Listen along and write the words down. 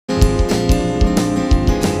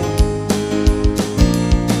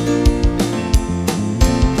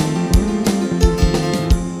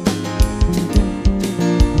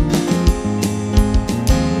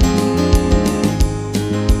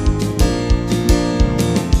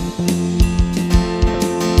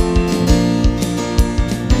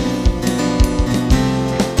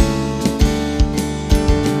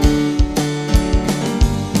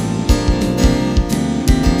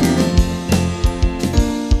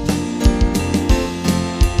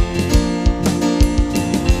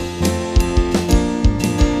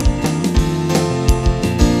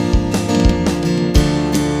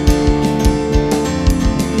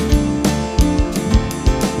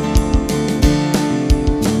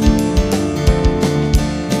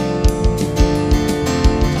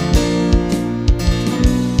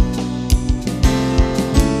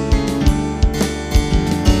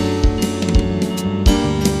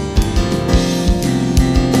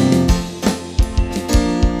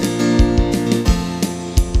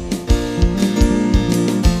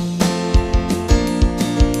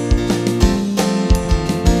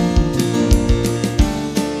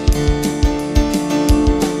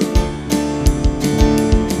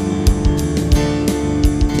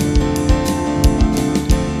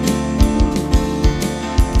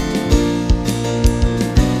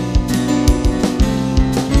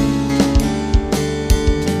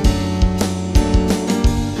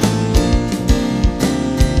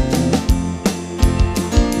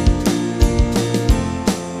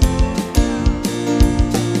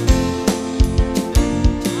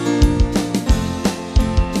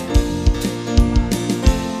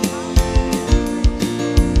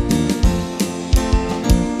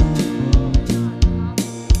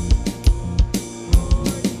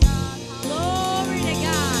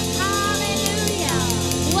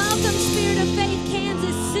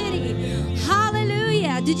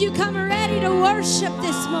you come ready to worship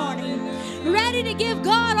this morning? Ready to give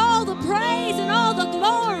God all the praise and all the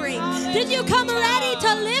glory? Did you come ready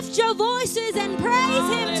to lift your voices and praise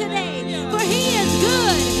Him today? For He is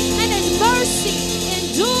good and His mercy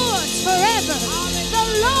endures forever. The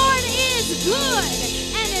Lord is good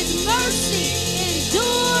and His mercy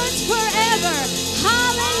endures forever.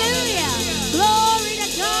 Hallelujah. Glory to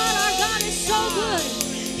God. Our God is so good.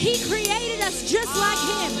 He created us just like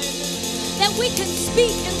Him, that we can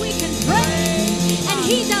speak and we can pray. And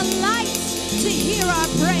He delights to hear our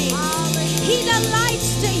praise. He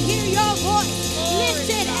delights to hear your voice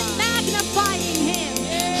lifted and magnifying Him.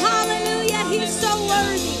 Hallelujah. He's so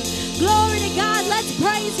worthy. Glory to God. Let's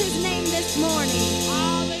praise His name this morning.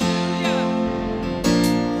 Hallelujah.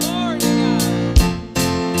 Glory to God.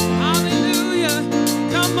 Hallelujah.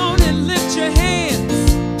 Come on and lift your hands.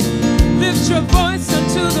 Lift your voice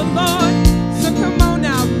unto the Lord. So come on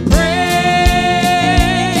now.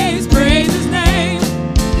 Praise, praise His name.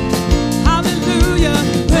 Hallelujah.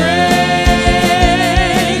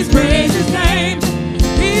 Praise, praise His name.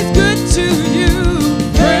 He's good to you.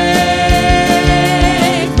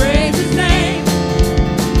 Praise, praise His name.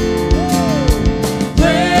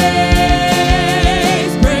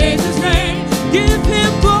 Praise, praise His name. Give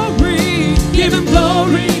Him glory. Give Him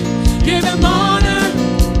glory. Give Him honor.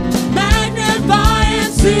 Magnify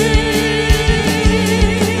and sing.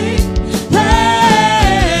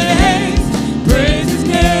 Praise, praise His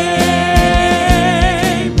name.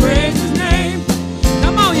 Praise His name.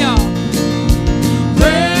 Come on, y'all.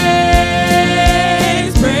 Praise,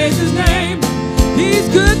 praise His name. He's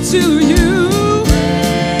good to you.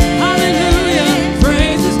 Hallelujah.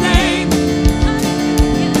 Praise His name.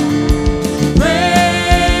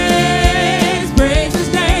 Praise, praise His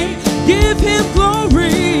name. Give Him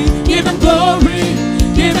glory. Give Him glory.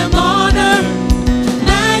 Give Him honor.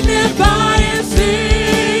 Magnify and sing.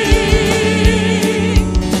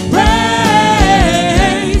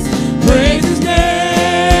 Praise, praise His name.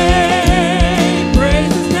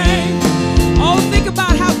 Praise His name. Oh, think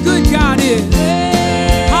about how good God is.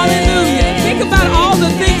 Hallelujah. Think about all the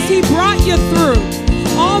things He brought you through.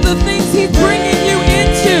 All the things He's bringing you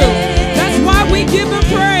into. That's why we give Him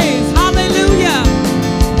praise. Hallelujah.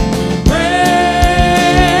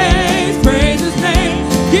 Praise, praise His name.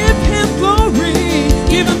 Give Him glory.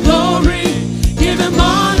 Give Him glory. Give Him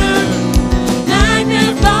honor.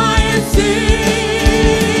 Magnify and sing.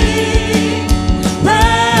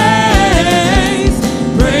 Praise,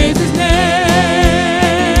 praise His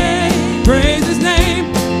name. Praise His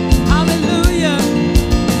name. Hallelujah.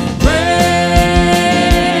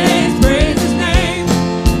 Praise, praise His name.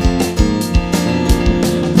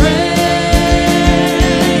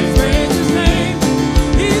 Praise, praise His name.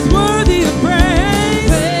 He's worthy of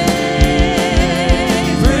praise.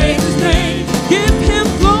 Praise His name. Give Him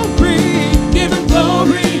glory. Give Him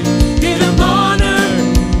glory. Give Him honor.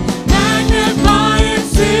 Magnify and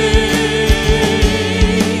sing.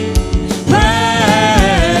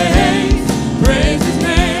 Praise, praise His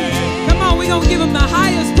name. Come on, we're going to give Him the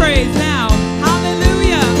highest praise now.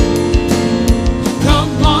 Hallelujah.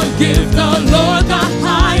 Come on, give the Lord the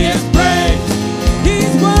highest praise.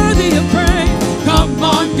 He's worthy of praise. Come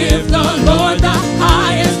on, give the Lord the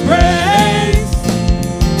highest praise.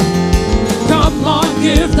 Come on,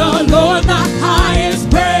 give the Lord the highest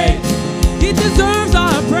praise. He deserves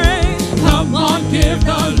our praise. Come on, give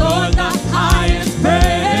the Lord the highest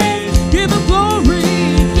praise. Give Him glory.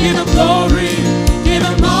 Give Him glory. Give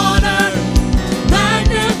Him honor.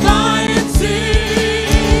 Magnify and sing.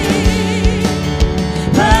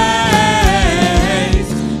 Praise,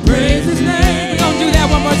 praise His name. We're going to do that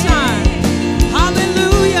one more time.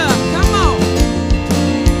 Hallelujah. Come on.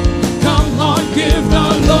 Come on, give the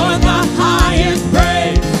Lord the highest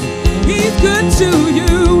praise. He's good to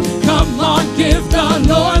you. Come on, give the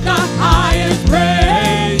Lord the highest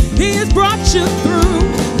praise. He has brought you through.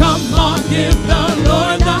 Come on, give the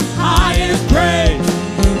Lord the highest praise.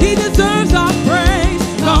 He deserves our praise.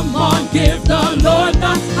 Come on, give the Lord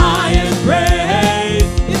the highest praise.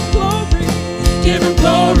 His glory. Give Him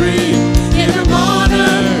glory. Give Him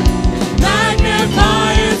honor.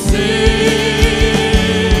 Magnify and sing.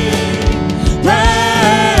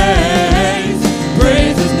 Praise,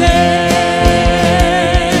 praise His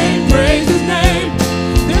name. Praise His name.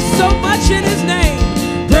 There's so much in His name.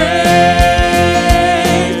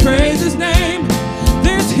 Praise, praise His name.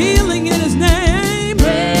 There's healing in His name.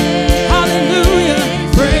 Hallelujah.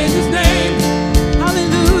 Praise His name.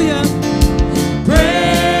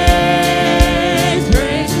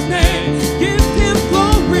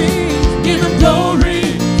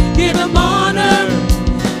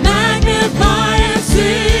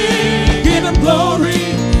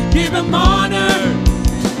 him honor,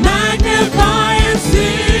 magnify and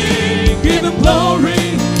sing. Give him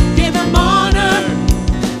glory, give him honor,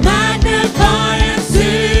 magnify and sing.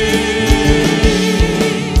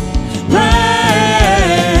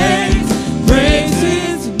 Praise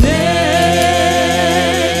his name.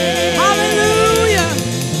 Hallelujah,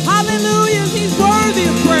 hallelujah. He's worthy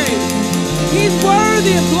of praise. He's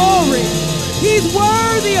worthy of glory. He's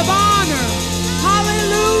worthy of honor.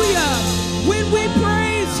 Hallelujah. When we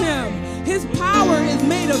praise him, his power is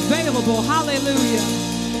made available. Hallelujah.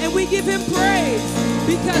 And we give him praise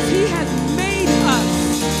because he has made us.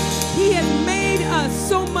 He has made us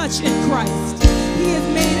so much in Christ. He has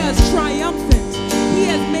made us triumphant. He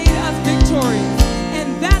has made us victorious.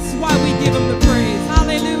 And that's why we give him the praise.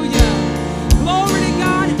 Hallelujah. Glory to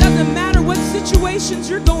God. It doesn't matter what situations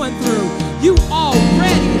you're going through. You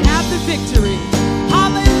already have the victory.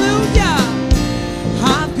 Hallelujah.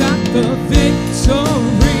 I've got the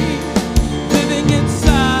victory living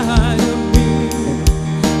inside of me.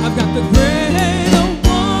 I've got the greater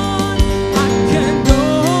one. I can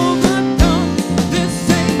overcome. This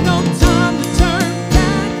ain't no time to turn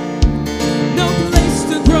back. No place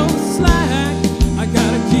to grow slack. I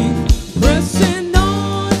gotta keep pressing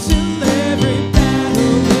on till every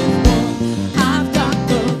battle is won. I've got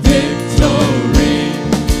the victory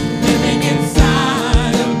living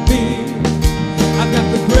inside of me. I've got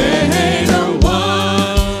the greater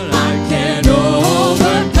one. I can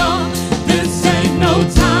overcome. This ain't no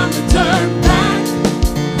time to turn back.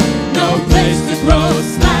 No place to grow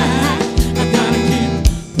slack. I gotta keep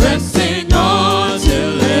pressing on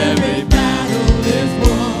till every battle is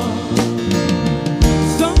won.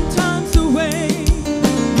 Sometimes the way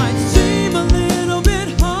might seem a little bit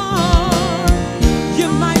hard. You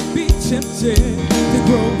might be tempted to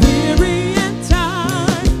grow weary and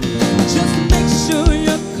tired. Just make sure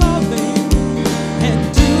you're calling and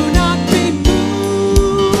do not be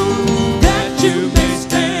moved, that you may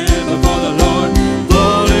stand before the Lord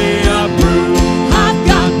fully approved. I've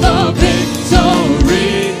got the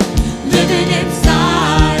victory living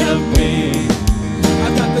inside of me.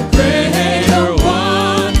 I've got the greater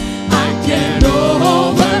one. I can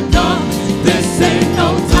overcome. This ain't no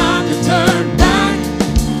time to turn back.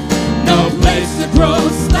 No place to grow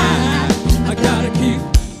slack. I gotta keep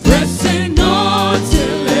pressing on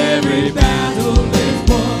till every battle is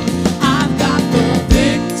won. I've got the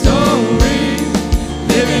victory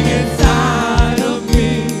living inside of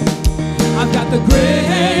me. I've got the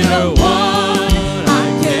greater one. I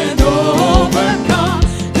can overcome.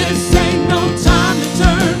 This ain't no time to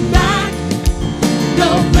turn back. No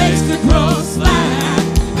place to grow slack.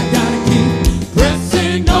 I gotta keep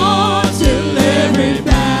pressing on till every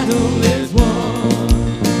battle is won.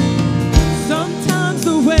 Sometimes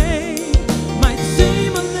the way might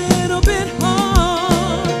seem a little bit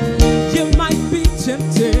hard. You might be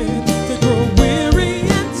tempted to grow weary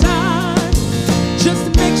and tired. Just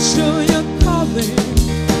make sure you're calling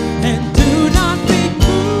and do not be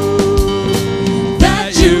moved, that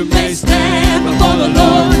you may stand before the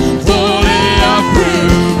Lord fully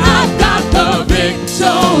approved. I've got the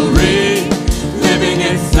victory living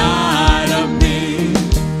inside of me.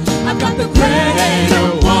 I've got the greater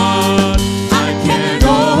one. I can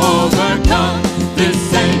overcome. This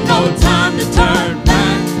ain't no time to turn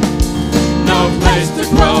back. No place to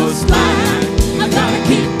grow slack. I gotta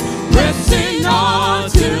keep pressing on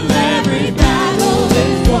till every battle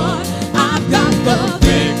is won. I've got the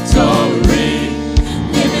victory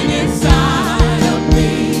living inside of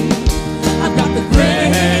me. I've got the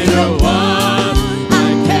greater one. I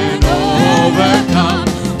can overcome.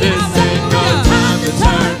 This ain't no time to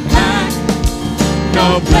turn back. No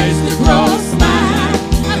place to grow slack.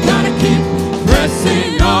 I gotta keep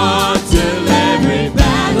pressing on till every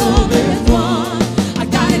battle is won. I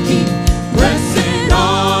gotta keep pressing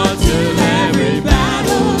on till every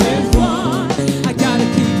battle is won. I gotta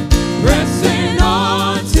keep pressing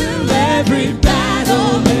on till every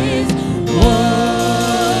battle is won.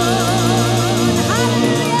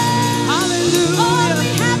 Hallelujah. Oh, we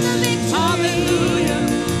have the victory. Hallelujah.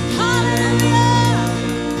 Hallelujah.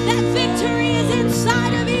 That victory is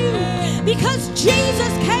inside of you because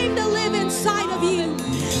Jesus came to live inside of you.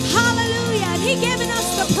 Hallelujah. And he given us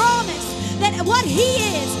the promise that what he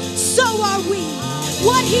is, so are we.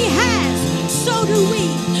 What he has, so do we.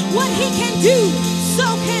 What he can do,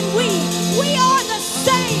 so can we. We are the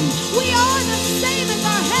same. We are the same as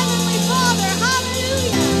our Heavenly Father.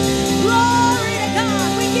 Hallelujah. Glory to God.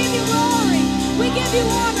 We give you glory. We give you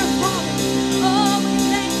honor, Father. Oh, we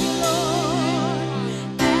thank you, Lord.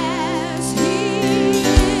 As he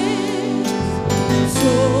is,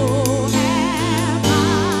 so am I.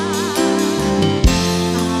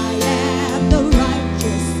 I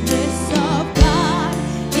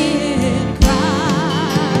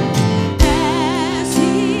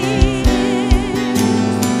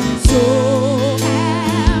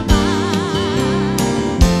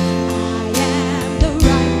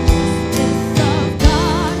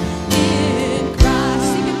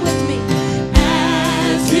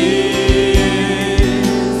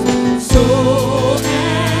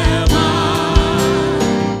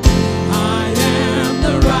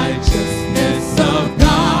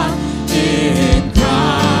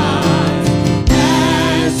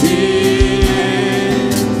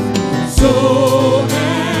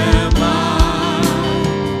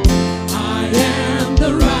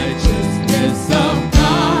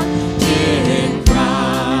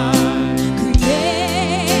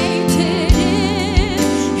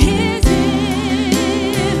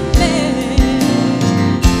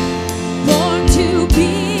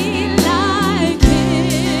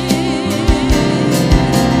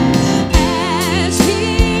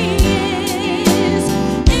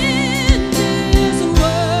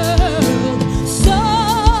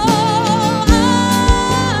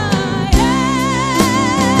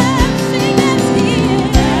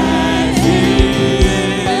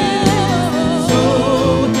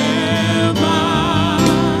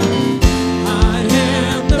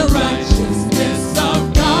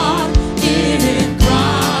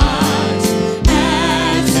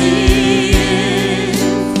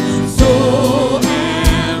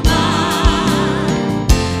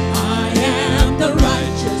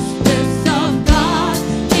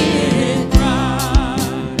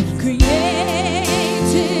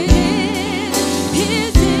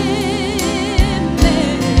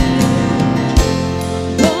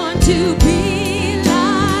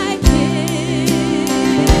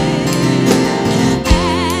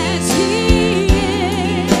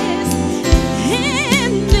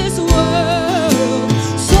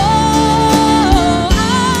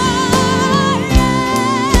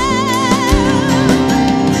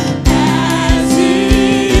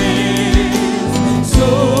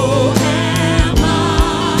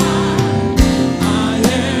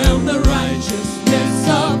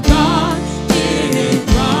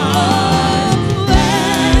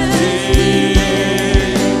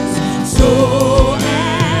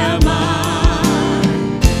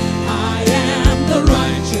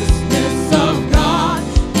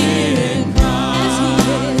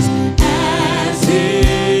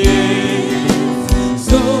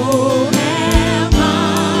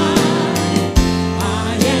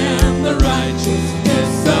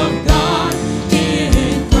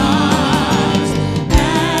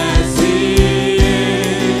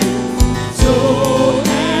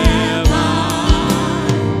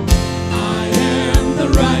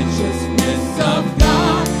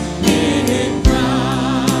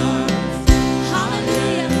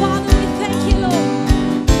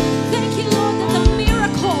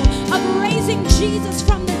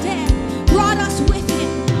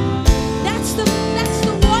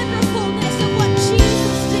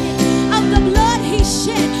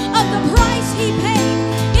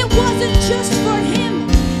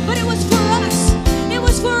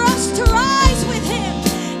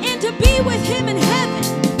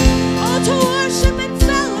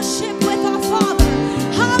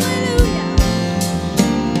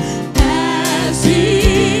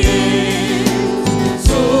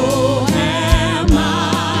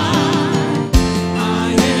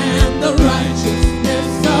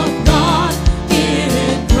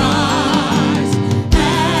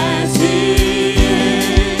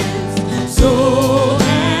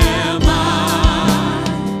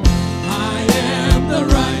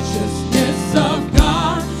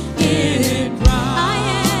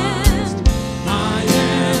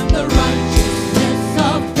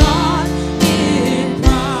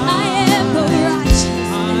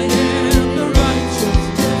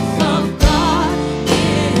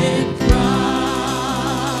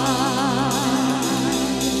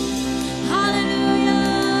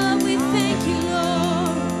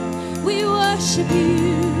worship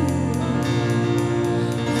you.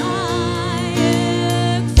 I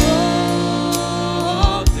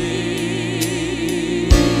exalt thee.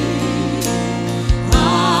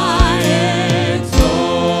 I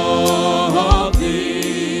exalt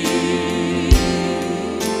thee.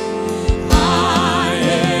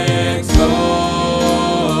 I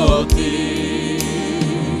exalt thee.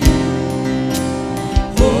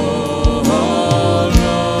 Oh Lord,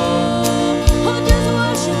 oh just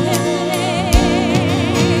worship Him today.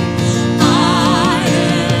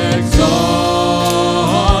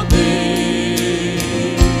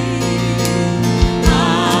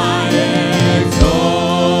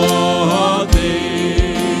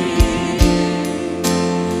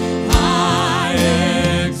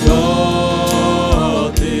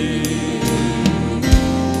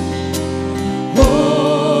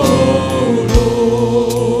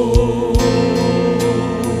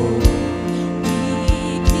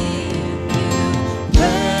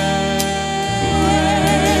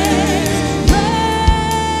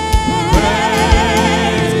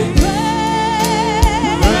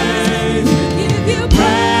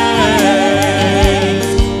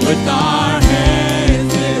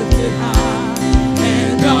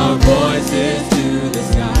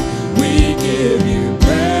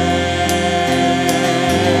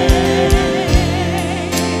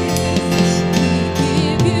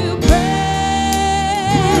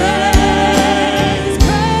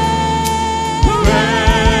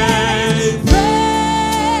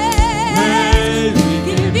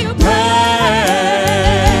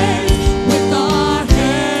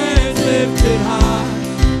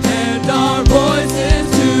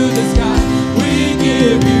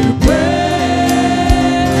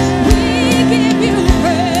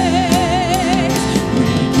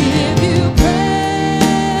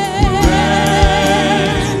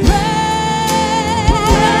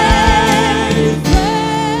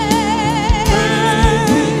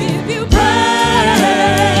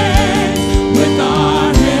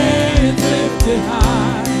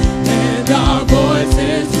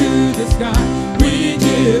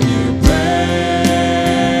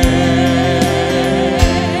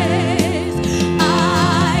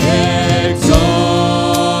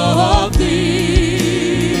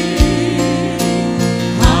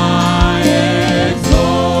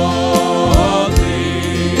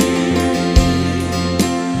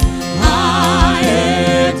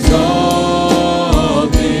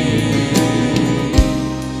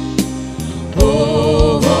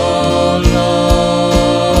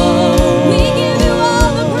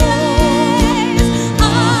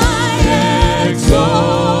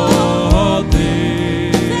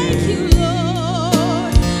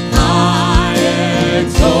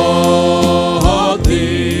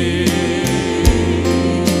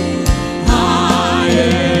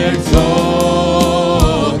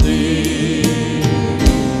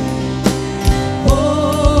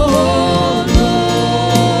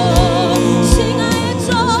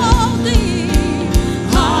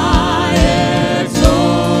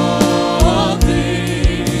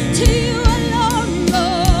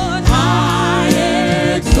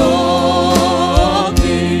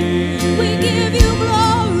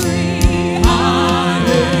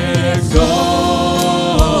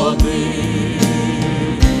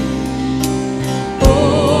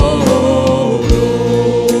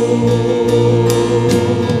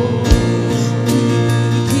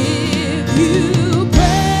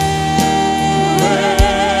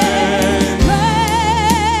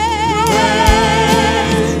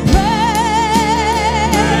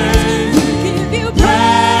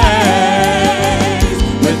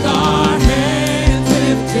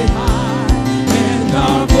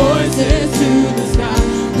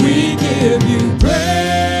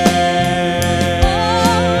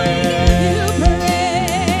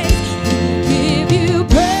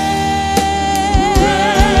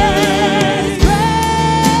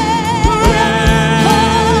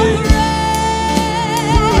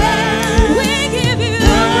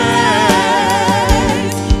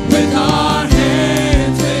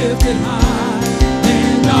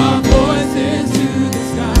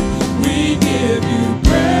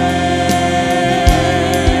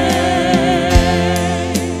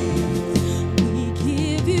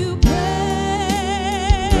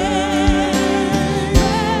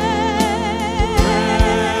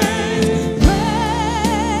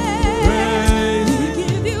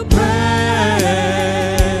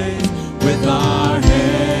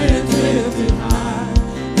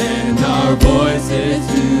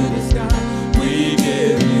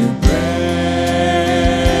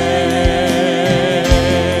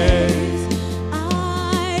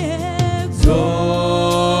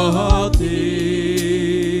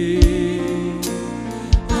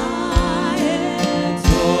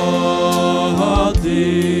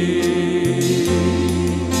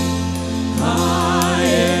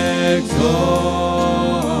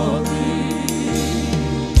 exalt thee,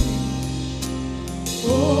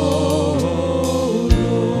 oh Lord.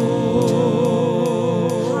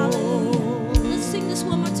 Hallelujah. Let's sing this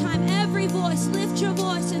one more time. Every voice, lift your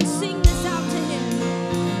voice and sing this out to him.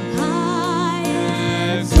 I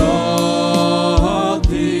exalt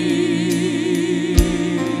thee,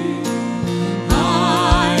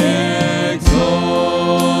 I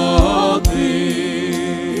exalt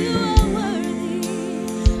thee, you are worthy.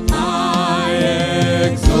 I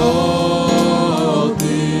exalt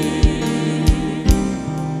thee,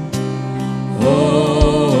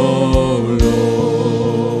 oh Lord.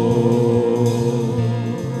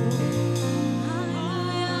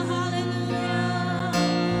 Hallelujah, hallelujah.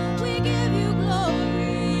 We give you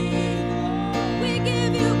glory. We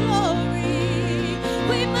give you glory.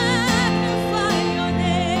 We magnify your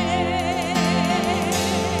name.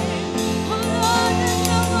 Oh Lord, there's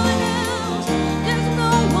no one else. There's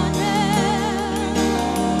no one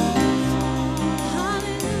else.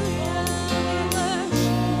 Hallelujah, we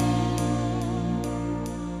worship.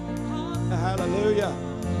 Hallelujah.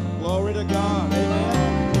 Glory to God.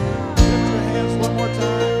 Amen. Lift your hands one more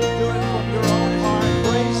time. Do it from your own heart,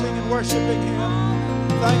 praising and worshiping Him.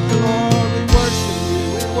 Thank you, Lord. We worship you.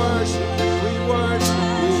 We worship you. We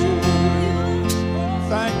worship you.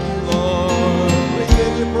 Thank you, Lord. We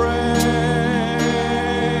give you praise.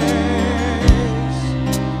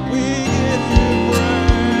 We give you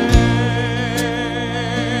praise.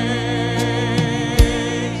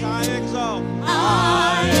 I exalt. I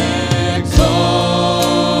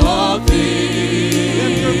exalt thee.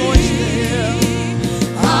 Lift your voice to Him.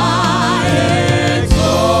 I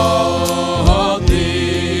exalt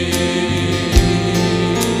thee.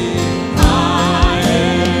 I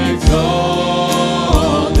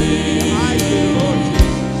exalt thee. I do, Lord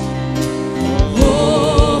Jesus.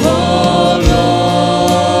 Oh Lord,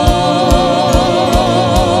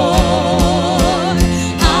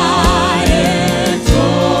 I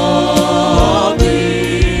exalt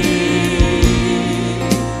thee.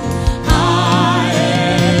 I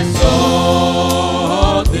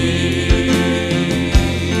exalt thee.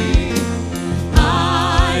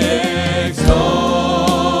 I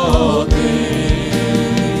exalt thee.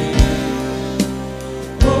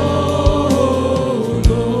 Oh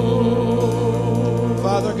Lord.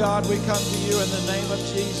 Father God, we come to you in the name of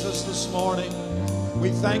Jesus this morning. We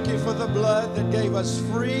thank you for the blood that gave us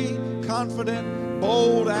free, confident,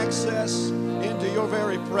 bold access into your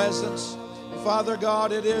very presence. Father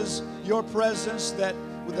God, it is your presence that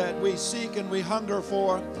we seek and we hunger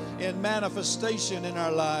for in manifestation in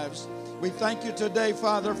our lives. We thank you today,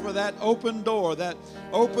 Father, for that open door, that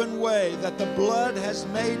open way that the blood has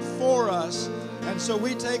made for us. And so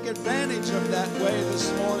we take advantage of that way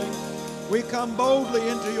this morning. We come boldly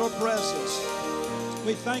into your presence.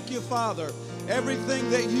 We thank you, Father. Everything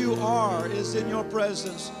that you are is in your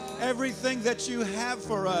presence. Everything that you have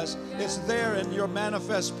for us is there in your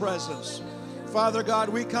manifest presence. Father God,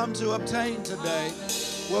 we come to obtain today.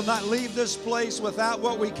 We'll not leave this place without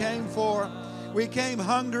what we came for. We came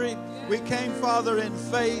hungry. We came, Father, in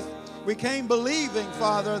faith. We came believing,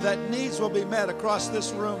 Father, that needs will be met across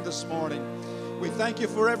this room this morning. We thank you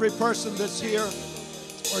for every person that's here.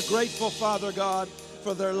 We're grateful, Father God,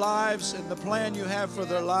 for their lives and the plan you have for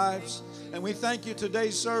their lives. And we thank you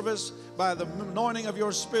today's service, by the anointing of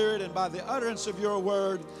your Spirit and by the utterance of your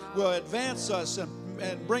word, will advance us and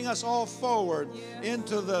bring us all forward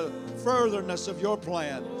into the furtherness of your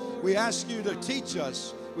plan. We ask you to teach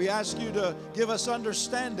us. We ask you to give us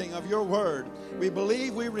understanding of your word. We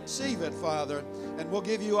believe we receive it, Father, and we'll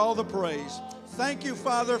give you all the praise. Thank you,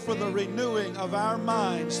 Father, for the renewing of our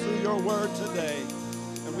minds through your word today.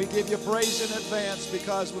 And we give you praise in advance,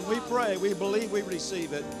 because when we pray, we believe we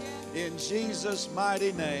receive it. In Jesus'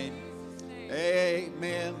 mighty name,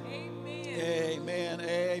 amen. Amen.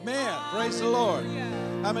 Amen. Praise the Lord.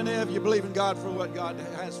 How many of you believe in God for what God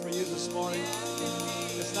has for you this morning?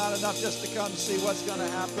 It's not enough just to come see what's going to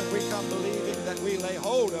happen. We come believing that we lay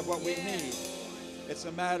hold of what we need. It's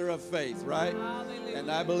a matter of faith, right? And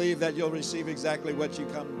I believe that you'll receive exactly what you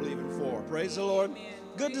come believing for. Praise the Lord.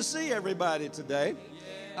 Good to see everybody today.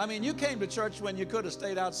 I mean, you came to church when you could have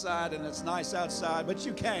stayed outside, and it's nice outside, but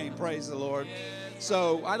you came. Praise the Lord.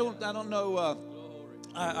 So I don't know.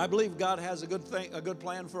 I believe God has a good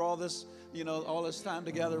plan for all this. All this time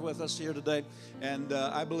together with us here today. And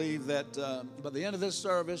I believe that by the end of this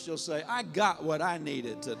service, you'll say, I got what I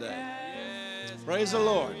needed today. Yes. Praise the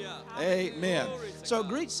Lord. Amen. So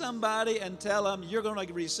greet somebody and tell them you're going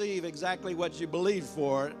to receive exactly what you believe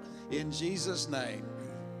for in Jesus' name.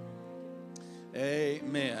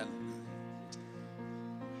 Amen.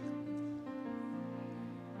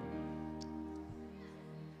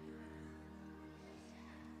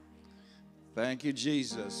 Thank you,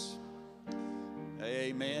 Jesus.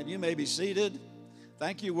 Amen. You may be seated.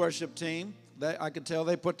 Thank you, worship team. I could tell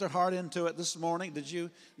they put their heart into it this morning. Did you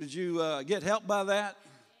get help by that?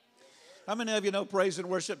 How many of you know praise and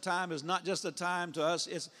worship time is not just a time to us?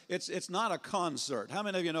 It's not a concert. How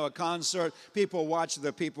many of you know a concert, people watch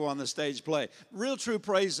the people on the stage play? Real true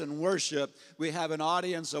praise and worship, we have an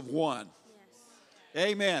audience of one. Yes.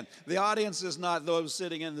 Amen. The audience is not those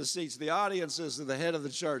sitting in the seats. The audience is the head of the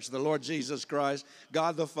church, the Lord Jesus Christ,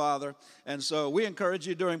 God the Father. And so we encourage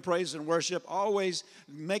you during praise and worship, always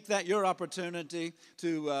make that your opportunity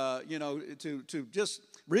to just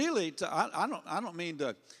really, I don't mean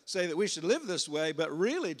to say that we should live this way, but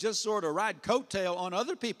really just sort of ride coattail on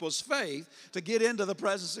other people's faith to get into the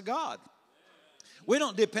presence of God. We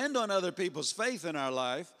don't depend on other people's faith in our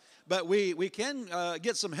life, but we can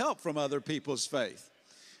get some help from other people's faith.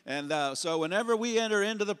 And so whenever we enter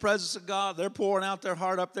into the presence of God, they're pouring out their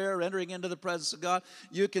heart up there, entering into the presence of God,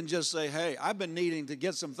 you can just say, hey, I've been needing to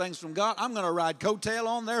get some things from God. I'm going to ride coattail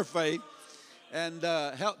on their faith. And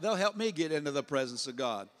they'll help me get into the presence of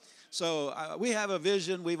God. So we have a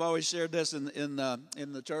vision. We've always shared this in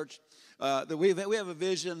the church. That we have a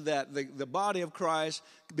vision that the body of Christ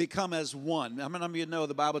become as one. I mean, you know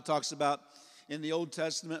the Bible talks about in the Old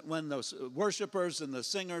Testament when the worshipers and the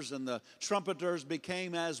singers and the trumpeters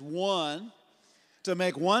became as one to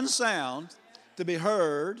make one sound to be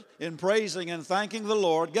heard in praising and thanking the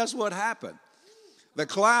Lord. Guess what happened?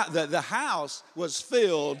 The house was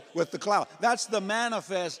filled with the cloud. That's the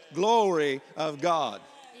manifest glory of God.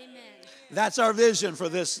 Amen. That's our vision for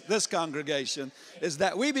this congregation, is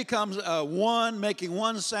that we become one, making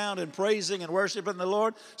one sound and praising and worshiping the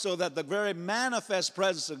Lord, so that the very manifest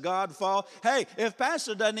presence of God fall. Hey, if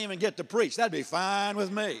pastor doesn't even get to preach, that'd be fine with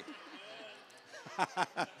me.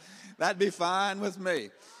 That'd be fine with me.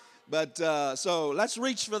 But so let's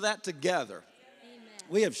reach for that together.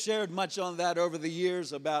 We have shared much on that over the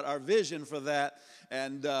years about our vision for that.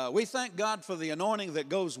 And we thank God for the anointing that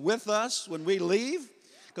goes with us when we leave,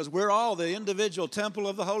 because we're all the individual temple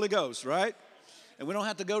of the Holy Ghost, right? And we don't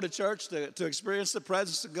have to go to church to experience the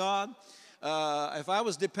presence of God. If I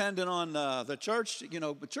was dependent on the church,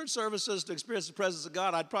 church services to experience the presence of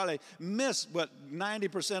God, I'd probably miss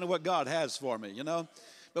 90% of what God has for me,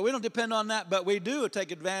 But we don't depend on that, but we do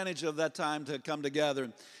take advantage of that time to come together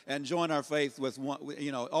and join our faith with one,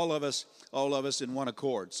 all of us in one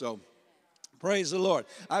accord. So praise the Lord.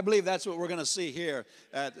 I believe that's what we're going to see here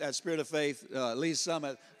at Spirit of Faith Lee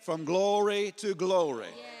Summit, from glory to glory.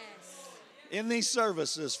 Yes. In these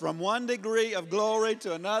services, from one degree of glory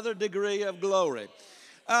to another degree of glory.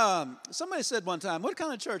 Somebody said one time, what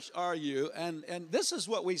kind of church are you? And this is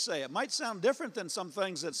what we say. It might sound different than some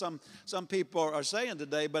things that some people are saying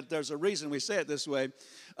today, but there's a reason we say it this way.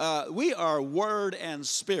 We are word and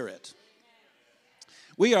spirit.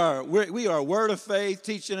 We are word of faith,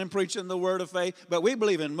 teaching and preaching the word of faith, but we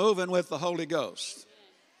believe in moving with the Holy Ghost.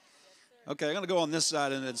 Okay, I'm going to go on this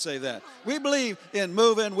side and then say that. We believe in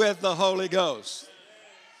moving with the Holy Ghost.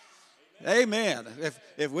 Amen.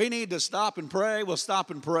 If we need to stop and pray, we'll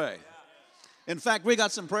stop and pray. In fact, we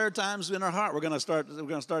got some prayer times in our heart. We're going to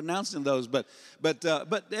start announcing those. But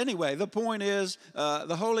anyway, the point is,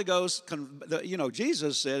 the Holy Ghost.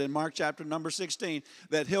 Jesus said in Mark chapter number 16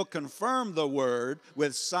 that He'll confirm the word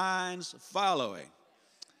with signs following.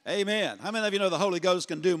 Amen. How many of you know the Holy Ghost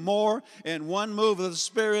can do more in one move of the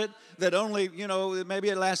Spirit that only, maybe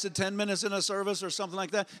it lasted 10 minutes in a service or something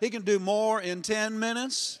like that? He can do more in 10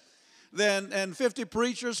 minutes. And 50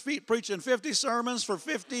 preachers preaching 50 sermons for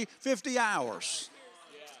 50 hours.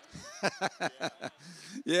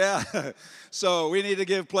 Yeah. So we need to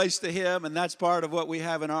give place to Him, and that's part of what we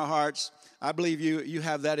have in our hearts. I believe you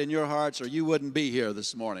have that in your hearts, or you wouldn't be here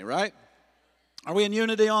this morning, right? Are we in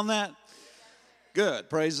unity on that? Good.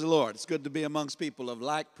 Praise the Lord. It's good to be amongst people of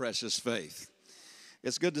like precious faith.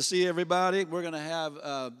 It's good to see everybody. We're going to have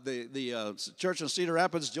the church in Cedar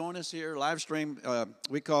Rapids join us here. Live stream,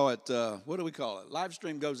 we call it, what do we call it? Live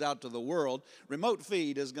stream goes out to the world. Remote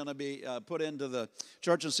feed is going to be put into the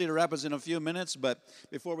church in Cedar Rapids in a few minutes. But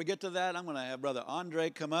before we get to that, I'm going to have Brother Andre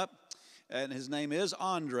come up. And his name is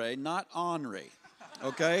Andre, not Henri.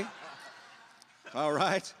 Okay? All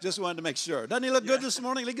right. Just wanted to make sure. Doesn't he look good this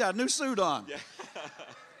morning? He got a new suit on. Yeah.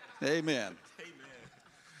 Amen.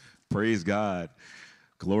 Praise God.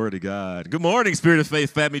 Glory to God. Good morning, Spirit of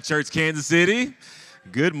Faith Family Church, Kansas City.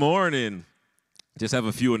 Good morning. Just have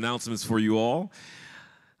a few announcements for you all.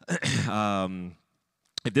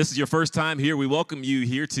 If this is your first time here, we welcome you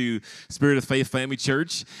here to Spirit of Faith Family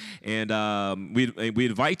Church, and we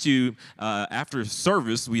invite you after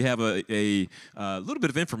service. We have a little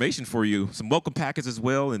bit of information for you, some welcome packets as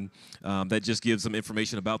well, and that just gives some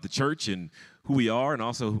information about the church and who we are, and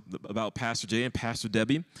also about Pastor Jay and Pastor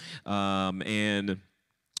Debbie. And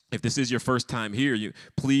if this is your first time here,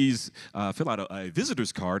 please fill out a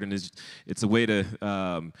visitor's card, and it's a way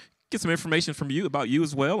to get some information from you about you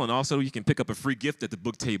as well, and also you can pick up a free gift at the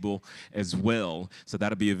book table as well. So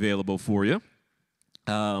that'll be available for you.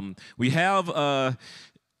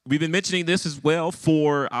 We've been mentioning this as well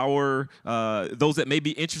for our those that may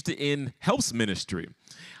be interested in helps ministry.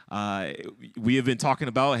 We have been talking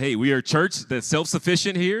about, hey, we are a church that's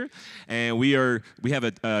self-sufficient here, and we have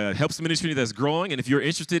a helps ministry that's growing. And if you're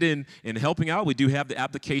interested in helping out, we do have the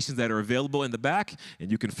applications that are available in the back,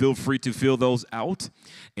 and you can feel free to fill those out.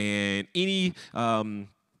 And if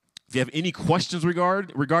you have any questions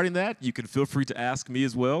regarding that, you can feel free to ask me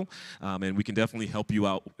as well, and we can definitely help you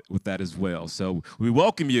out with that as well. So we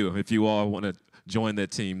welcome you if you all want to join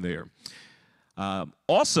that team there.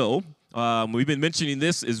 We've been mentioning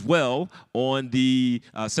this as well. On the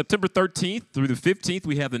September 13th through the 15th,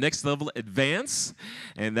 we have the Next Level Advance,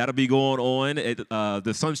 and that'll be going on at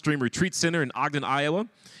the Sunstream Retreat Center in Ogden, Iowa.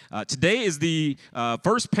 Today is the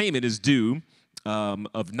first payment is due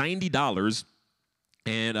of $90.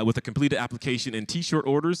 And with a completed application and T-shirt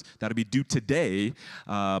orders, that'll be due today,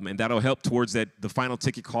 and that'll help towards the final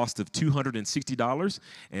ticket cost of $260.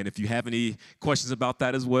 And if you have any questions about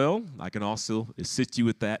that as well, I can also assist you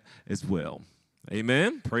with that as well.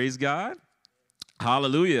 Amen. Praise God.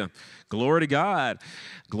 Hallelujah. Glory to God.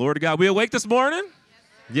 Glory to God. We awake this morning?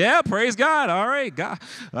 Yeah, praise God. All right. God.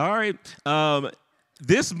 All right.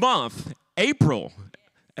 This month, April,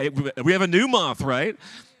 we have a new month, right?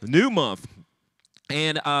 A new month.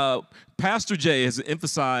 And Pastor Jay has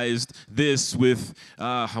emphasized this with,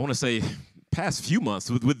 I want to say, past few months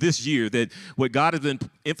with this year, that what God has been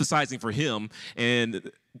emphasizing for him, and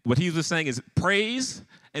what he was saying is praise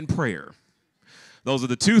and prayer. Those are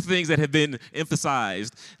the two things that have been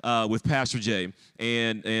emphasized with Pastor Jay.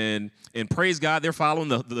 And praise God, they're following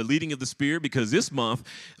the leading of the Spirit, because this month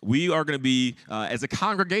we are going to be, as a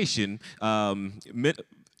congregation,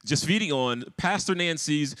 just feeding on Pastor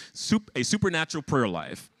Nancy's A Supernatural Prayer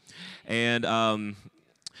Life. And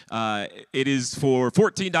it is for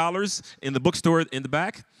 $14 in the bookstore in the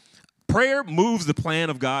back. Prayer moves the plan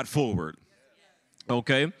of God forward.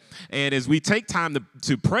 Okay? And as we take time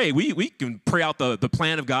to pray, we can pray out the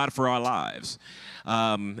plan of God for our lives.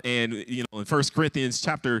 And, in 1 Corinthians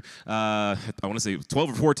chapter, I want to say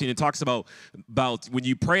 12 or 14, it talks about when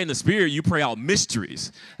you pray in the Spirit, you pray out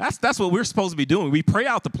mysteries. That's what we're supposed to be doing. We pray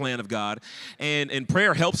out the plan of God, and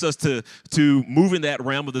prayer helps us to move in that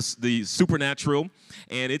realm of the supernatural,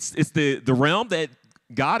 and it's the realm that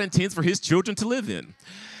God intends for his children to live in.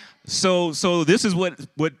 So this is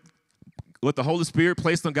what the Holy Spirit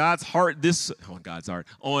placed on God's heart,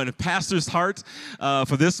 on Pastor's heart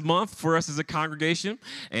for this month for us as a congregation.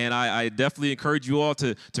 And I definitely encourage you all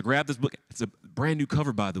to grab this book. It's a brand new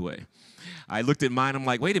cover, by the way. I looked at mine, I'm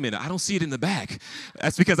like, wait a minute, I don't see it in the back.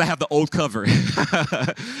 That's because I have the old cover.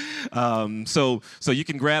 So you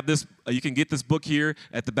can grab this, you can get this book here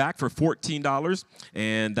at the back for $14,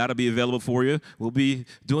 and that'll be available for you. We'll be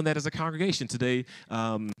doing that as a congregation today.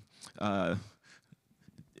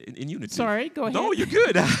 In unity. Sorry, go ahead. No, you're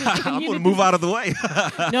good. I'm going to move out of the way.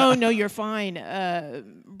 No, you're fine.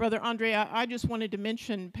 Brother Andre, I just wanted to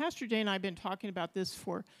mention, Pastor Jay and I have been talking about this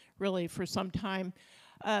for some time.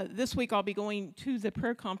 This week I'll be going to the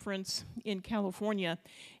prayer conference in California,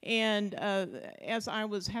 and as I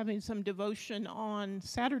was having some devotion on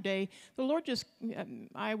Saturday, the Lord just,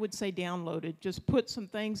 I would say downloaded, just put some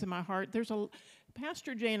things in my heart.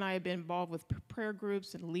 Pastor Jay and I have been involved with prayer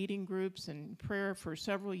groups and leading groups and prayer for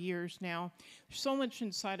several years now. There's so much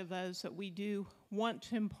inside of us that we do want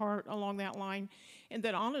to impart along that line, and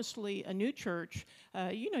that honestly, a new church,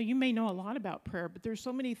 you may know a lot about prayer, but there's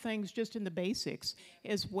so many things just in the basics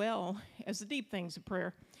as well as the deep things of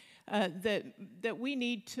prayer that we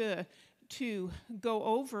need to go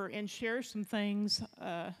over and share some things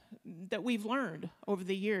that we've learned over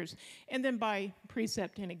the years, and then by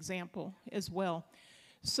precept and example as well.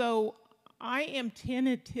 So I am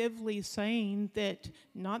tentatively saying that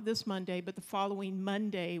not this Monday, but the following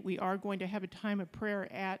Monday, we are going to have a time of prayer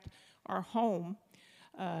at our home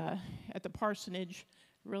at the parsonage.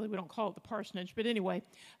 Really, we don't call it the parsonage, but anyway.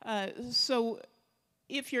 So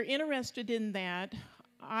if you're interested in that,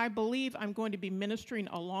 I believe I'm going to be ministering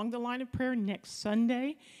along the line of prayer next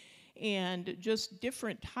Sunday, and just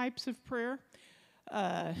different types of prayer.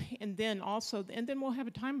 And then we'll have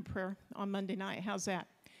a time of prayer on Monday night. How's that?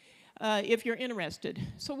 If you're interested.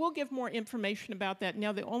 So we'll give more information about that.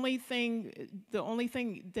 Now, the only thing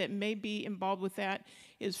that may be involved with that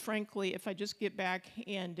is, frankly, if I just get back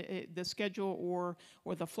and the schedule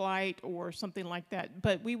or the flight or something like that.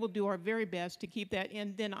 But we will do our very best to keep that.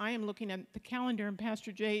 And then I am looking at the calendar, and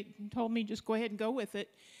Pastor Jay told me just go ahead and go with it.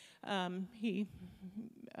 He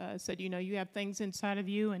said, you have things inside of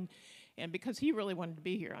you, and because he really wanted to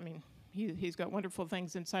be here. I mean, he's got wonderful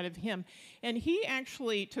things inside of him. And he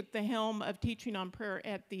actually took the helm of teaching on prayer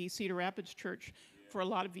at the Cedar Rapids Church for a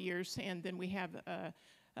lot of years. And then we have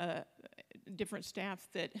different staff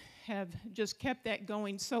that have just kept that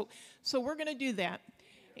going. So we're going to do that.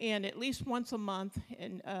 And at least once a month,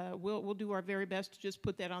 and we'll do our very best to just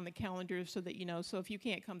put that on the calendar so that you know. So if you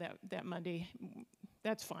can't come that Monday,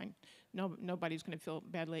 that's fine. Nobody's going to feel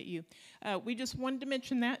badly at you. We just wanted to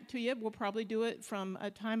mention that to you. We'll probably do it from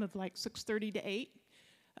a time of like 6:30 to 8.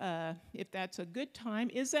 If that's a good time.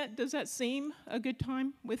 Does that seem a good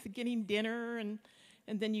time with getting dinner and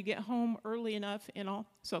then you get home early enough and all?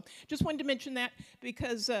 So just wanted to mention that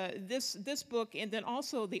because this book, and then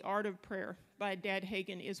also The Art of Prayer by Dad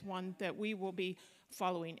Hagen, is one that we will be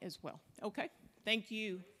following as well. Okay? Thank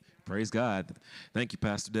you. Praise God. Thank you,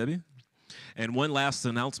 Pastor Debbie. And one last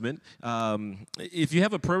announcement. If you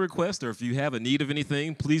have a prayer request or if you have a need of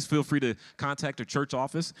anything, please feel free to contact our church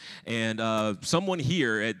office. And someone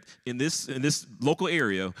here in this local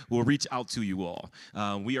area will reach out to you all.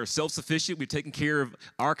 We are self-sufficient. We're taking care of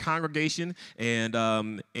our congregation. And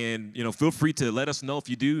feel free to let us know if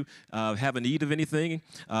you do have a need of anything.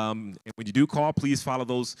 And when you do call, please follow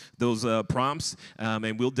those prompts.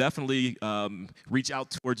 And we'll definitely reach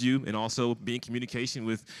out towards you and also be in communication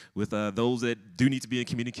with those that do need to be in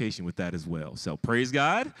communication with that as well. So praise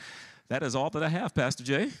God. That is all that I have, Pastor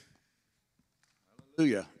Jay.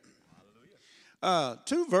 Hallelujah.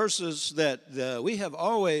 Two verses that we have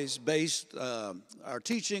always based our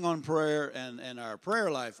teaching on prayer and our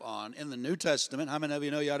prayer life on in the New Testament. How many of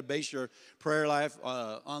you know you ought to base your prayer life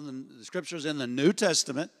on the scriptures in the New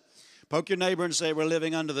Testament? Poke your neighbor and say, we're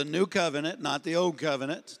living under the new covenant, not the old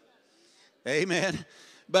covenant. Amen.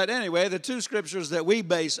 But anyway, the two scriptures that we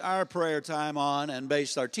base our prayer time on and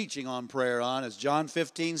base our teaching on prayer on is John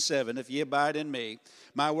 15:7. If ye abide in me,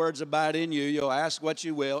 my words abide in you, you'll ask what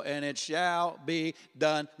you will, and it shall be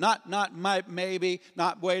done. Not might, maybe,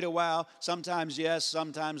 not wait a while, sometimes yes,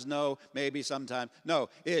 sometimes no, maybe sometimes no.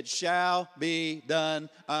 It shall be done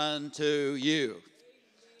unto you.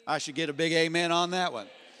 I should get a big amen on that one.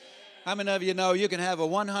 How many of you know you can have a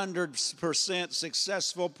 100%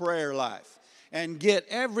 successful prayer life and get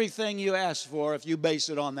everything you ask for if you base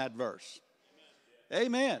it on that verse?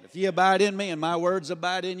 Amen. If you abide in me and my words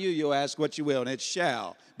abide in you, you'll ask what you will, and it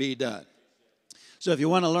shall be done. So if you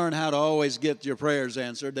want to learn how to always get your prayers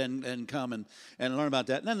answered, then come and learn about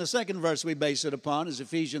that. And then the second verse we base it upon is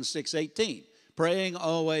Ephesians 6:18. Praying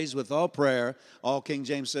always with all prayer. All King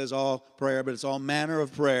James says all prayer, but it's all manner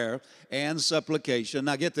of prayer and supplication.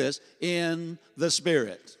 Now get this, in the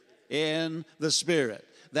Spirit. In the Spirit.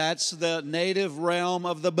 That's the native realm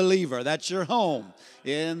of the believer. That's your home,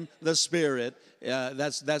 in the Spirit.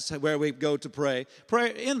 That's where we go to pray. Prayer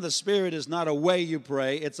in the Spirit is not a way you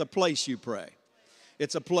pray. It's a place you pray.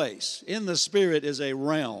 It's a place. In the Spirit is a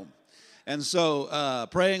realm. And so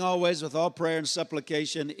praying always with all prayer and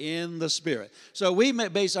supplication in the Spirit. So we may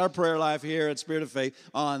base our prayer life here at Spirit of Faith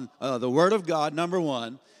on the Word of God, number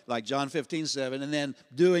one, like John 15:7, and then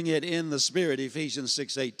doing it in the Spirit, Ephesians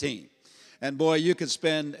 6:18. And boy, you could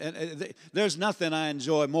spend, there's nothing I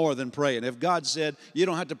enjoy more than praying. If God said, you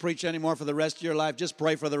don't have to preach anymore for the rest of your life, just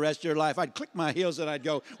pray for the rest of your life, I'd click my heels and I'd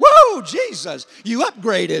go, whoa, Jesus, you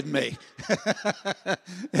upgraded me.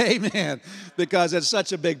 Amen. Because it's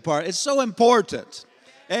such a big part. It's so important.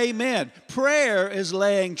 Amen. Prayer is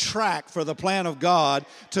laying track for the plan of God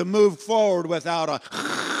to move forward without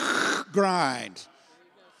a grind.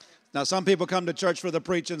 Now, some people come to church for the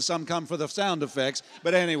preaching, some come for the sound effects.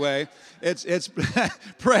 But anyway, it's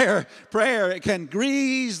prayer. Prayer can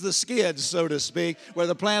grease the skids, so to speak, where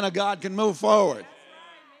the plan of God can move forward.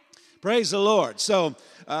 Praise the Lord. So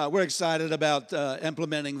we're excited about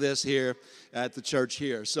implementing this here at the church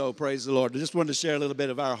here. So praise the Lord. I just wanted to share a little bit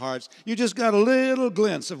of our hearts. You just got a little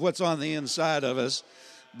glimpse of what's on the inside of us.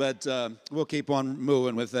 But we'll keep on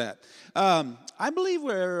moving with that. I believe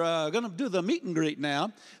we're going to do the meet and greet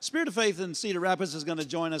now. Spirit of Faith in Cedar Rapids is going to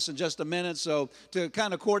join us in just a minute. So to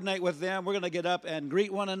kind of coordinate with them, we're going to get up and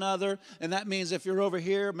greet one another. And that means if you're over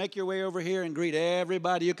here, make your way over here and greet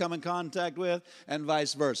everybody you come in contact with and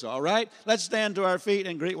vice versa. All right? Let's stand to our feet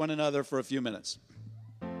and greet one another for a few minutes.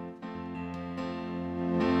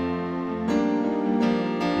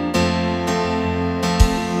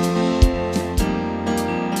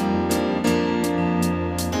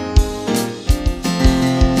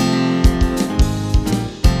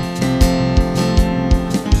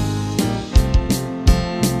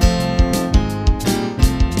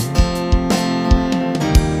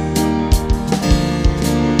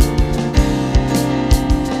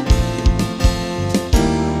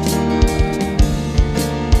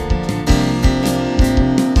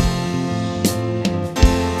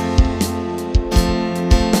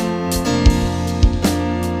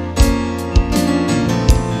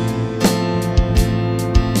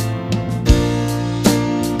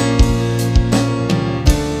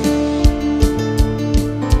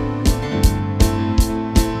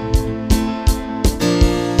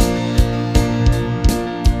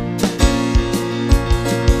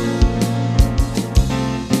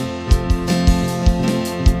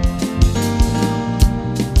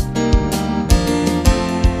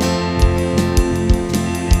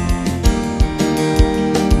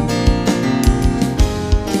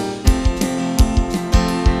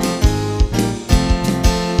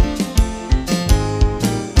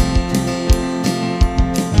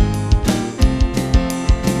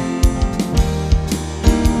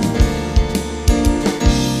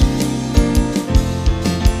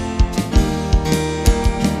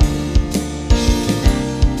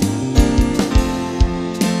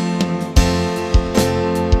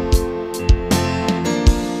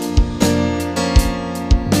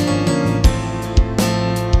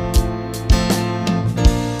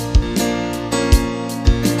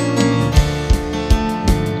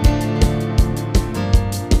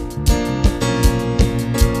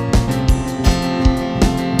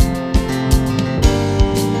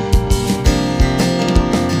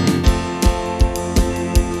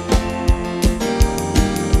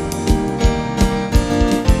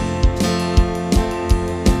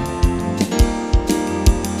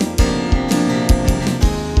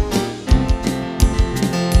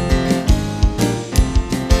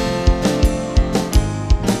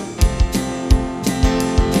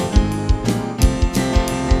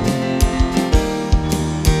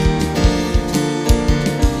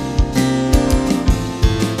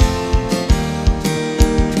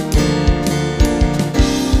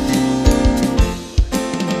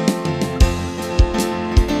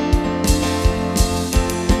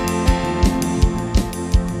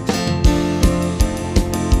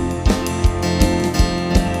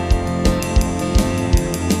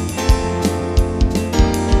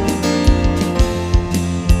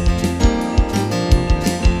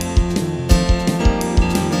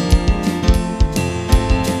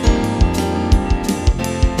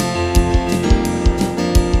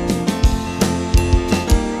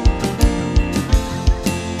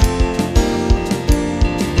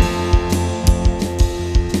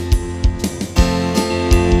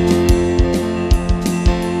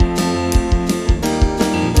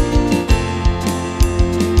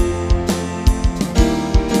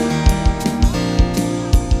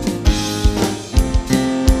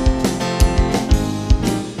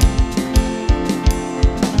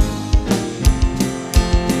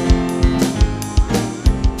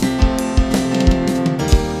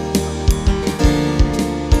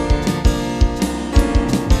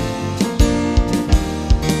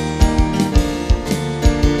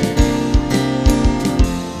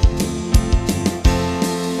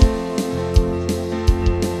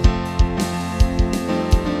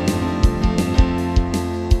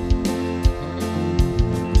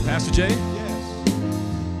 Jay? Yes.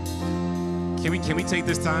 Can we take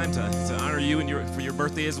this time to honor you and for your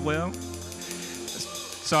birthday as well?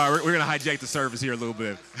 Sorry, we're going to hijack the service here a little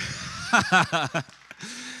bit.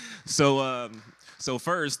 So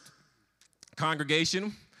first,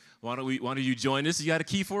 congregation, why don't you join us? You got a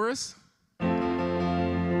key for us?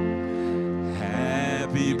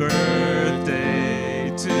 Happy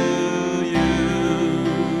birthday to you.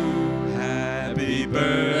 Happy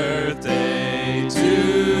birthday to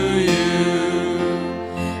you.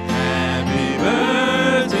 Happy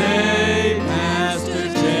birthday,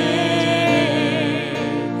 Pastor Jay.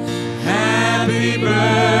 Happy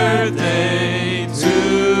birthday to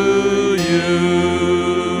you.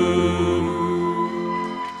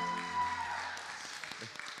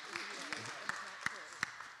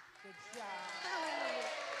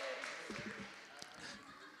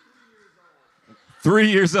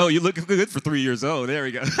 3 years old. You look good for 3 years old. There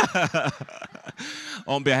we go.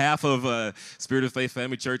 On behalf of Spirit of Faith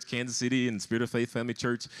Family Church, Kansas City, and Spirit of Faith Family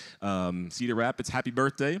Church, Cedar Rapids, happy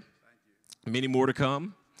birthday. Thank you. Many more to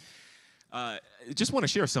come. Just want to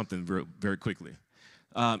share something very quickly.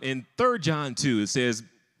 In 3 John 2, it says,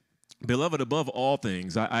 "Beloved, above all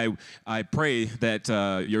things, I pray that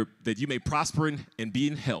that you may prosper and be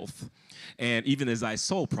in health, and even as thy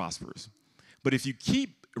soul prospers." But if you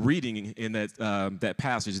keep reading in that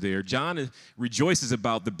passage there, John rejoices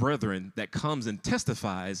about the brethren that comes and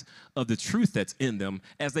testifies of the truth that's in them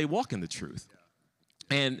as they walk in the truth.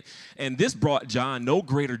 And this brought John no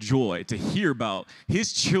greater joy to hear about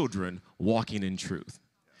his children walking in truth.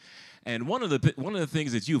 And one of the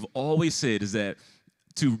things that you've always said is that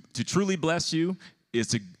to truly bless you is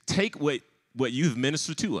to take what you've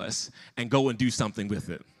ministered to us and go and do something with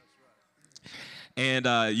it. And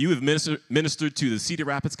you have ministered to the Cedar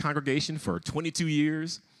Rapids congregation for 22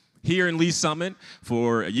 years, here in Lee Summit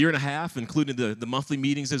for 1.5 years, including the monthly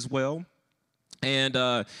meetings as well. And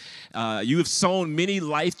you have sown many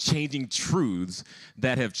life-changing truths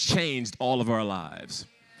that have changed all of our lives.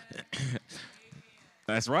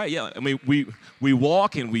 That's right, yeah. I mean, we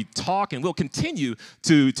walk and we talk, and we'll continue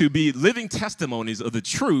to be living testimonies of the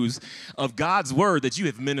truths of God's word that you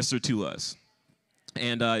have ministered to us.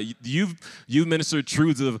 And you've ministered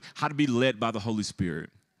truths of how to be led by the Holy Spirit,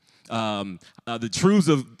 the truths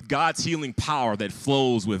of God's healing power that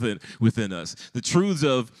flows within us, the truths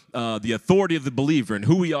of the authority of the believer and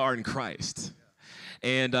who we are in Christ.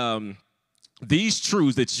 And these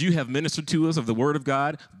truths that you have ministered to us of the Word of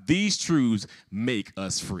God, these truths make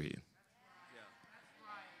us free.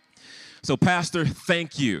 So, Pastor,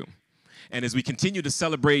 thank you. And as we continue to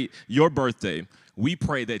celebrate your birthday, we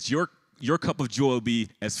pray that your cup of joy will be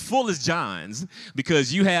as full as John's,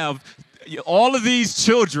 because you have all of these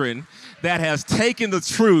children that has taken the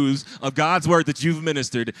truths of God's word that you've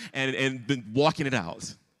ministered and been walking it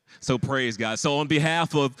out. So praise God. So on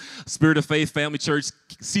behalf of Spirit of Faith Family Church,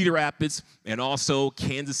 Cedar Rapids, and also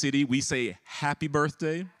Kansas City, we say happy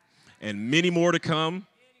birthday and many more to come.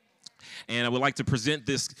 And I would like to present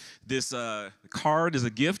this card as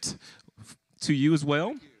a gift to you as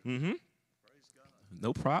well. Mm-hmm.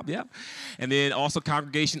 No problem, yeah. And then also,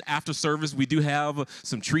 congregation, after service, we do have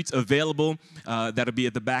some treats available that'll be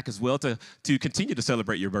at the back as well to continue to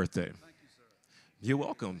celebrate your birthday. Thank you, sir. You're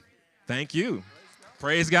welcome. Thank you.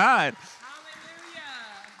 Praise God. Hallelujah.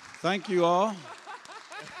 Thank you all.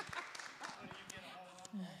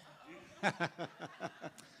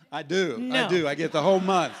 I do. No. I do. I get the whole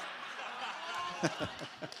month.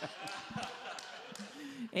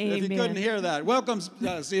 Amen. If you couldn't hear that, welcome,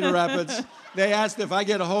 Cedar Rapids. They asked if I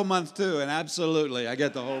get a whole month too, and absolutely, I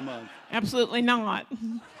get the whole month. Absolutely not.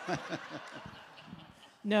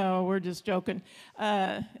 No, we're just joking.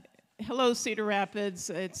 Hello, Cedar Rapids.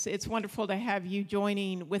 It's wonderful to have you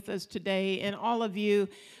joining with us today, and all of you.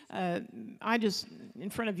 In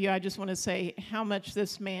front of you, I just want to say how much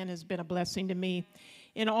this man has been a blessing to me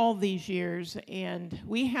in all these years. And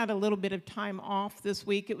we had a little bit of time off this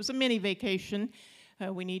week. It was a mini vacation.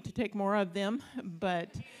 We need to take more of them, but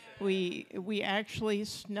we actually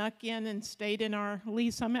snuck in and stayed in our Lee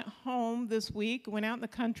Summit home this week, went out in the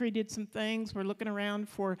country, did some things. We're looking around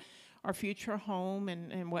for our future home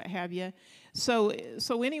and what have you. So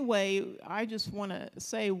anyway, I just want to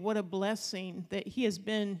say what a blessing that he has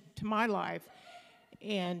been to my life,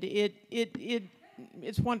 and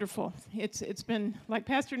it's wonderful. It's been, like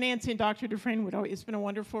Pastor Nancy and Dr. Dufresne would always, it's been a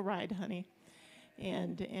wonderful ride, honey.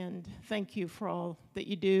 And thank you for all that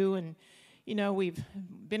you do. And, we've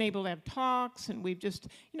been able to have talks, and we've just,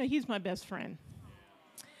 he's my best friend.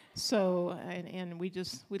 So, and we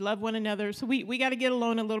love one another. So we got to get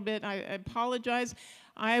alone a little bit. I apologize.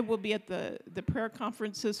 I will be at the prayer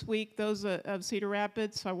conference this week, those of Cedar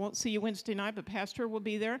Rapids. So I won't see you Wednesday night, but Pastor will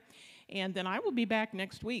be there. And then I will be back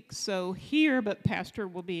next week. So here, but Pastor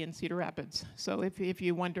will be in Cedar Rapids. So if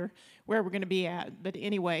you wonder where we're going to be at. But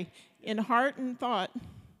anyway, in heart and thought,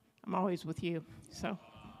 I'm always with you. So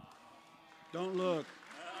Don't look.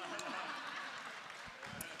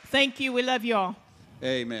 thank you. We love you all.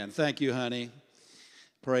 Amen. Thank you, honey.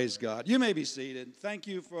 Praise God. You may be seated. Thank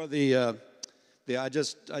you for the I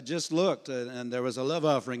just looked, and there was a love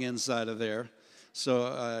offering inside of there. So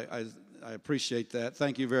I appreciate that.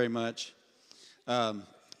 Thank you very much.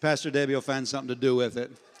 Pastor Debbie will find something to do with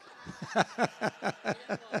it.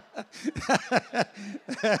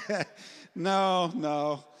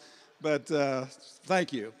 No. But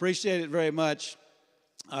thank you. Appreciate it very much.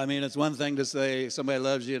 I mean, it's one thing to say somebody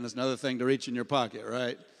loves you, and it's another thing to reach in your pocket,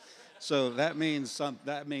 right? So that means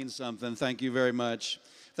something. Thank you very much.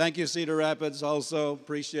 Thank you, Cedar Rapids. Also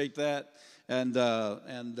appreciate that, and all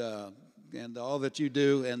that you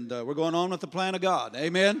do. And we're going on with the plan of God.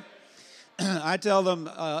 Amen. I tell them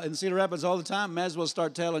in Cedar Rapids all the time. May as well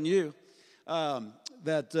start telling you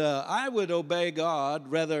that I would obey God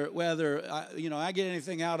whether I get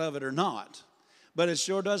anything out of it or not. But it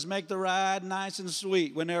sure does make the ride nice and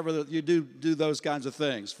sweet whenever you do those kinds of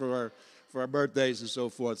things for our birthdays and so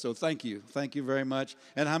forth. So thank you very much.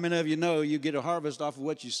 And how many of you know you get a harvest off of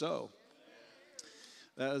what you sow?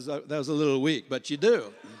 That was a little weak, but you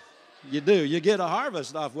do. You get a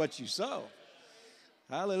harvest off what you sow.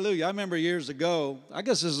 Hallelujah. I remember years ago, I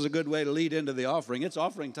guess this is a good way to lead into the offering. It's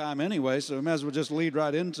offering time anyway, so we might as well just lead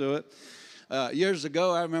right into it. Years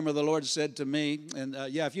ago, I remember the Lord said to me, and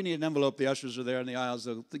if you need an envelope, the ushers are there in the aisles.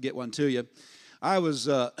 They'll get one to you. I was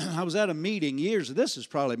at a meeting this is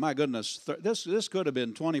probably, my goodness, this could have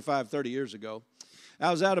been 25, 30 years ago.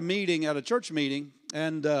 I was at a church meeting,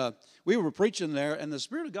 and we were preaching there, and the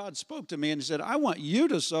Spirit of God spoke to me, and He said, I want you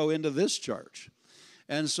to sow into this church.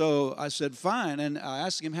 And so I said, fine, and I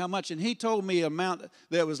asked Him how much, and He told me an amount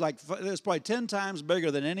that was probably 10 times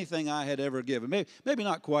bigger than anything I had ever given. Maybe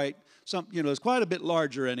not quite. It's quite a bit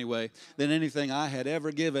larger anyway than anything I had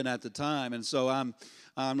ever given at the time. And so I'm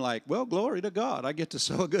like, well, glory to God. I get to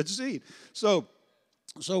sow a good seed. So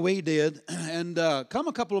we did. And come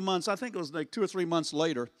a couple of months, I think it was like 2 or 3 months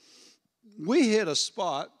later, we hit a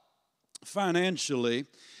spot financially.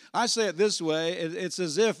 I say it this way. It's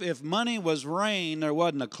as if money was rain, there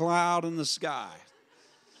wasn't a cloud in the sky.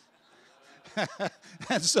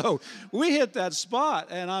 And so we hit that spot,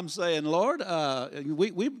 and I'm saying, Lord,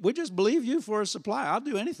 we just believe you for a supply. I'll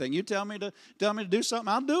do anything. You tell me to do something,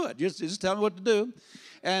 I'll do it. Just tell me what to do.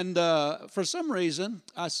 And for some reason,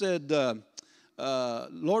 I said,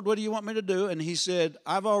 Lord, what do you want me to do? And He said,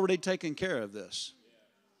 I've already taken care of this.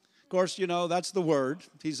 Of course, that's the word.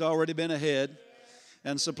 He's already been ahead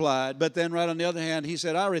and supplied. But then right on the other hand, He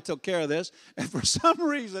said, I already took care of this. And for some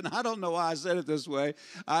reason, I don't know why I said it this way,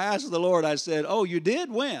 I asked the Lord, I said, oh, you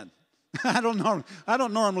did win. I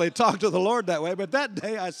don't normally talk to the Lord that way, but that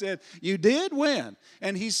day I said, you did win.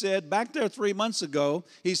 And He said, back there 3 months ago,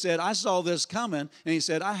 He said, I saw this coming, and He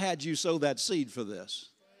said, I had you sow that seed for this.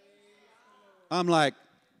 I'm like,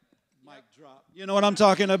 mic drop. You know what I'm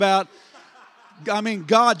talking about? I mean,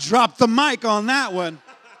 God dropped the mic on that one.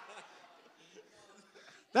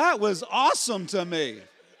 That was awesome to me.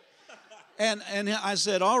 And I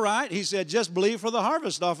said, all right. He said, just believe for the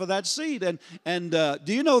harvest off of that seed. And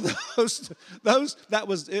do you know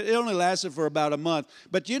it only lasted for about a month.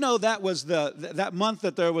 But you know that was that month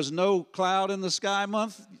that there was no cloud in the sky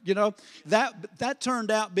month? That turned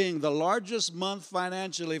out being the largest month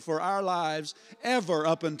financially for our lives ever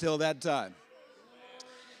up until that time.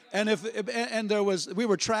 And we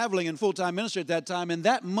were traveling in full-time ministry at that time, and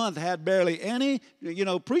that month had barely any,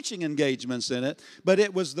 preaching engagements in it, but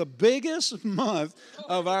it was the biggest month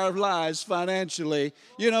of our lives financially.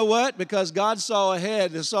 You know what? Because God saw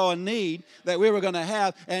ahead, saw a need that we were going to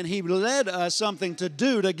have, and He led us something to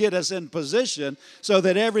do to get us in position so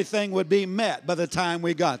that everything would be met by the time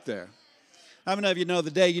we got there. How many of you know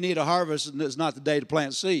the day you need a harvest is not the day to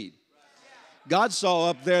plant seed? God saw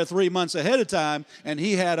up there 3 months ahead of time, and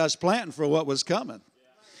He had us planting for what was coming.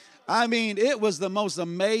 I mean, it was the most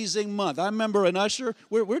amazing month. I remember an usher,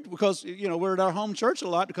 because, we're at our home church a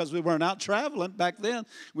lot because we weren't out traveling. Back then,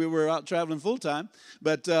 we were out traveling full time.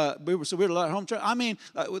 But we were a lot at home church. I mean,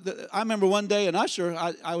 I remember one day an usher,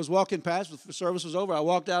 I was walking past, the service was over. I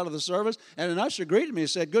walked out of the service, and an usher greeted me and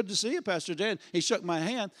said, "Good to see you, Pastor Dan." He shook my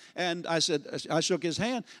hand, and I shook his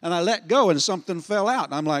hand, and I let go, and something fell out.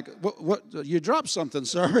 And I'm like, what? You dropped something,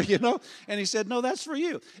 sir, And he said, "No, that's for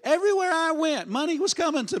you." Everywhere I went, money was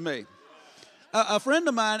coming to me. A friend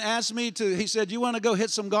of mine asked me he said, "You want to go hit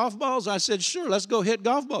some golf balls?" I said, "Sure, let's go hit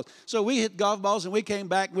golf balls." So we hit golf balls, and we came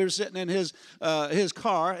back. We were sitting in his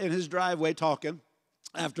car, in his driveway, talking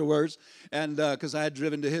afterwards, and because I had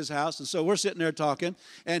driven to his house. And so we're sitting there talking,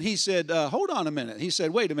 and he said, "Hold on a minute." He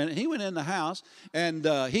said, "Wait a minute." He went in the house, and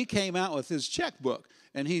he came out with his checkbook,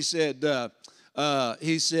 and he said,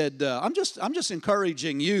 I'm just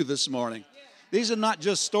encouraging you this morning. These are not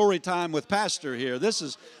just story time with Pastor here. This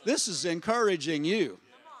is encouraging you.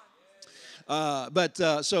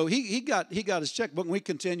 So he got his checkbook, and we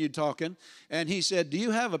continued talking. And he said, "Do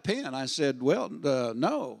you have a pen?" I said, "Well,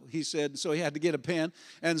 no." He said, so he had to get a pen.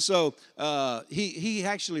 And so he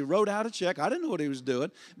actually wrote out a check. I didn't know what he was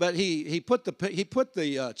doing, but he put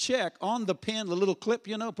the check on the pen, the little clip,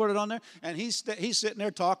 put it on there. And he's sitting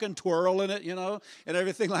there talking, twirling it, and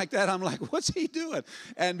everything like that. I'm like, what's he doing?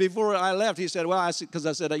 And before I left, he said, because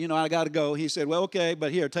I said, I got to go. He said, "Well, okay,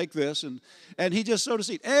 but here, take this." And he just sowed a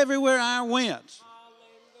seed. Everywhere I went,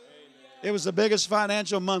 it was the biggest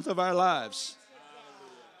financial month of our lives.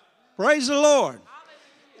 Praise the Lord.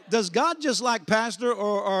 Does God just like Pastor,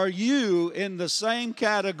 or are you in the same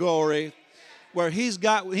category where He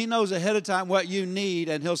knows ahead of time what you need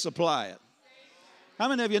and He'll supply it? How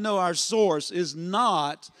many of you know our source is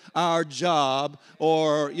not our job,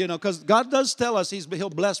 or, because God does tell us He'll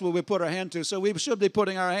bless what we put our hand to, so we should be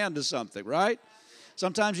putting our hand to something, right?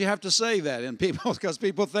 Sometimes you have to say that in people, because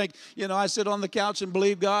people think, I sit on the couch and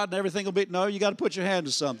believe God and everything will be. No, you got to put your hand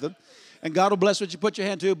to something, and God will bless what you put your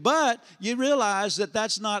hand to. But you realize that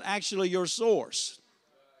that's not actually your source.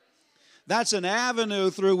 That's an avenue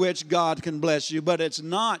through which God can bless you, but it's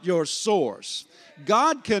not your source.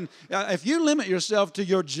 God can, if you limit yourself to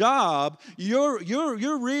your job, you're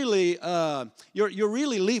really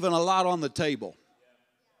leaving a lot on the table.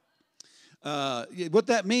 What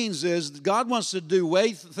that means is God wants to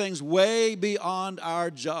do things way beyond our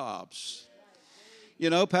jobs.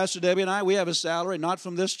 Pastor Debbie and I, we have a salary, not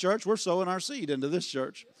from this church. We're sowing our seed into this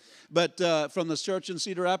church. But from the church in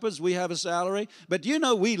Cedar Rapids, we have a salary. But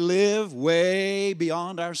we live way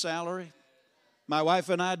beyond our salary. My wife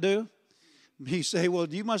and I do. You say, "Well,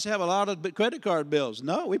 you must have a lot of credit card bills."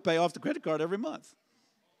 No, we pay off the credit card every month.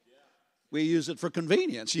 We use it for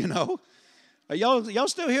convenience, Are y'all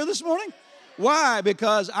still here this morning? Why?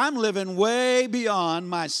 Because I'm living way beyond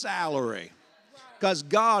my salary. Because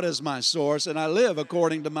God is my source, and I live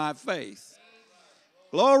according to my faith.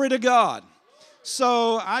 Glory to God.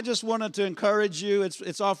 So I just wanted to encourage you.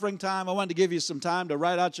 It's offering time. I wanted to give you some time to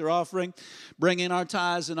write out your offering, bring in our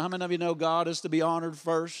tithes. And how many of you know God is to be honored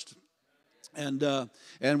first? And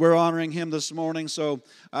we're honoring Him this morning. So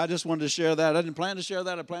I just wanted to share that. I didn't plan to share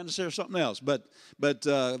that. I planned to share something else. But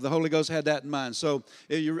the Holy Ghost had that in mind. So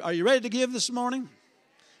are you ready to give this morning?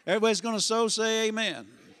 Everybody's going to sow. Say amen.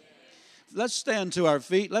 Let's stand to our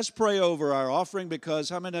feet. Let's pray over our offering, because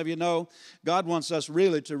how many of you know God wants us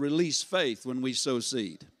really to release faith when we sow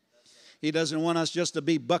seed? He doesn't want us just to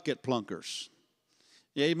be bucket plunkers.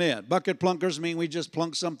 Amen. Bucket plunkers mean we just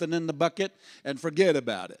plunk something in the bucket and forget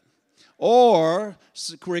about it. Or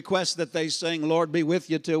request that they sing, "Lord, be with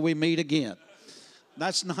you till we meet again."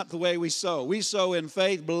 That's not the way we sow. We sow in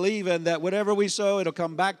faith, believing that whatever we sow, it'll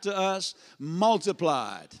come back to us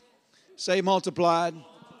multiplied. Say multiplied.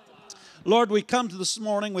 Lord, we come to this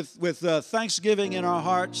morning with thanksgiving in our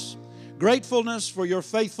hearts, gratefulness for your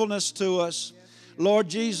faithfulness to us. Lord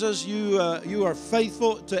Jesus, you are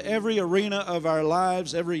faithful to every arena of our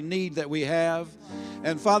lives, every need that we have.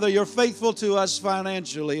 And Father, you're faithful to us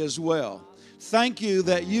financially as well. Thank you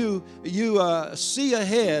that you see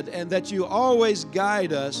ahead, and that you always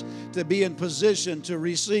guide us to be in position to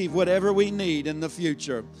receive whatever we need in the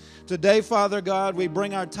future. Today, Father God, we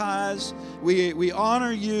bring our tithes. We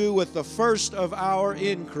honor you with the first of our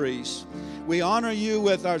increase. We honor you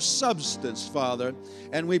with our substance, Father,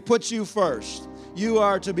 and we put you first. You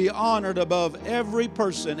are to be honored above every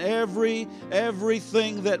person,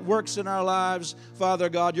 everything that works in our lives. Father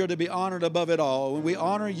God, you're to be honored above it all. When we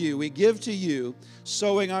honor you, we give to you,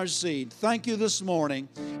 sowing our seed. Thank you this morning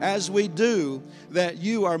as we do that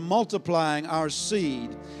you are multiplying our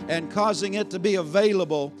seed and causing it to be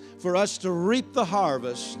available for us to reap the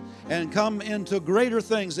harvest and come into greater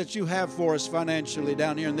things that you have for us financially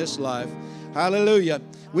down here in this life. Hallelujah.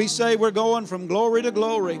 We say we're going from glory to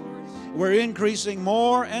glory. We're increasing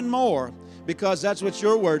more and more because that's what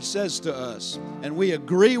your word says to us. And we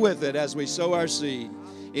agree with it as we sow our seed.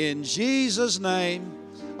 In Jesus' name,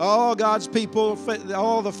 all God's people,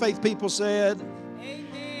 all the faith people said,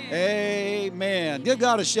 Amen. Amen. Give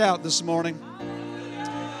God a shout this morning.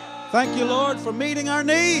 Thank you, Lord, for meeting our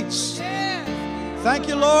needs. Thank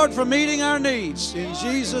you, Lord, for meeting our needs. In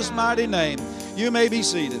Jesus' mighty name, you may be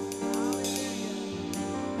seated.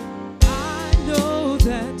 I know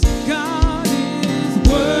that God is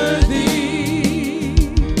worthy,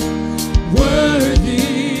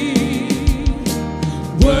 worthy,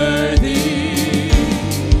 worthy.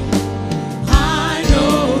 I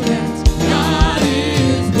know that God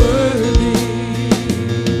is worthy,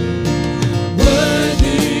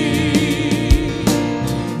 worthy,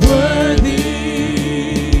 worthy,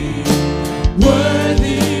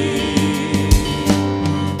 worthy.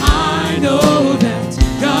 I know that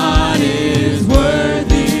God is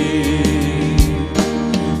worthy,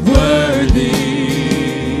 worthy,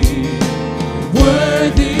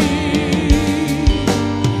 worthy.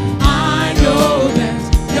 I know that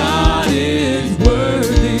God is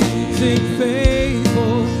worthy. Sing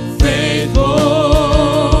faithful, faithful,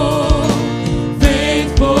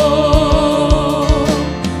 faithful,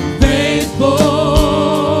 faithful.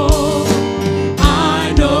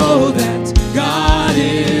 I know that God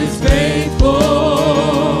is faithful,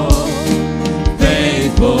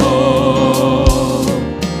 faithful,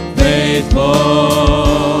 faithful.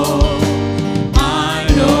 I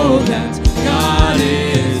know that God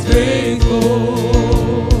is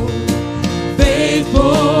faithful,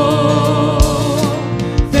 faithful,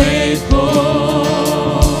 faithful,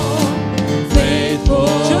 faithful.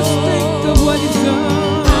 Just think of what He's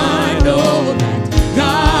done. I know that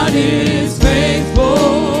God is faithful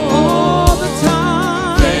all the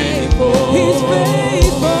time. Faithful. He's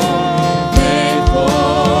faithful. Faithful.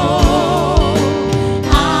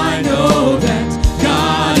 I know that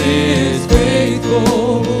God is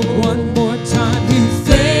faithful. One more time. He's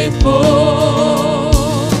faithful.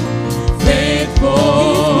 Faithful. He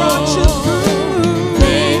brought you through.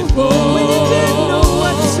 Faithful. When you didn't know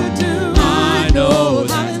what to do. I know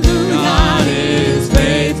that God is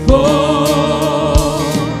faithful.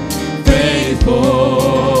 Faithful.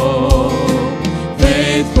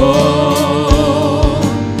 Faithful.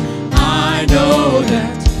 I know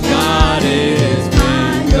that God is.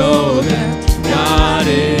 I know that God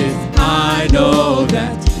is. I know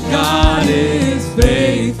that God is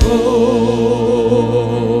faithful.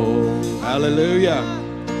 Hallelujah.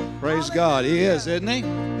 Praise God. He is, isn't He?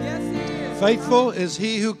 Yes, He is. Faithful is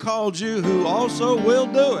He who called you, who also will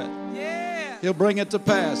do it. Yeah. He'll bring it to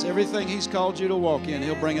pass. Everything He's called you to walk in,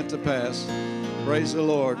 He'll bring it to pass. Praise the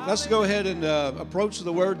Lord. Let's go ahead and approach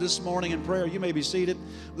the Word this morning in prayer. You may be seated.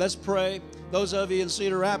 Let's pray. Those of you in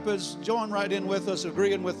Cedar Rapids, join right in with us,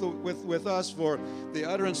 agreeing with us for the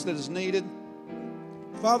utterance that is needed.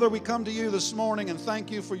 Father, we come to you this morning and thank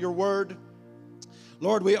you for your Word.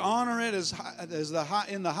 Lord, we honor it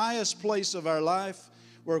in the highest place of our life.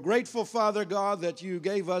 We're grateful, Father God, that you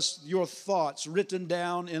gave us your thoughts written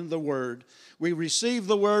down in the Word. We receive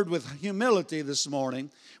the Word with humility this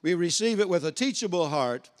morning. We receive it with a teachable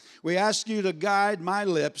heart. We ask you to guide my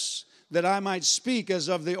lips that I might speak as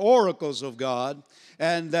of the oracles of God,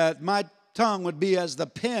 and that my tongue would be as the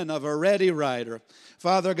pen of a ready writer.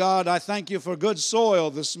 Father God, I thank you for good soil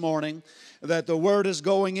this morning that the Word is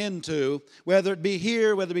going into, whether it be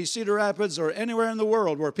here, whether it be Cedar Rapids, or anywhere in the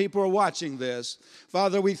world where people are watching this.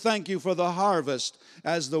 Father, we thank you for the harvest,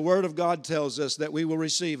 as the Word of God tells us that we will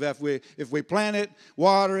receive if we plant it,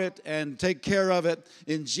 water it, and take care of it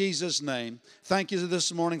in Jesus' name. Thank you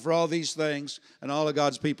this morning for all these things, and all of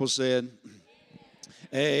God's people said,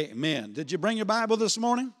 Amen. Did you bring your Bible this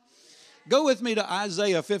morning? Go with me to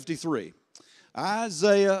Isaiah 53.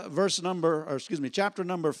 Isaiah chapter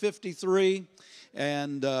number 53,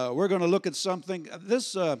 and we're going to look at something.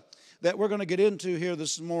 This that we're going to get into here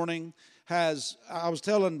this morning I was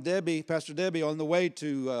telling Debbie, Pastor Debbie, on the way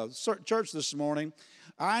to church this morning,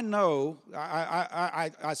 I know,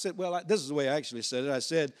 I said, well, this is the way I actually said it. I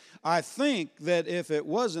said, I think that if it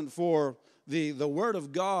wasn't for the Word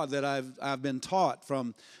of God that I've been taught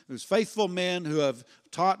from those faithful men who have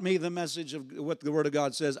taught me the message of what the Word of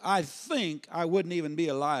God says, I think I wouldn't even be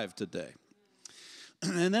alive today.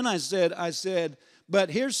 And then I said, but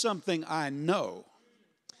here's something I know.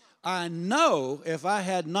 I know if I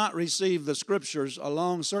had not received the Scriptures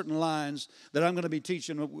along certain lines that I'm going to be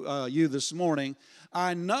teaching you this morning,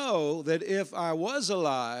 I know that if I was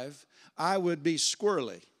alive, I would be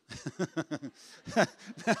squirrely.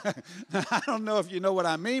 I don't know if you know what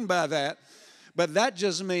I mean by that, but that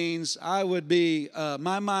just means I would be,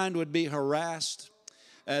 my mind would be harassed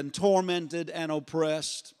and tormented and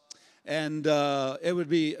oppressed, and it would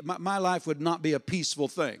be, my life would not be a peaceful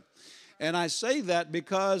thing. And I say that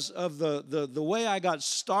because of the way I got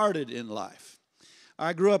started in life.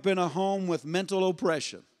 I grew up in a home with mental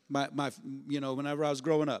oppression. Whenever I was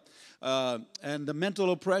growing up, and the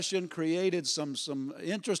mental oppression created some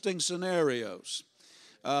interesting scenarios.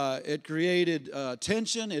 It created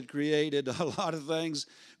tension. It created a lot of things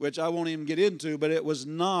which I won't even get into. But it was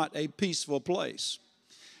not a peaceful place,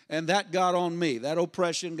 and that got on me. That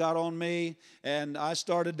oppression got on me, and I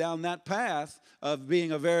started down that path of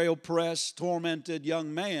being a very oppressed, tormented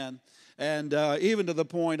young man, and even to the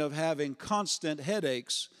point of having constant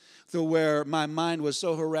headaches, to where my mind was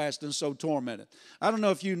so harassed and so tormented. I don't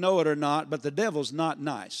know if you know it or not, but the devil's not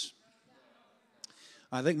nice.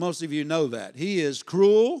 I think most of you know that. He is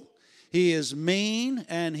cruel, he is mean,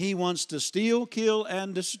 and he wants to steal, kill,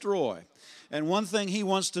 and destroy. And one thing he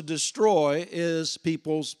wants to destroy is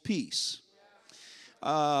people's peace.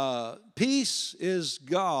 Peace is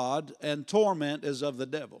God, and torment is of the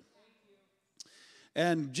devil.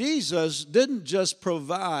 And Jesus didn't just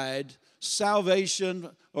provide salvation,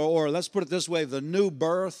 or let's put it this way, the new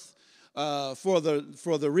birth for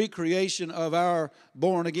the recreation of our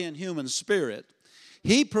born-again human spirit.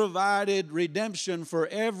 He provided redemption for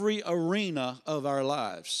every arena of our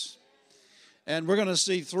lives. And we're going to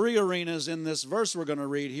see 3 arenas in this verse we're going to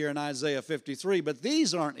read here in Isaiah 53, but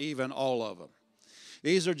these aren't even all of them.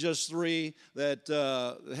 These are just 3 that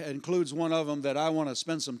includes one of them that I want to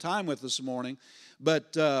spend some time with this morning.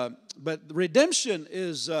 But redemption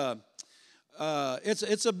is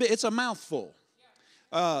it's a mouthful.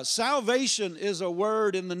 Salvation is a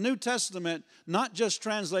word in the New Testament, not just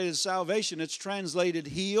translated salvation. It's translated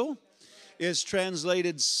heal. It's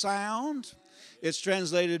translated sound. It's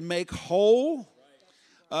translated make whole.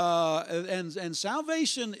 And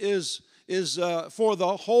salvation is for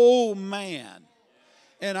the whole man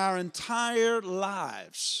in our entire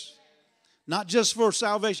lives. Not just for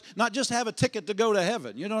salvation, not just have a ticket to go to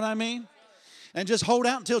heaven, you know what I mean? And just hold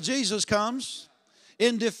out until Jesus comes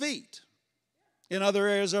in defeat in other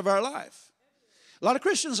areas of our life. A lot of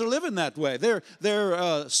Christians are living that way.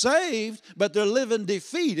 They're saved, but they're living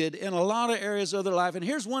defeated in a lot of areas of their life. And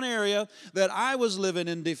here's one area that I was living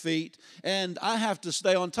in defeat, and I have to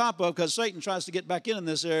stay on top of because Satan tries to get back in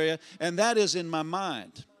this area, and that is in my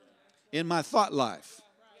mind, in my thought life.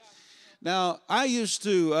 Now, I used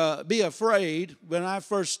to be afraid when I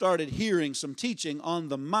first started hearing some teaching on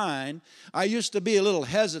the mind. I used to be a little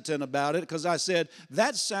hesitant about it because I said,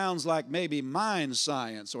 that sounds like maybe mind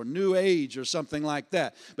science or New Age or something like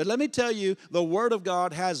that. But let me tell you, the Word of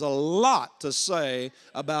God has a lot to say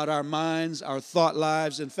about our minds, our thought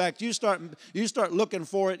lives. In fact, you start looking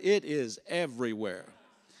for it, it is everywhere.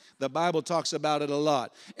 The Bible talks about it a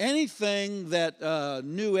lot. Anything that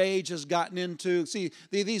New Age has gotten into, see,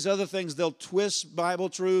 these other things, they'll twist Bible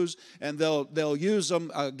truths and they'll use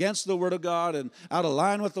them against the Word of God and out of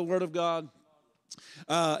line with the Word of God.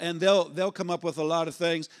 And they'll come up with a lot of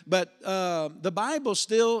things. But the Bible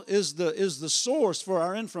still is the source for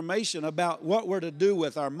our information about what we're to do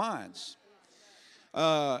with our minds.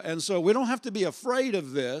 And so we don't have to be afraid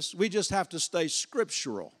of this. We just have to stay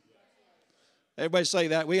scriptural. Everybody say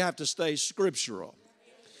that. We have to stay scriptural.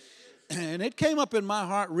 And it came up in my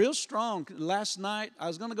heart real strong last night. I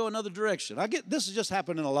was going to go another direction. This is just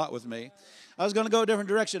happening a lot with me. I was going to go a different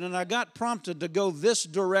direction, and I got prompted to go this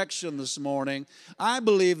direction this morning. I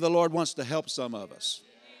believe the Lord wants to help some of us.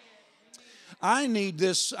 I need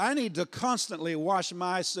to constantly wash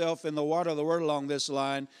myself in the water of the Word along this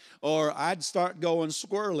line, or I'd start going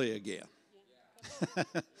squirrely again.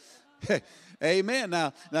 Amen.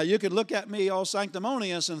 Now you could look at me all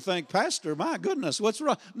sanctimonious and think, Pastor, my goodness, what's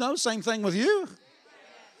wrong? No, same thing with you.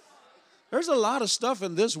 There's a lot of stuff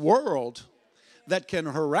in this world that can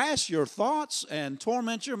harass your thoughts and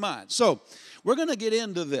torment your mind. So we're going to get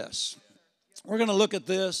into this. We're going to look at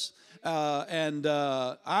this, and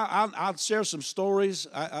I'll share some stories.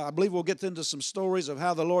 I believe we'll get into some stories of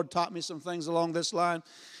how the Lord taught me some things along this line.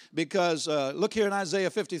 Because look here in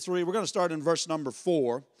Isaiah 53. We're going to start in verse number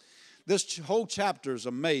 4. This whole chapter is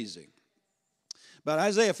amazing. But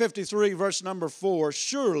Isaiah 53, verse number 4,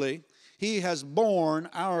 surely he has borne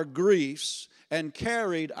our griefs and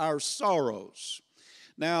carried our sorrows.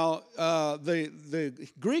 Now, the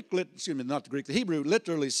Greek, the Hebrew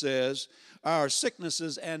literally says our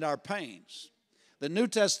sicknesses and our pains. The New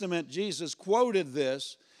Testament, Jesus quoted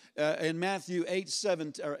this in Matthew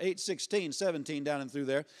 8:16, 17 down and through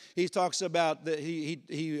there. He talks about that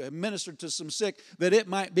he ministered to some sick that it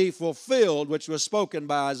might be fulfilled, which was spoken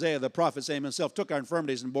by Isaiah the prophet, saying himself took our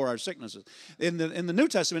infirmities and bore our sicknesses. In the New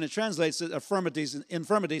Testament, it translates infirmities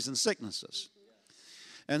and sicknesses.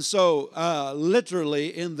 And so,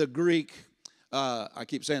 literally in the Greek, I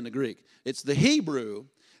keep saying the Greek, it's the Hebrew,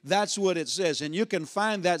 that's what it says. And you can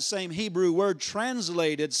find that same Hebrew word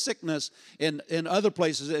translated sickness in other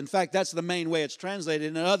places. In fact, that's the main way it's translated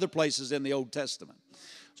in other places in the Old Testament.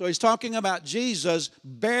 So he's talking about Jesus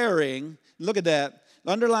bearing, look at that,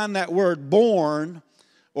 underline that word, borne,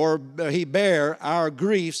 or he bare our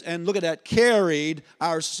griefs, and look at that, carried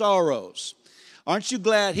our sorrows. Aren't you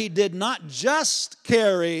glad he did not just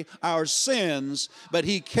carry our sins, but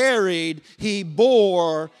he carried, he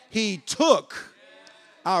bore, he took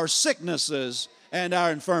our sicknesses and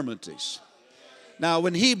our infirmities. Now,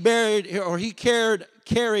 when he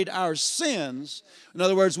carried our sins, in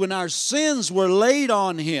other words, when our sins were laid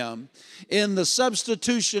on him in the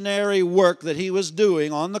substitutionary work that he was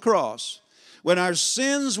doing on the cross, when our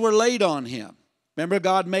sins were laid on him, remember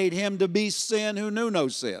God made him to be sin who knew no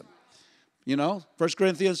sin. You know, 1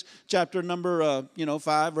 Corinthians chapter number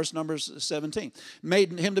 5, verse number 17.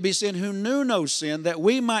 Made him to be sin who knew no sin, that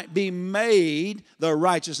we might be made the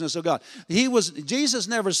righteousness of God. Jesus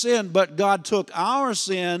never sinned, but God took our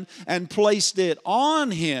sin and placed it on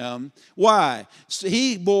him. Why?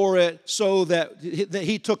 He bore it so that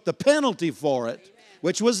he took the penalty for it,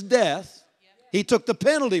 which was death. He took the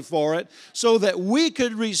penalty for it so that we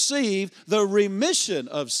could receive the remission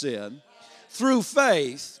of sin through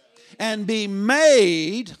faith and be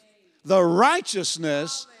made the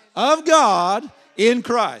righteousness of God in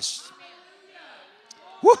Christ.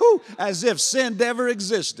 Woohoo! As if sin never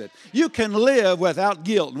existed. You can live without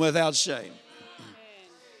guilt and without shame.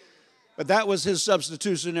 But that was his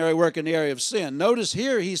substitutionary work in the area of sin. Notice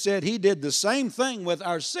here he said he did the same thing with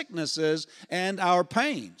our sicknesses and our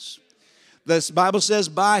pains. The Bible says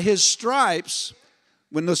by his stripes,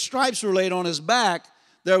 when the stripes were laid on his back,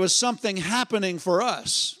 there was something happening for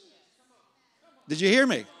us. Did you hear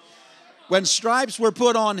me? When stripes were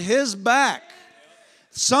put on his back,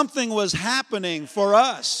 something was happening for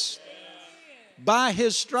us. By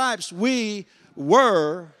his stripes we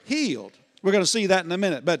were healed. We're going to see that in a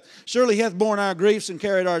minute. But surely he hath borne our griefs and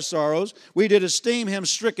carried our sorrows. We did esteem him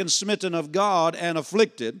stricken, smitten of God, and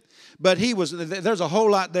afflicted. But there's a whole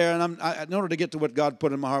lot there, and in order to get to what God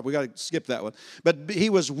put in my heart, we got to skip that one. But he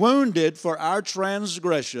was wounded for our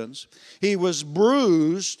transgressions. He was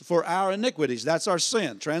bruised for our iniquities. That's our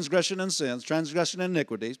sin, transgression and sins, transgression and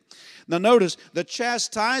iniquities. Now notice, the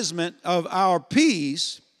chastisement of our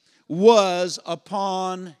peace was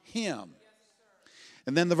upon him.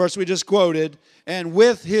 And then the verse we just quoted, and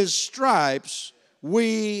with his stripes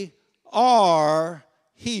we are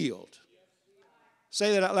healed.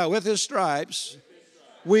 Say that out loud. With his stripes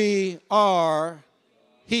we are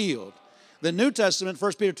healed. The New Testament,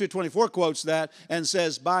 1 Peter 2:24 quotes that and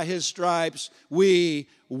says, by his stripes we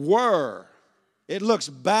were. It looks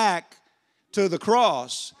back to the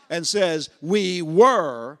cross and says, we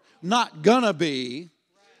were, not gonna be.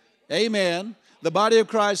 Amen. The body of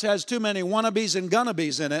Christ has too many wannabes and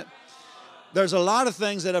gonnabes in it. There's a lot of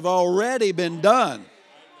things that have already been done.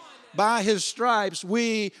 By his stripes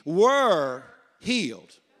we were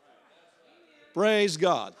healed. Praise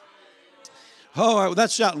God. Oh,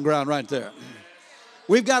 that's shouting ground right there.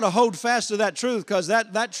 We've got to hold fast to that truth because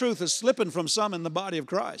that truth is slipping from some in the body of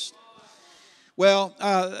Christ. Well,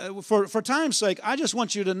 for time's sake, I just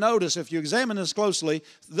want you to notice, if you examine this closely,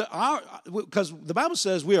 because the Bible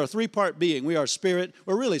says we are a three-part being. We are spirit.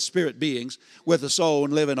 We're really spirit beings with a soul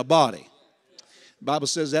and live in a body. The Bible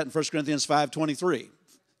says that in 1 Corinthians 5:23.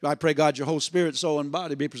 I pray God your whole spirit, soul, and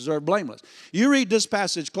body be preserved blameless. You read this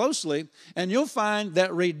passage closely, and you'll find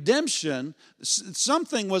that redemption,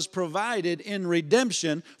 something was provided in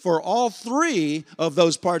redemption for all three of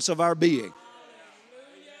those parts of our being.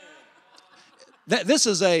 This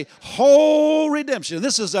is a whole redemption.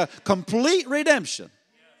 This is a complete redemption.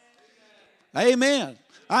 Amen.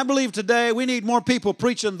 I believe today we need more people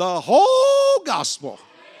preaching the whole gospel.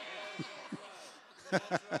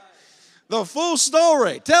 The full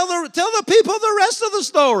story. Tell the people the rest of the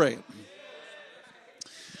story.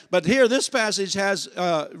 But here, this passage has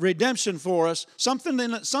redemption for us, something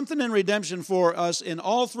in redemption for us in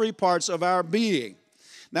all three parts of our being.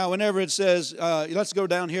 Now, whenever it says, let's go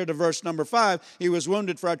down here to verse number 5, he was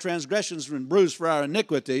wounded for our transgressions and bruised for our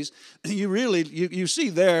iniquities. You see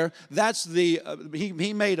there, that's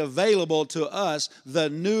he made available to us the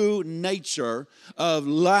new nature of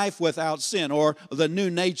life without sin, or the new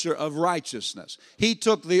nature of righteousness. He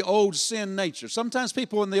took the old sin nature. Sometimes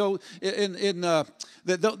people that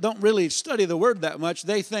don't really study the word that much,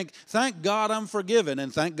 they think, thank God I'm forgiven,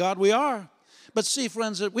 and thank God we are. But see,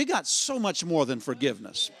 friends, we got so much more than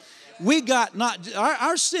forgiveness. We got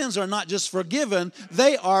our sins are not just forgiven,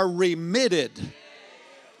 they are remitted.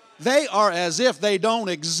 They are as if they don't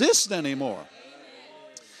exist anymore.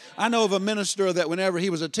 I know of a minister that whenever he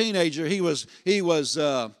was a teenager, he was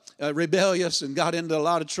rebellious and got into a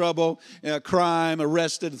lot of trouble, crime,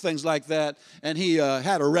 arrested, things like that, and he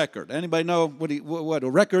had a record. Anybody know what a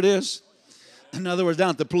record is? In other words,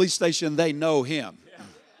 down at the police station, they know him.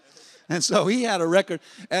 And so he had a record,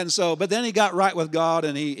 but then he got right with God,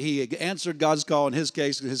 and he answered God's call. In his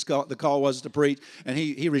case, the call was to preach, and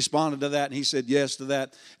he responded to that, and he said yes to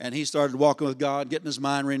that, and he started walking with God, getting his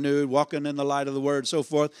mind renewed, walking in the light of the Word, so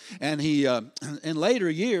forth. And he, in later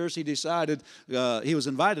years, he decided, he was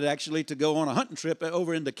invited actually to go on a hunting trip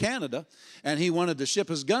over into Canada, and he wanted to ship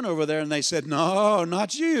his gun over there, and they said, no,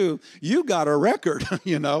 not you. You got a record,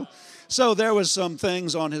 you know. So there was some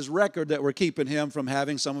things on his record that were keeping him from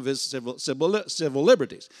having some of his civil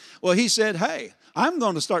liberties. Well, he said, hey, I'm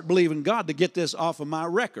going to start believing God to get this off of my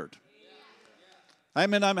record. I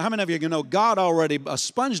mean, how many of you know God already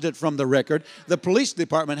expunged it from the record? The police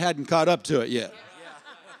department hadn't caught up to it yet.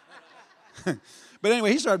 But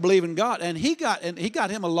anyway, he started believing God, and he got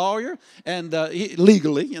him a lawyer, and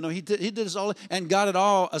legally, you know, he did this all, and got it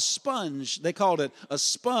all expunged. They called it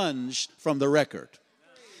expunged from the record.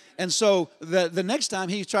 And so the next time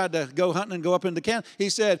he tried to go hunting and go up into Canada, he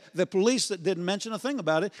said the police didn't mention a thing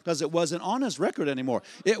about it because it wasn't on his record anymore.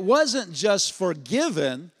 It wasn't just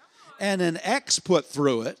forgiven and an X put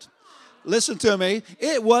through it. Listen to me.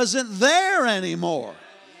 It wasn't there anymore.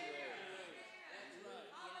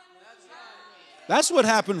 That's what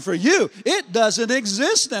happened for you. It doesn't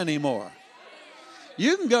exist anymore.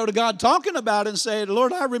 You can go to God talking about it and say,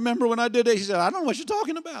 Lord, I remember when I did it. He said, I don't know what you're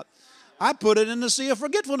talking about. I put it in the sea of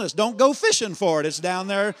forgetfulness. Don't go fishing for it. It's down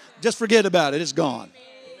there. Just forget about it. It's gone.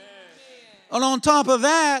 And on top of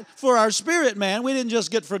that, for our spirit man, we didn't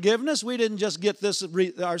just get forgiveness. We didn't just get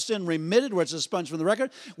our sin remitted, where it's expunged from the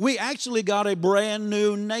record. We actually got a brand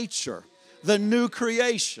new nature, the new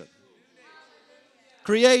creation,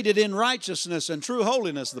 created in righteousness and true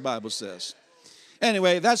holiness, the Bible says.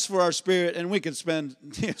 Anyway, that's for our spirit, and we could spend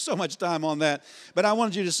so much time on that. But I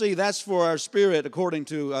wanted you to see that's for our spirit according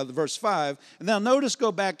to verse 5. And now notice,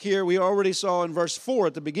 go back here. We already saw in verse 4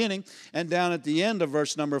 at the beginning and down at the end of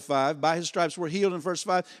verse number 5. By his stripes we're healed in verse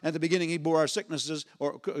 5. At the beginning he bore our sicknesses,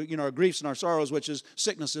 or our griefs and our sorrows, which is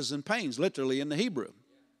sicknesses and pains, literally in the Hebrew.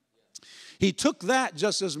 He took that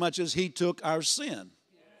just as much as he took our sin.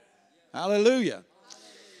 Hallelujah.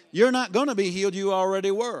 You're not going to be healed. You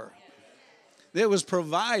already were. It was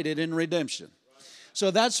provided in redemption. So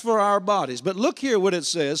that's for our bodies. But look here what it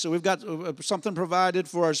says. So we've got something provided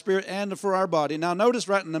for our spirit and for our body. Now notice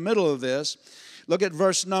right in the middle of this, look at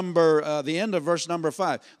the end of verse number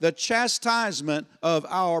 5. The chastisement of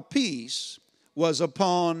our peace was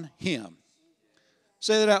upon him.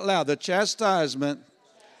 Say that out loud. The chastisement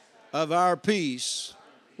of our peace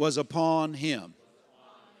was upon him.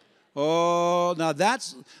 Oh, now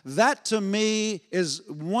that to me is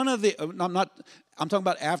one of the, I'm talking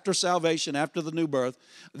about after salvation, after the new birth,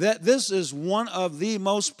 that this is one of the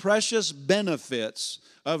most precious benefits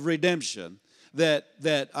of redemption that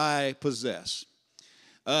I possess.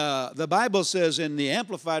 The Bible says in the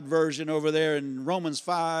Amplified Version over there in Romans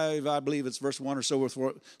 5, I believe it's verse 1 or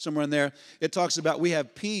so, somewhere in there, it talks about we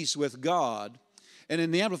have peace with God. And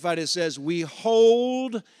in the Amplified it says we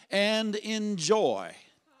hold and enjoy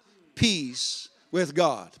peace with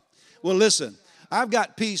God. Well, listen, I've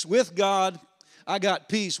got peace with God, I got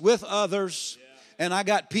peace with others, and I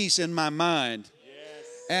got peace in my mind.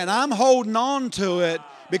 And I'm holding on to it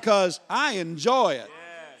because I enjoy it.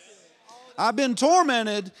 I've been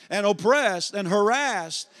tormented and oppressed and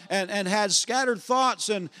harassed and had scattered thoughts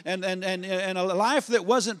and a life that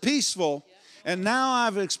wasn't peaceful. And now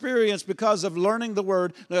I've experienced, because of learning the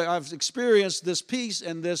Word, I've experienced this peace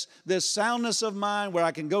and this soundness of mind where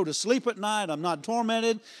I can go to sleep at night. I'm not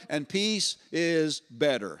tormented, and peace is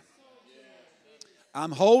better.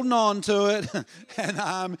 I'm holding on to it, and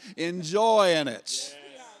I'm enjoying it.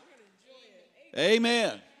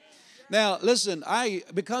 Amen. Now, listen,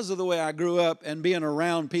 because of the way I grew up and being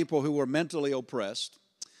around people who were mentally oppressed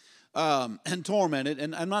and tormented,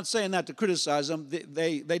 and I'm not saying that to criticize them,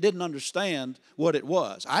 they didn't understand what it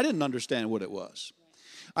was. I didn't understand what it was.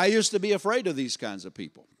 I used to be afraid of these kinds of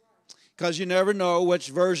people because you never know which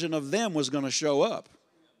version of them was going to show up.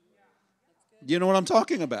 Do you know what I'm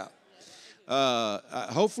talking about?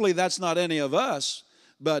 Hopefully that's not any of us,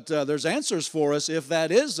 but there's answers for us if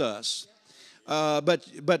that is us. But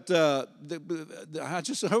I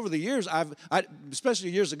just over the years,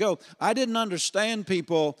 especially years ago, I didn't understand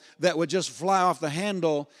people that would just fly off the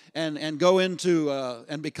handle and go into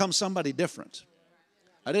and become somebody different.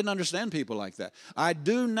 I didn't understand people like that. I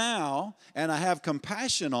do now, and I have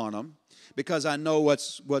compassion on them because I know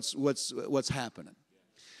what's happening,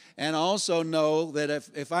 and I also know that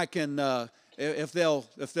if I can, if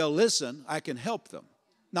they'll listen, I can help them.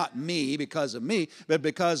 Not me because of me, but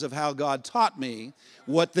because of how God taught me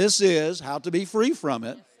what this is, how to be free from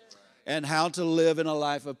it, and how to live in a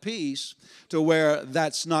life of peace to where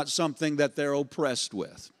that's not something that they're oppressed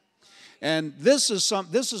with. And this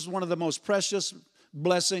is one of the most precious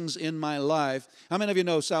blessings in my life. How many of you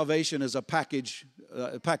know salvation is a package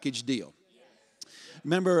deal?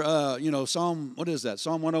 Remember, Psalm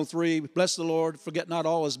 103, bless the Lord, forget not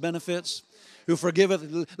all his benefits, who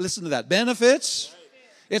forgiveth, listen to that, benefits.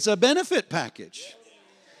 It's a benefit package.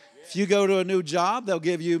 If you go to a new job, they'll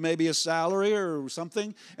give you maybe a salary or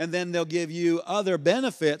something, and then they'll give you other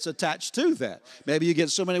benefits attached to that. Maybe you get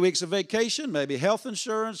so many weeks of vacation, maybe health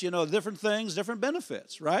insurance, different things, different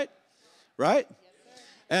benefits, right? Right?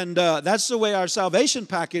 And that's the way our salvation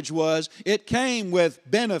package was. It came with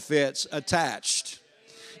benefits attached.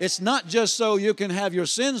 It's not just so you can have your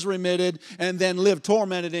sins remitted and then live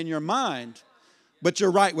tormented in your mind, but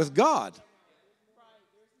you're right with God.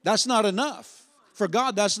 That's not enough. For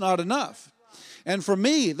God, that's not enough. And for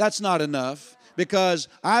me, that's not enough because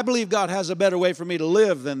I believe God has a better way for me to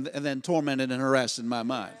live than tormented and harassed in my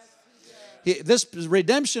mind. This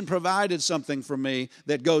redemption provided something for me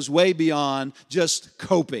that goes way beyond just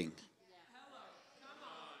coping.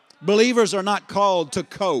 Believers are not called to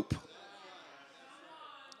cope.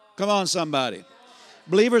 Come on, somebody.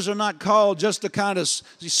 Believers are not called just to kind of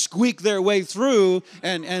squeak their way through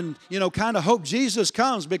and kind of hope Jesus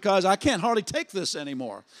comes because I can't hardly take this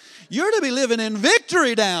anymore. You're to be living in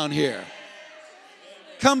victory down here.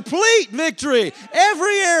 Complete victory.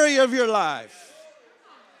 Every area of your life.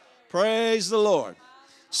 Praise the Lord.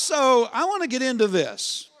 So I want to get into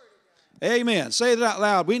this. Amen. Say it out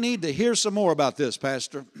loud. We need to hear some more about this,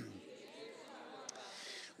 Pastor.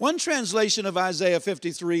 One translation of Isaiah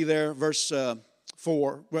 53 there, verse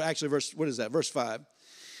 4. Well, actually, verse 5.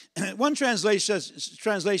 One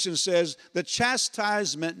translation says, the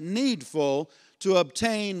chastisement needful to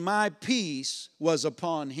obtain my peace was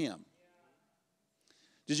upon him.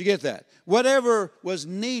 Did you get that? Whatever was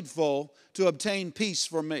needful to obtain peace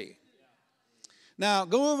for me. Now,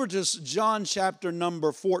 go over to John chapter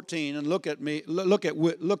number 14 and look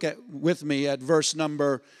with me at verse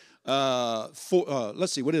number 4.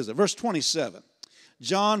 Let's see, what is it? Verse 27.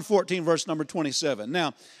 John 14, verse number 27.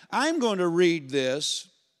 Now, I'm going to read this.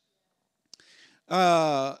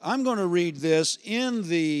 I'm going to read this in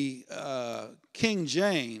the King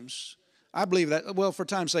James. I believe that, well, for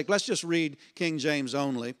time's sake, let's just read King James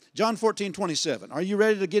only. John 14, 27. Are you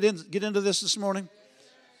ready to get into this morning?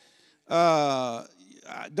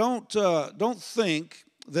 Don't think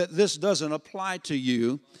that this doesn't apply to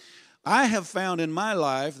you. I have found in my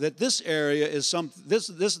life that this area is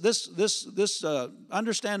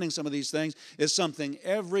understanding some of these things is something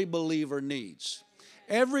every believer needs.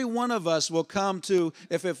 Every one of us will come to,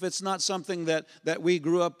 if it's not something that we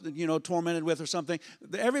grew up, tormented with or something,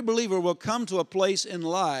 every believer will come to a place in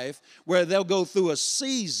life where they'll go through a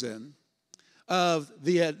season of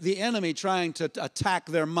the enemy trying to attack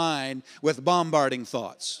their mind with bombarding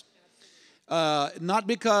thoughts. Not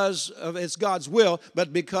because of it's God's will,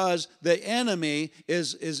 but because the enemy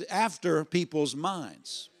is after people's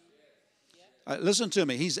minds. Listen to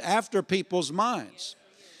me. He's after people's minds.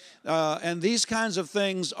 And these kinds of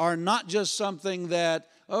things are not just something that,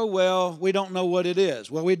 we don't know what it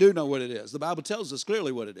is. Well, we do know what it is. The Bible tells us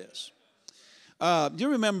clearly what it is. Do you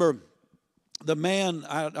remember the man,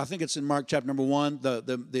 I think it's in Mark chapter number 1,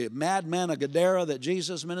 the madman of Gadara that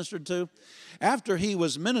Jesus ministered to? After he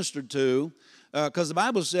was ministered to, because the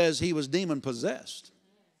Bible says he was demon-possessed.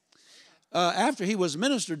 After he was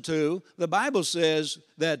ministered to, the Bible says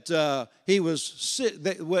that he was sick.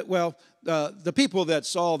 The people that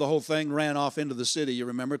saw the whole thing ran off into the city, you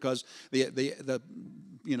remember, because the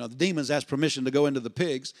the demons asked permission to go into the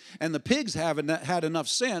pigs, and the pigs haven't had enough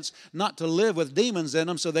sense not to live with demons in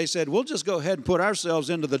them, so they said, we'll just go ahead and put ourselves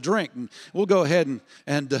into the drink, and we'll go ahead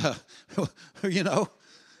and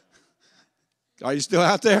are you still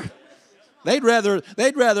out there? They'd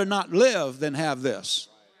rather not live than have this.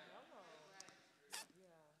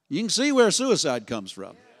 You can see where suicide comes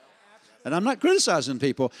from. And I'm not criticizing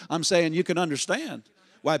people. I'm saying you can understand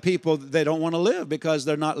why people, they don't want to live because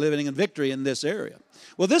they're not living in victory in this area.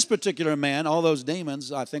 Well, this particular man, all those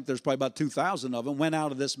demons, I think there's probably about 2,000 of them, went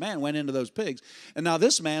out of this man, went into those pigs. And now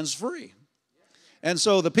this man's free. And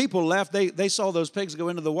so the people left. They saw those pigs go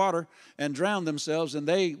into the water and drown themselves, and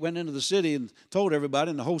they went into the city and told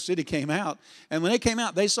everybody, and the whole city came out. And when they came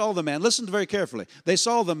out, they saw the man. Listen very carefully. They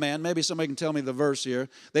saw the man. Maybe somebody can tell me the verse here.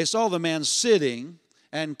 They saw the man sitting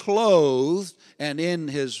and clothed and in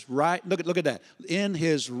his right, look at that, in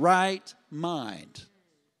his right mind.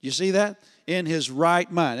 You see that? In his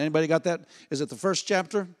right mind. Anybody got that? Is it the first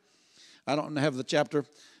chapter? I don't have the chapter.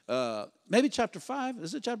 Maybe chapter 5.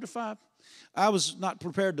 Is it chapter 5? I was not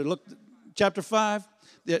prepared to look. Chapter 5,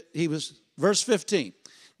 he was, verse 15.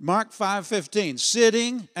 Mark 5:15,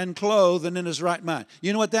 sitting and clothed and in his right mind.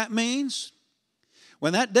 You know what that means?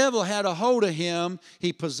 When that devil had a hold of him,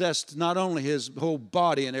 he possessed not only his whole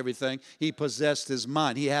body and everything, he possessed his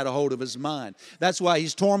mind. He had a hold of his mind. That's why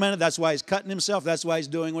he's tormented. That's why he's cutting himself. That's why he's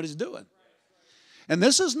doing what he's doing. And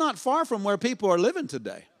this is not far from where people are living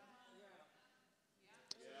today.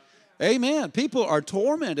 Amen. People are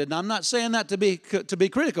tormented, and I'm not saying that to be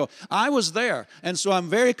critical. I was there, and so I'm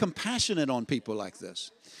very compassionate on people like this.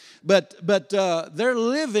 But they're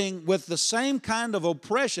living with the same kind of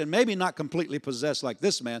oppression, maybe not completely possessed like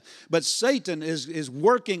this man, but Satan is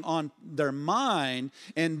working on their mind,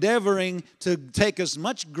 endeavoring to take as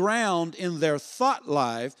much ground in their thought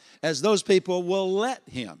life as those people will let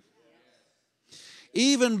him.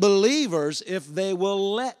 Even believers, if they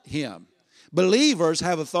will let him. Believers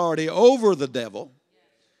have authority over the devil,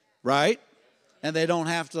 right? And they don't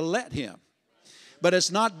have to let him. But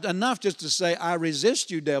it's not enough just to say, I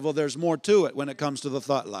resist you, devil. There's more to it when it comes to the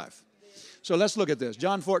thought life. So let's look at this.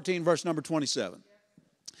 John 14, verse number 27.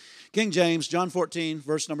 King James, John 14,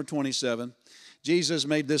 verse number 27. Jesus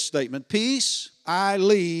made this statement, peace I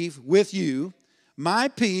leave with you, my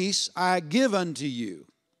peace I give unto you.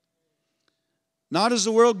 Not as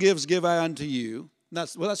the world gives, give I unto you.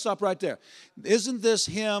 Let's stop right there. Isn't this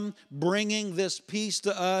him bringing this peace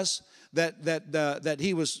to us that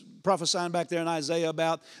he was prophesying back there in Isaiah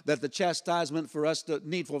about, that the chastisement for us,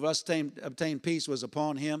 needful for us to obtain peace was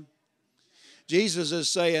upon him? Jesus is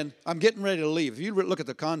saying, I'm getting ready to leave. If you look at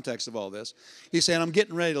the context of all this, he's saying, I'm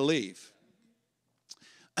getting ready to leave.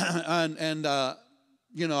 and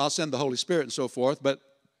I'll send the Holy Spirit and so forth, but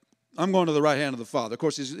I'm going to the right hand of the Father. Of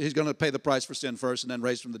course, he's going to pay the price for sin first and then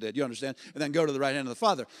raise from the dead. You understand? And then go to the right hand of the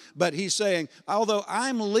Father. But he's saying, although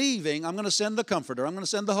I'm leaving, I'm going to send the Comforter. I'm going to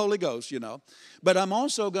send the Holy Ghost, But I'm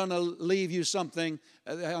also going to leave you something.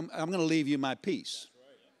 I'm going to leave you my peace.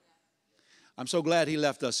 I'm so glad he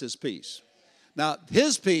left us his peace. Now,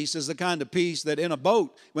 his peace is the kind of peace that in a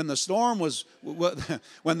boat, when the storm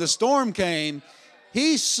came,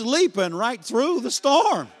 he's sleeping right through the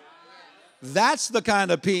storm. That's the kind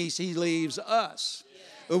of peace he leaves us.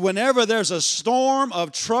 Whenever there's a storm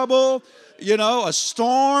of trouble, a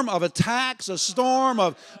storm of attacks, a storm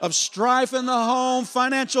of strife in the home,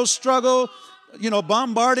 financial struggle,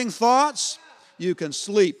 bombarding thoughts, you can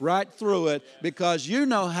sleep right through it because you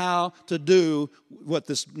know how to do what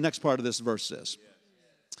this next part of this verse says.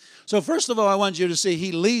 So first of all, I want you to see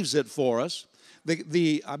he leaves it for us.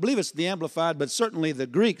 I believe it's the Amplified, but certainly the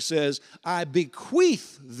Greek says, I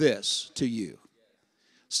bequeath this to you.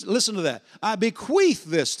 Listen to that. I bequeath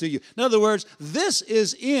this to you. In other words, this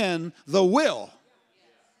is in the will.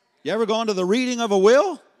 You ever gone to the reading of a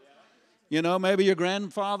will? Maybe your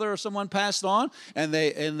grandfather or someone passed on, and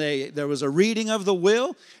there was a reading of the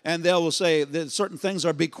will, and they will say that certain things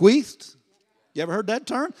are bequeathed. You ever heard that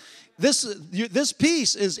term? This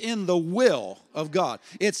piece is in the will of God.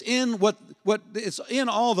 It's in it's in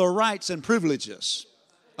all the rights and privileges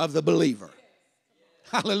of the believer.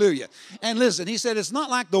 Hallelujah. And listen, he said it's not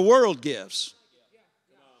like the world gives.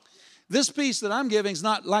 This peace that I'm giving is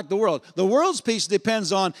not like the world. The world's peace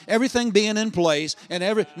depends on everything being in place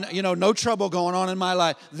and no trouble going on in my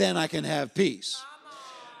life. Then I can have peace.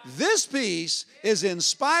 This peace is in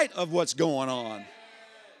spite of what's going on.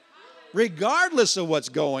 Regardless of what's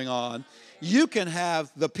going on, you can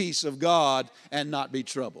have the peace of God and not be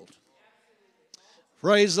troubled.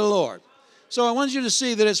 Praise the Lord. So I want you to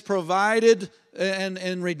see that it's provided and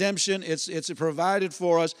in redemption. It's provided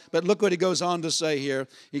for us. But look what he goes on to say here.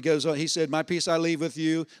 He goes on, he said, my peace I leave with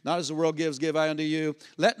you, not as the world gives, give I unto you.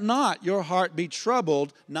 Let not your heart be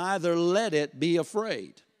troubled, neither let it be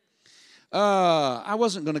afraid. I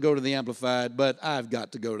wasn't going to go to the Amplified, but I've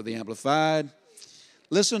got to go to the Amplified.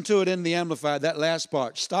 Listen to it in the Amplified, that last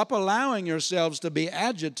part. Stop allowing yourselves to be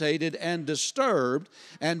agitated and disturbed,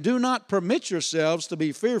 and do not permit yourselves to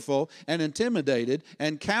be fearful and intimidated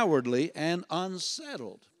and cowardly and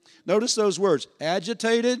unsettled. Notice those words,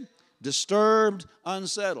 agitated, disturbed,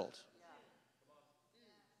 unsettled.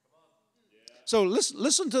 So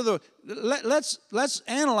listen to let's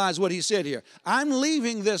analyze what he said here. I'm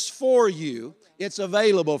leaving this for you. It's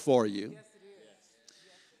available for you.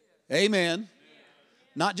 Amen.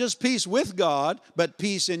 Not just peace with God, but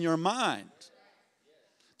peace in your mind.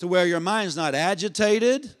 To where your mind's not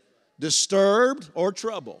agitated, disturbed, or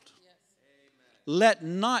troubled. Let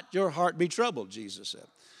not your heart be troubled, Jesus said.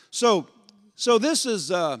 So this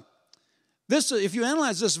is, if you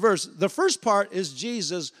analyze this verse, the first part is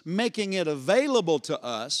Jesus making it available to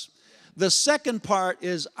us. The second part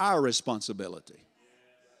is our responsibility.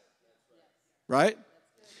 Right?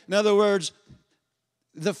 In other words,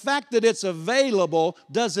 the fact that it's available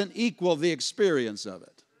doesn't equal the experience of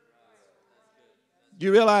it. Do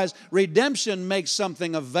you realize redemption makes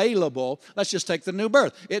something available? Let's just take the new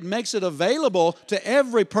birth. It makes it available to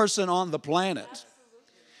every person on the planet.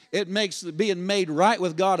 It makes being made right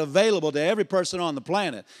with God available to every person on the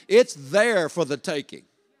planet. It's there for the taking.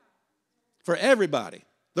 For everybody.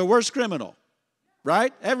 The worst criminal.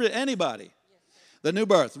 Right? Anybody. The new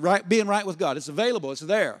birth. Right? Being right with God. It's available. It's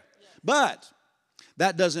there. But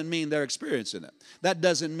that doesn't mean they're experiencing it. That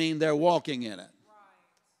doesn't mean they're walking in it.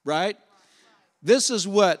 Right? This is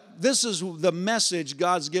the message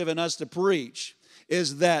God's given us to preach,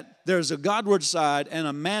 is that there's a Godward side and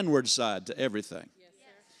a manward side to everything.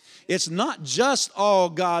 It's not just all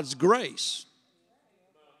God's grace.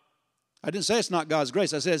 I didn't say it's not God's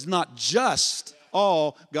grace. I said it's not just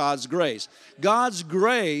all God's grace. God's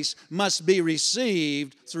grace must be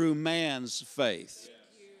received through man's faith.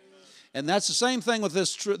 And that's the same thing with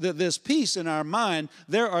this peace in our mind.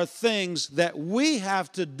 There are things that we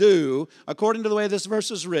have to do according to the way this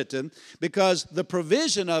verse is written, because the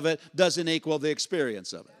provision of it doesn't equal the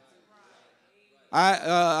experience of it.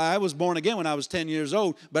 I was born again when I was 10 years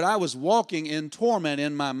old, but I was walking in torment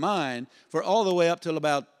in my mind for all the way up till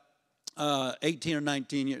about 18 or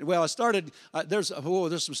 19 years. Well, I started, there's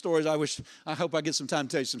some stories I hope I get some time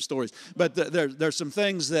to tell you some stories. But there's some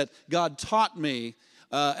things that God taught me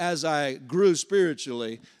as I grew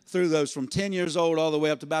spiritually through those from 10 years old all the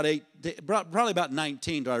way up to probably about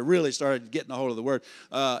 19 till I really started getting a hold of the Word.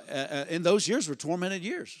 And those years were tormented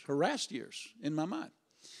years, harassed years in my mind.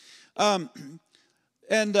 But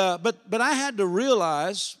I had to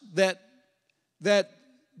realize that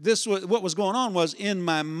this was, what was going on was in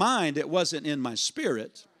my mind. It wasn't in my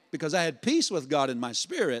spirit, because I had peace with God in my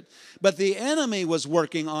spirit, but the enemy was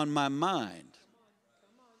working on my mind.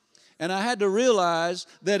 And I had to realize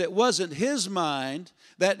that it wasn't his mind,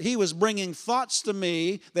 that he was bringing thoughts to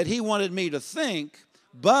me that he wanted me to think,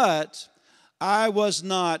 but I was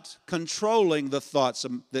not controlling the thoughts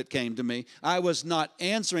that came to me. I was not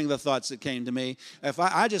answering the thoughts that came to me. If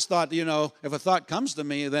I just thought, if a thought comes to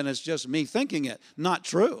me, then it's just me thinking it. Not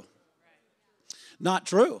true. Not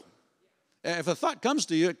true. If a thought comes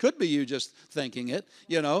to you, it could be you just thinking it.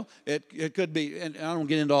 It could be, and I don't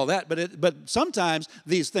get into all that, but sometimes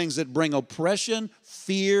these things that bring oppression,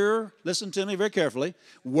 fear, listen to me very carefully,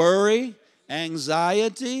 worry,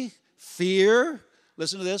 anxiety, fear,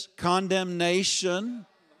 listen to this, condemnation.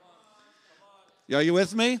 Are you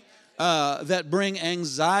with me? That bring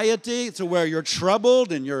anxiety to where you're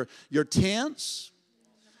troubled and you're tense.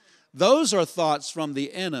 Those are thoughts from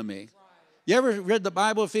the enemy. You ever read the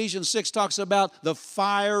Bible? Ephesians 6 talks about the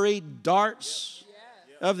fiery darts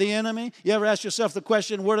of the enemy. You ever ask yourself the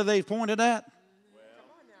question, what are they pointed at?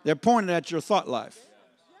 They're pointed at your thought life.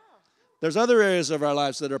 There's other areas of our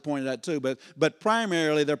lives that are pointed at too, but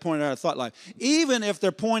primarily they're pointed at our thought life. Even if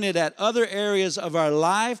they're pointed at other areas of our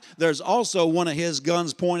life, there's also one of his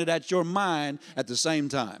guns pointed at your mind at the same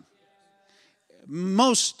time.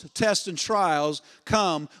 Most tests and trials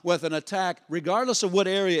come with an attack regardless of what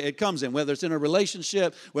area it comes in, whether it's in a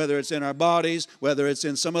relationship, whether it's in our bodies, whether it's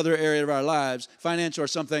in some other area of our lives, financial or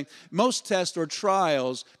something. Most tests or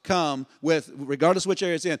trials come with, regardless of which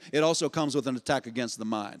area it's in, it also comes with an attack against the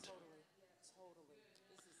mind.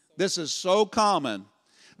 This is so common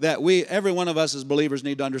that every one of us as believers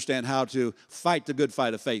need to understand how to fight the good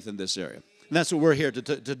fight of faith in this area. And that's what we're here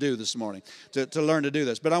to do this morning, to learn to do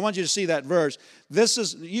this. But I want you to see that verse. This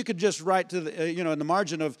is, you could just write to the, in the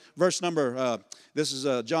margin of verse number, this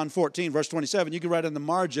is John 14, verse 27. You can write in the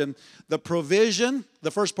margin the provision.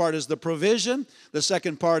 The first part is the provision. The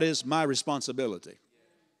second part is my responsibility.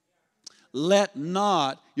 Let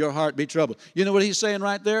not your heart be troubled. You know what he's saying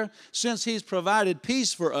right there? Since he's provided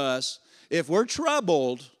peace for us, if we're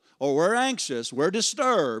troubled or we're anxious, we're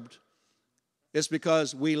disturbed, it's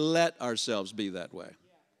because we let ourselves be that way.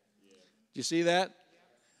 Do you see that?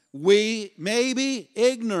 We maybe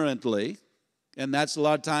ignorantly, and that's a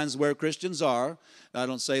lot of times where Christians are. I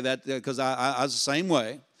don't say that because I was the same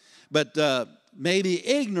way. But maybe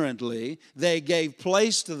ignorantly, they gave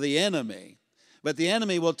place to the enemy. But the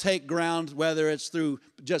enemy will take ground whether it's through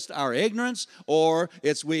just our ignorance or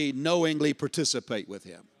it's we knowingly participate with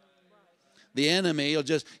him. The enemy,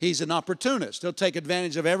 he's an opportunist. He'll take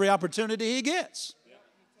advantage of every opportunity he gets.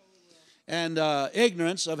 And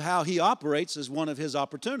ignorance of how he operates is one of his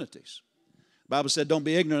opportunities. The Bible said, don't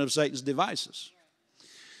be ignorant of Satan's devices.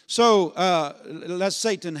 So let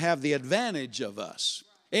Satan have the advantage of us.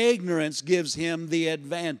 Ignorance gives him the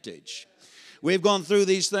advantage. We've gone through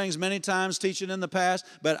these things many times teaching in the past,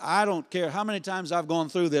 but I don't care how many times I've gone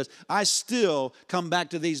through this. I still come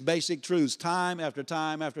back to these basic truths time after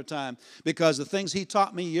time after time because the things he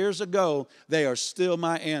taught me years ago, they are still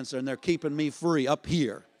my answer, and they're keeping me free up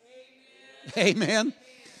here. Amen. Amen.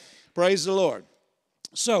 Praise the Lord.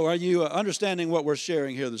 So are you understanding what we're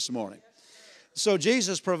sharing here this morning? So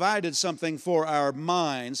Jesus provided something for our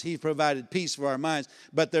minds. He provided peace for our minds,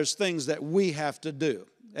 but there's things that we have to do.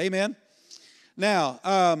 Amen. Now,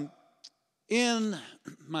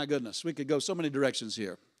 my goodness, we could go so many directions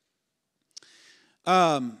here.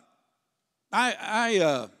 Let's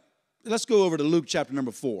go over to Luke chapter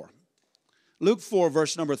number 4. Luke 4,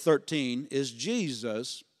 verse number 13, is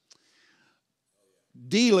Jesus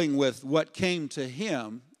dealing with what came to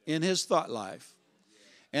him in his thought life,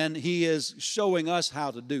 and he is showing us how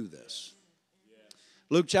to do this.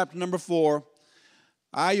 Luke chapter number 4.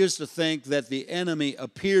 I used to think that the enemy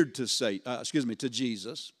appeared to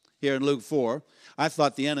Jesus here in Luke 4. I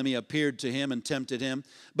thought the enemy appeared to him and tempted him.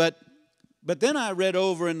 But then I read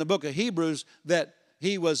over in the book of Hebrews that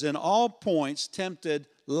he was in all points tempted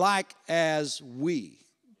like as we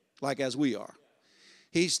are.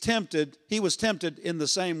 He was tempted in the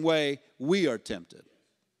same way we are tempted.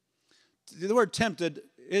 The word tempted,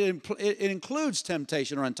 it includes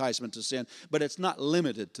temptation or enticement to sin, but it's not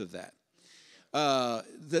limited to that.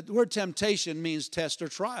 The word temptation means test or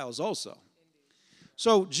trials also.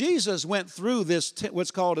 So Jesus went through this, what's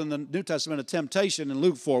called in the New Testament a temptation in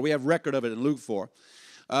Luke 4. We have record of it in Luke 4.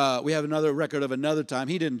 We have another record of another time.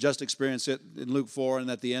 He didn't just experience it in Luke 4 and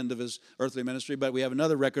at the end of his earthly ministry, but we have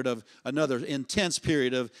another record of another intense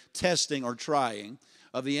period of testing or trying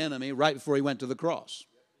of the enemy right before he went to the cross.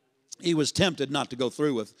 He was tempted not to go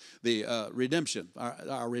through with the redemption,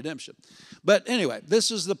 our redemption. But anyway, this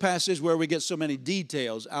is the passage where we get so many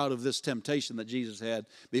details out of this temptation that Jesus had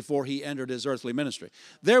before he entered his earthly ministry.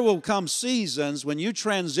 There will come seasons when you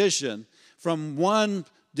transition from one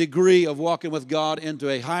degree of walking with God into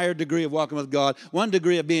a higher degree of walking with God, one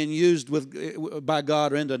degree of being used by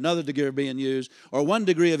God or into another degree of being used, or one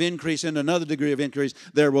degree of increase into another degree of increase.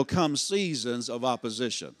 There will come seasons of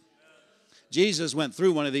opposition. Jesus went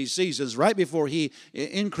through one of these seasons right before he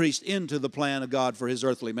increased into the plan of God for his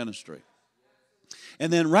earthly ministry.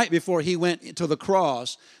 And then right before he went to the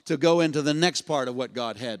cross to go into the next part of what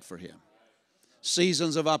God had for him.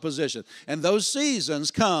 Seasons of opposition. And those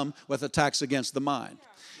seasons come with attacks against the mind.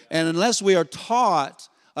 And unless we are taught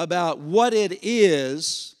about what it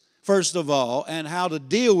is, first of all, and how to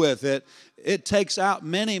deal with it, it takes out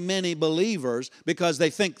many, many believers because they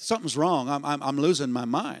think something's wrong. I'm losing my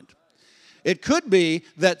mind. It could be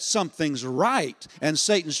that something's right and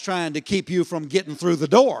Satan's trying to keep you from getting through the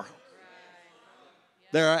door.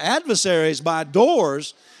 There are adversaries by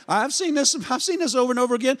doors. I've seen this over and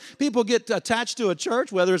over again. People get attached to a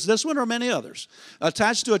church, whether it's this one or many others,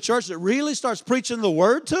 attached to a church that really starts preaching the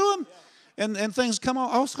word to them, and things come on,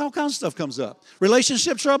 all kinds of stuff comes up.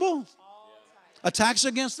 Relationship trouble, attacks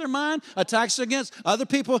against their mind, attacks against other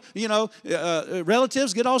people,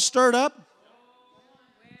 relatives get all stirred up.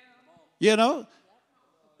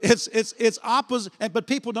 It's opposite, but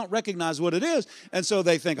people don't recognize what it is, and so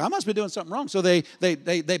they think I must be doing something wrong. So they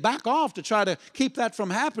back off to try to keep that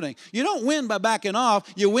from happening. You don't win by backing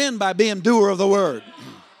off. You win by being doer of the word.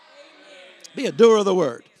 Be a doer of the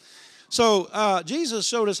word. So Jesus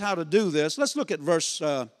showed us how to do this. Let's look at verse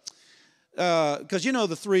because you know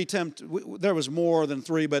there was more than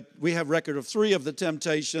 3, but we have record of 3 of the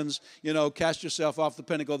temptations. You know, cast yourself off the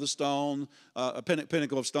pinnacle of the stone,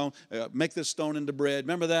 pinnacle of stone, make this stone into bread.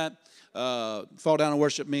 Remember that? Fall down and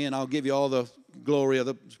worship me, and I'll give you all the glory of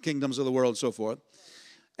the kingdoms of the world, and so forth.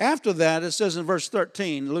 After that, it says in verse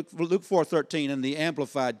 13, Luke 4:13 in the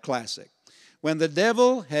Amplified Classic, when the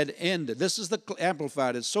devil had ended. This is the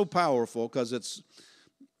Amplified. It's so powerful because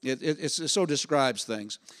it so describes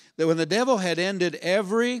things. That when the devil had ended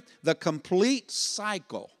the complete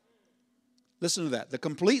cycle, listen to that, the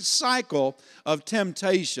complete cycle of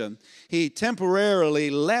temptation, he temporarily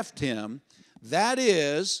left him, that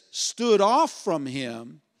is, stood off from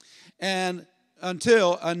him, and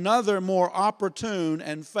until another more opportune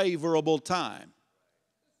and favorable time.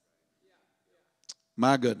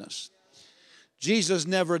 My goodness. Jesus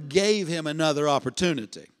never gave him another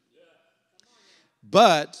opportunity.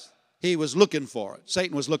 But he was looking for it.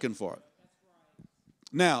 Satan was looking for it.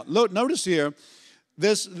 Now, notice here,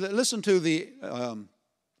 listen to the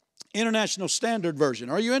International Standard Version.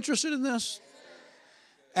 Are you interested in this?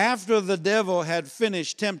 After the devil had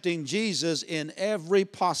finished tempting Jesus in every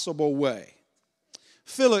possible way,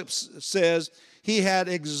 Phillips says he had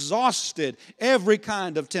exhausted every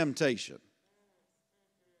kind of temptation.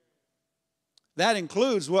 That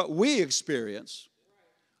includes what we experience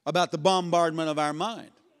about the bombardment of our mind.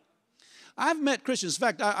 I've met Christians.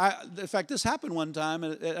 In fact, this happened one time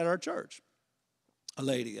at our church. A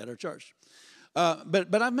lady at our church.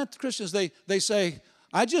 But I've met Christians. They say,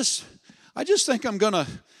 I just think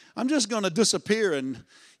I'm just gonna disappear and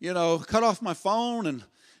cut off my phone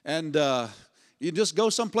and you just go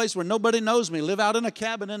someplace where nobody knows me. Live out in a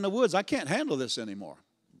cabin in the woods. I can't handle this anymore.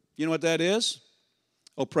 You know what that is?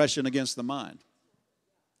 Oppression against the mind.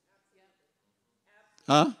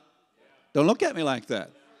 Huh? Don't look at me like that.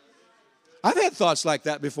 I've had thoughts like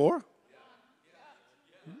that before.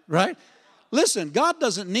 Right? Listen, God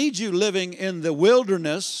doesn't need you living in the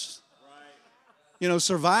wilderness,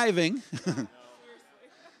 surviving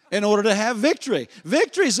in order to have victory.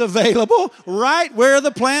 Victory's available right where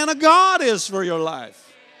the plan of God is for your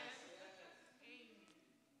life.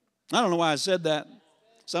 I don't know why I said that.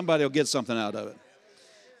 Somebody will get something out of it.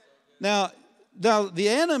 Now the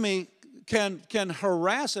enemy can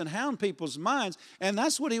harass and hound people's minds, and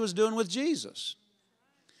that's what he was doing with Jesus.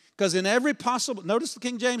 Because in every possible, notice the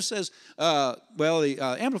King James says,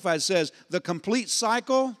 the Amplified says, the complete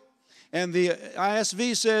cycle, and the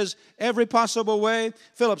ISV says, every possible way.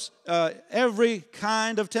 Phillips, every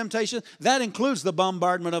kind of temptation. That includes the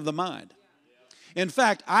bombardment of the mind. In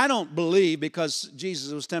fact, I don't believe, because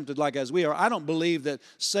Jesus was tempted like as we are, I don't believe that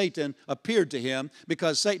Satan appeared to him,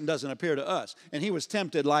 because Satan doesn't appear to us. And he was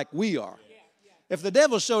tempted like we are. If the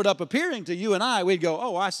devil showed up appearing to you and I, we'd go,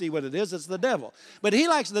 oh, I see what it is. It's the devil. But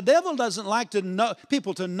the devil doesn't like to know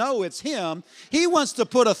people to know it's him. He wants to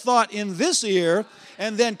put a thought in this ear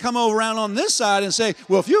and then come around on this side and say,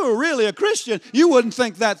 well, if you were really a Christian, you wouldn't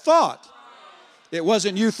think that thought. It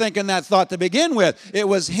wasn't you thinking that thought to begin with. It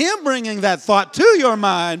was him bringing that thought to your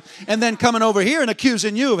mind and then coming over here and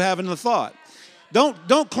accusing you of having the thought.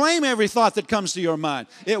 Don't claim every thought that comes to your mind.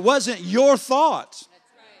 It wasn't your thought.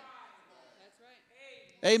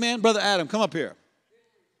 Amen. Brother Adam, come up here.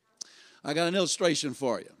 I got an illustration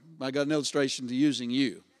for you. I got an illustration to using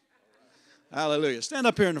you. Hallelujah. Stand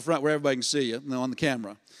up here in the front where everybody can see you on the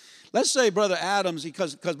camera. Let's say Brother Adams,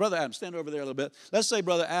 because Brother Adam, stand over there a little bit. Let's say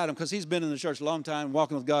Brother Adam, because he's been in the church a long time,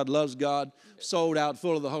 walking with God, loves God, sold out,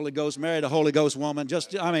 full of the Holy Ghost, married a Holy Ghost woman. He's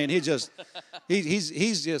a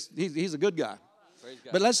good guy.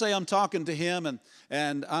 But let's say I'm talking to him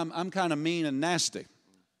and I'm kind of mean and nasty.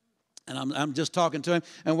 And I'm just talking to him.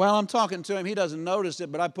 And while I'm talking to him, he doesn't notice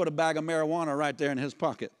it, but I put a bag of marijuana right there in his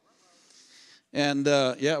pocket. And,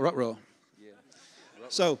 ruh-roh.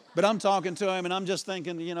 So, but I'm talking to him, and I'm just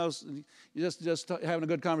thinking, just having a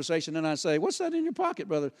good conversation. And I say, what's that in your pocket,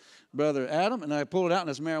 Brother Adam? And I pull it out, and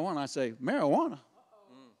it's marijuana. I say, marijuana?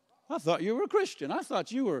 I thought you were a Christian. I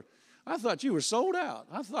thought you were sold out.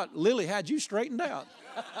 I thought Lily had you straightened out.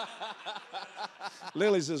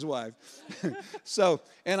 Lily's his wife.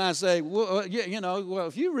 And I say, well,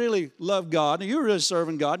 if you really love God, and you're really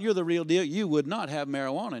serving God, and you're the real deal, you would not have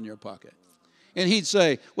marijuana in your pocket. And he'd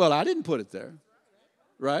say, well, I didn't put it there.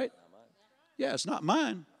 Right? Yeah, it's not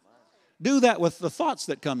mine. Do that with the thoughts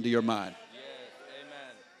that come to your mind.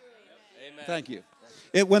 Amen. Thank you.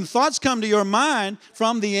 When thoughts come to your mind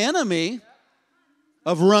from the enemy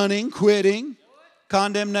of running, quitting,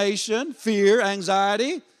 condemnation, fear,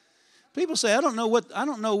 anxiety, People say, I don't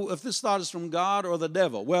know if this thought is from God or the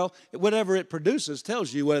devil. Well, whatever it produces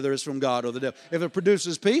tells you whether it's from God or the devil. If it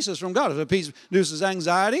produces peace, it's from God. If it produces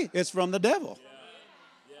anxiety, it's from the devil.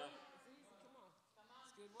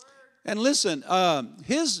 And listen,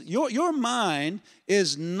 your mind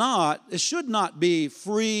is not, it should not be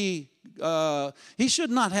free, he should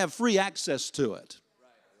not have free access to it.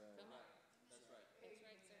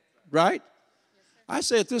 Right? I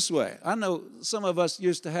say it this way. I know some of us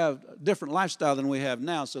used to have a different lifestyle than we have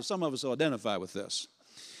now, so some of us will identify with this.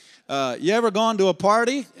 You ever gone to a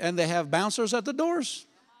party and they have bouncers at the doors?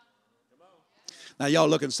 Now, y'all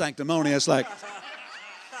looking sanctimonious like,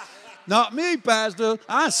 not me, Pastor.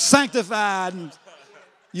 I'm sanctified. And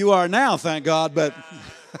you are now, thank God, but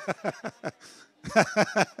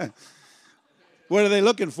what are they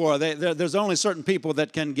looking for? There's only certain people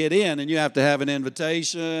that can get in, and you have to have an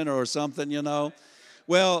invitation or something, you know.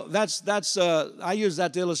 Well, I use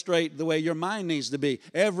that to illustrate the way your mind needs to be.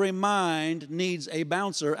 Every mind needs a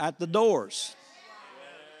bouncer at the doors.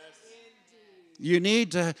 You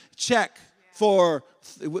need to check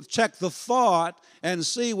the thought and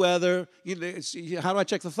see whether, how do I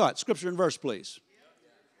check the thought? Scripture and verse, please.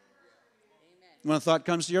 When a thought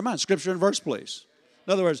comes to your mind, scripture and verse, please.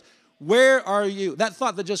 In other words, where are you? That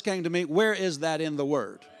thought that just came to me, where is that in the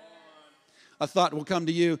Word? A thought will come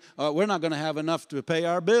to you, we're not going to have enough to pay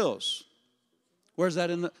our bills. Where's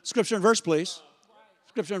that in the scripture and verse, please?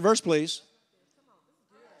 Scripture and verse, please.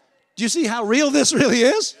 Do you see how real this really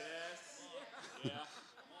is?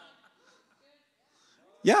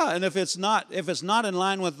 Yeah, and if it's not in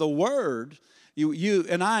line with the Word, you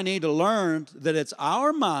and I need to learn that it's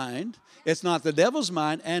our mind, it's not the devil's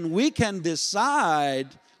mind, and we can decide.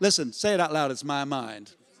 Listen, say it out loud, it's my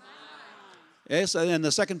mind. Yes, and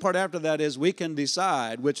the second part after that is we can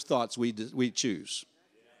decide which thoughts we choose.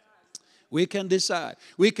 We can decide.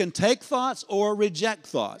 We can take thoughts or reject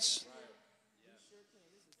thoughts.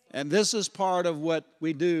 And this is part of what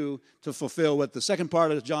we do to fulfill what the second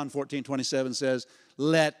part of John 14:27 says,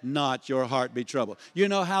 let not your heart be troubled. You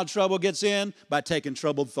know how trouble gets in? By taking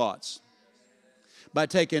troubled thoughts. By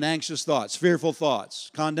taking anxious thoughts, fearful thoughts,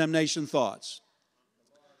 condemnation thoughts.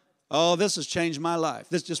 Oh, this has changed my life.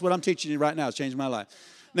 This is just what I'm teaching you right now has changed my life.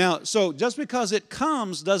 Now, so just because it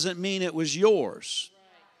comes doesn't mean it was yours.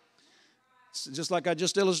 Just like I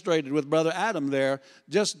just illustrated with Brother Adam there,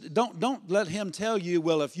 just don't let him tell you,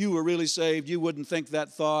 well, if you were really saved, you wouldn't think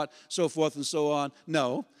that thought, so forth and so on.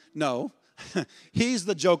 No. He's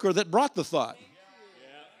the joker that brought the thought.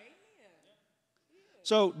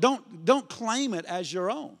 So don't claim it as your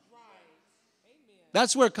own.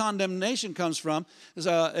 That's where condemnation comes from,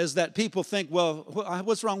 is that people think, well,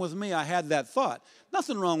 what's wrong with me? I had that thought.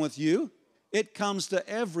 Nothing wrong with you. It comes to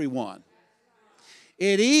everyone.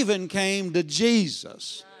 It even came to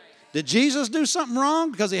Jesus. Did Jesus do something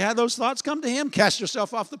wrong because he had those thoughts come to him? Cast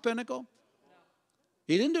yourself off the pinnacle?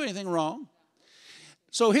 He didn't do anything wrong.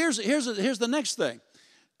 So here's the next thing.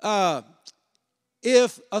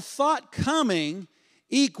 If a thought coming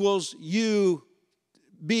equals you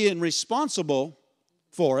being responsible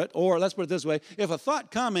for it, or let's put it this way, if a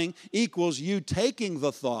thought coming equals you taking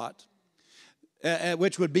the thought,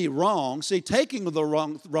 which would be wrong. See, taking the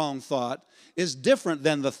wrong thought is different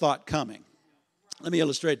than the thought coming. Let me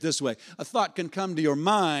illustrate this way. A thought can come to your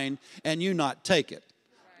mind and you not take it.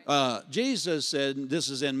 Jesus said, this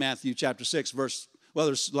is in Matthew chapter 6, verse, well,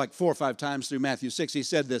 there's like 4 or 5 times through Matthew 6, he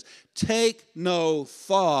said this, take no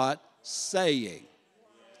thought saying.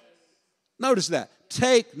 Notice that.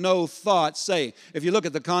 Take no thought saying. If you look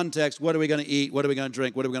at the context, what are we going to eat? What are we going to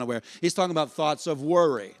drink? What are we going to wear? He's talking about thoughts of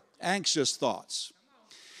worry, anxious thoughts.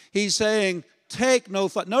 He's saying, take no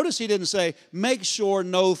thought. Notice he didn't say, make sure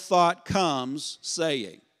no thought comes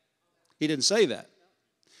saying. He didn't say that.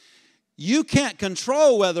 You can't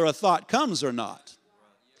control whether a thought comes or not,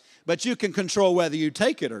 but you can control whether you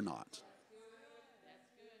take it or not.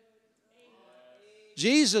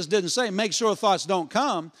 Jesus didn't say, make sure thoughts don't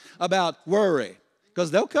come about worry, because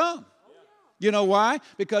they'll come. You know why?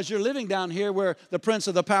 Because you're living down here where the prince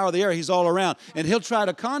of the power of the air, he's all around. And he'll try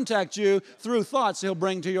to contact you through thoughts he'll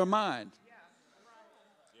bring to your mind.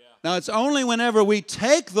 Now, it's only whenever we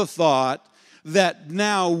take the thought that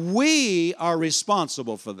now we are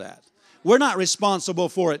responsible for that. We're not responsible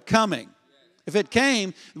for it coming. If it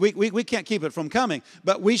came, we can't keep it from coming.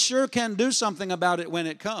 But we sure can do something about it when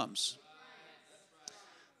it comes.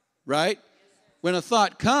 Right? When a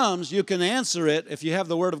thought comes, you can answer it. If you have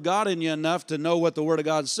the Word of God in you enough to know what the Word of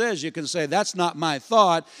God says, you can say, that's not my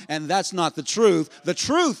thought, and that's not the truth. The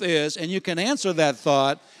truth is, and you can answer that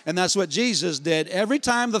thought, and that's what Jesus did. Every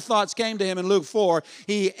time the thoughts came to him in Luke 4,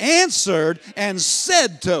 he answered and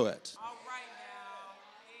said to it.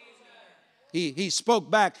 He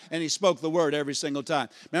spoke back, and he spoke the word every single time.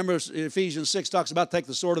 Remember, Ephesians 6 talks about take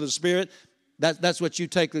the sword of the Spirit. That's what you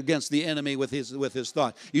take against the enemy with his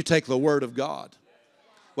thought. You take the word of God.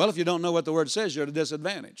 Well, if you don't know what the word says, you're at a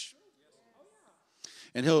disadvantage.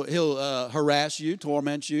 And he'll harass you,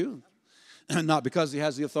 torment you, not because he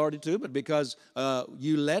has the authority to, but because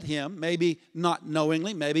you let him, maybe not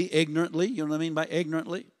knowingly, maybe ignorantly. You know what I mean by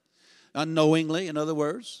ignorantly? Unknowingly, in other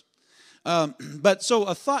words. But so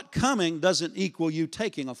a thought coming doesn't equal you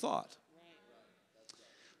taking a thought.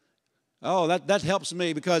 Oh, that helps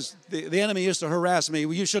me because the enemy used to harass me.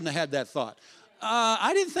 Well, you shouldn't have had that thought.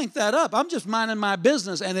 I didn't think that up. I'm just minding my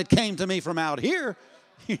business, and it came to me from out here,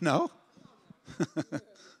 you know.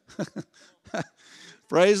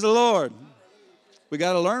 Praise the Lord. We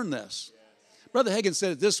got to learn this. Brother Hagin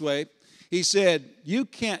said it this way. He said, you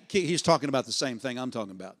can't keep, he's talking about the same thing I'm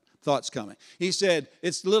talking about. Thoughts coming. He said,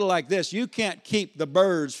 it's a little like this. You can't keep the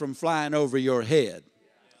birds from flying over your head,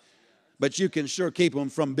 but you can sure keep them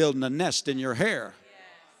from building a nest in your hair.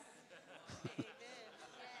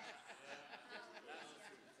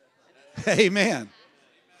 Amen.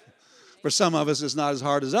 For some of us, it's not as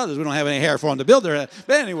hard as others. We don't have any hair for them to build their head.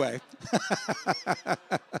 But anyway.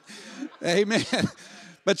 Amen.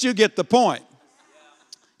 But you get the point.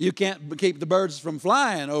 You can't keep the birds from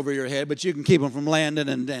flying over your head, but you can keep them from landing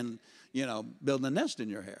and building a nest in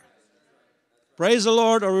your hair. Praise the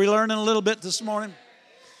Lord. Are we learning a little bit this morning?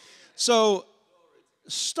 So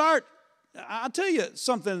I'll tell you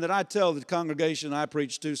something that I tell the congregation I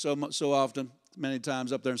preach to so often, many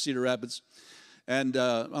times up there in Cedar Rapids. And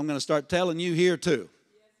I'm going to start telling you here too.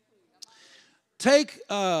 Take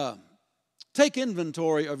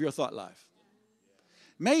inventory of your thought life.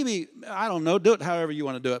 Maybe, I don't know, do it however you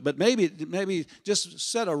want to do it, but maybe just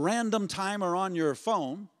set a random timer on your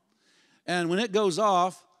phone, and when it goes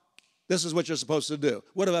off, this is what you're supposed to do.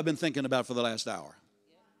 What have I been thinking about for the last hour?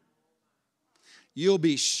 You'll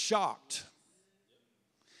be shocked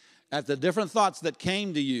at the different thoughts that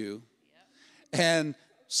came to you, and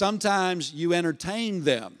sometimes you entertain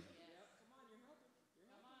them.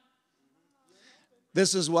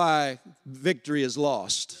 This is why victory is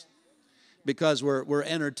lost. Because we're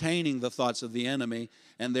entertaining the thoughts of the enemy,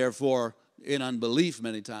 and therefore in unbelief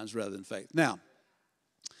many times rather than faith. Now,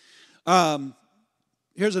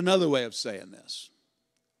 here's another way of saying this.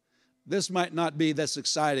 This might not be this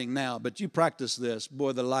exciting now, but you practice this,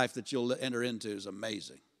 boy, the life that you'll enter into is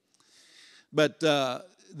amazing. But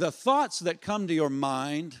the thoughts that come to your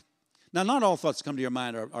mind, now not all thoughts that come to your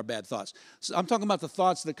mind are bad thoughts. So I'm talking about the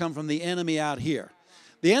thoughts that come from the enemy out here.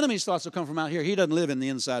 The enemy's thoughts will come from out here. He doesn't live in the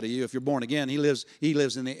inside of you. If you're born again, he lives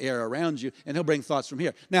in the air around you, and he'll bring thoughts from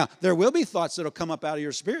here. Now, there will be thoughts that will come up out of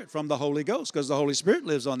your spirit from the Holy Ghost, because the Holy Spirit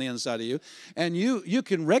lives on the inside of you. And you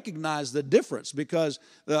can recognize the difference, because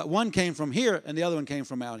the one came from here and the other one came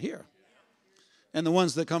from out here. And the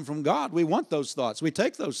ones that come from God, we want those thoughts. We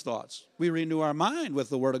take those thoughts. We renew our mind with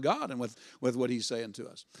the Word of God and with what He's saying to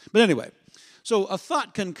us. But anyway, so a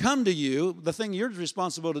thought can come to you. The thing you're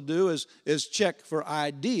responsible to do is check for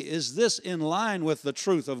ID. Is this in line with the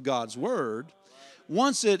truth of God's Word?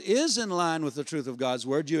 Once it is in line with the truth of God's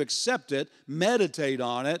Word, you accept it, meditate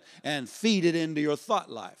on it, and feed it into your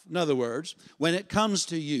thought life. In other words, when it comes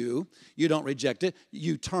to you, you don't reject it.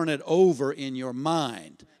 You turn it over in your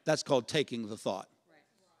mind. That's called taking the thought.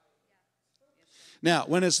 Now,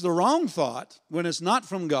 when it's the wrong thought, when it's not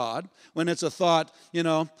from God, when it's a thought,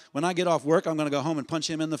 when I get off work, I'm going to go home and punch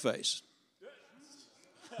him in the face.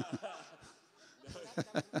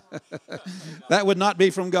 That would not be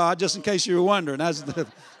from God, just in case you were wondering. But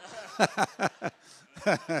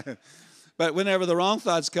whenever the wrong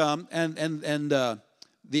thoughts come and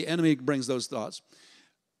the enemy brings those thoughts,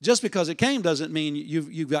 just because it came doesn't mean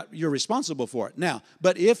you're responsible for it. Now,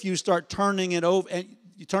 but if you start turning it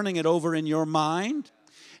over in your mind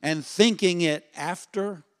and thinking it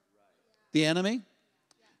after the enemy,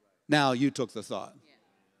 now you took the thought.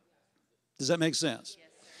 Does that make sense?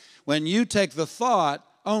 When you take the thought,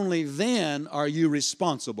 only then are you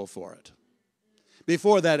responsible for it.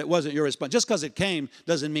 Before that, it wasn't your responsibility. Just because it came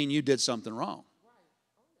doesn't mean you did something wrong.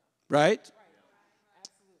 Right?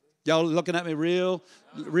 Y'all looking at me real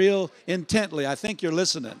intently. I think you're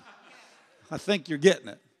listening. I think you're getting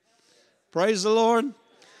it. Praise the Lord.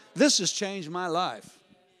 This has changed my life.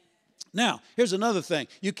 Now, here's another thing.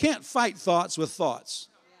 You can't fight thoughts with thoughts.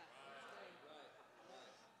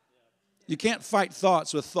 You can't fight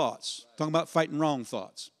thoughts with thoughts. I'm talking about fighting wrong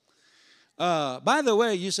thoughts. By the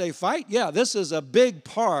way, you say fight? Yeah, this is a big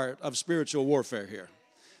part of spiritual warfare here.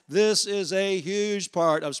 This is a huge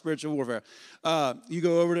part of spiritual warfare. You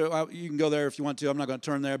can go there if you want to. I'm not going to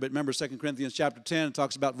turn there, but remember 2 Corinthians chapter 10, it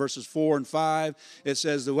talks about verses 4 and 5. It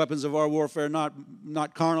says the weapons of our warfare are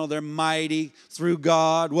not carnal, they're mighty through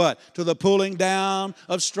God. What? To the pulling down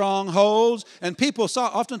of strongholds. And people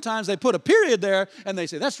oftentimes they put a period there and they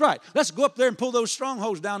say, that's right, let's go up there and pull those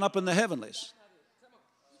strongholds down up in the heavenlies.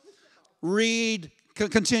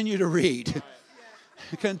 Continue to read.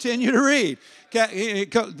 Continue to read.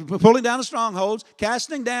 Pulling down the strongholds,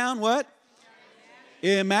 casting down what?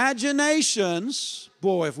 Imaginations.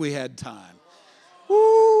 Boy, if we had time.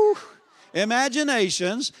 Woo.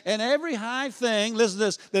 Imaginations and every high thing, listen to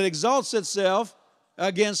this, that exalts itself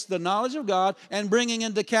against the knowledge of God and bringing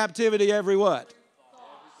into captivity every what?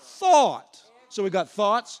 Thought. So we've got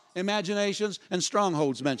thoughts, imaginations, and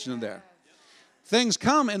strongholds mentioned in there. Things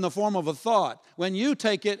come in the form of a thought. When you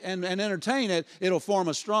take it and entertain it, it'll form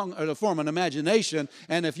an imagination.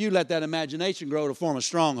 And if you let that imagination grow, it'll form a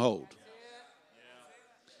stronghold.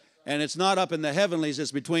 And it's not up in the heavenlies,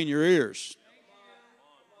 it's between your ears.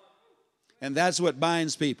 And that's what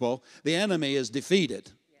binds people. The enemy is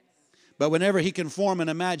defeated. But whenever he can form an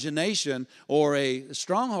imagination or a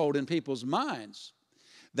stronghold in people's minds,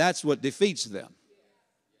 that's what defeats them.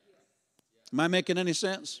 Am I making any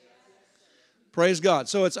sense? Praise God.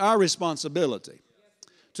 So it's our responsibility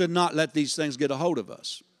to not let these things get a hold of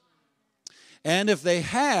us. And if they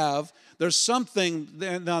have, there's something,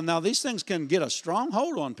 now these things can get a strong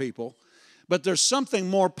hold on people, but there's something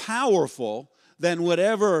more powerful than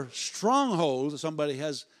whatever stronghold somebody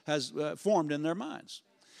has formed in their minds.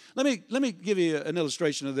 Let me give you an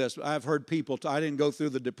illustration of this. I've heard people, I didn't go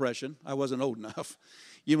through the Depression. I wasn't old enough.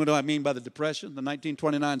 You know what I mean by the Depression, the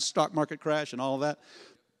 1929 stock market crash and all of that?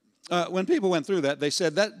 When people went through that, they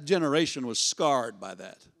said that generation was scarred by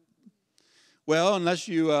that. Well, unless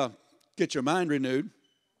you get your mind renewed,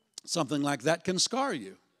 something like that can scar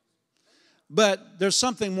you. But there's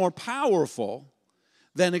something more powerful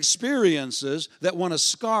than experiences that want to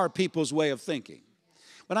scar people's way of thinking.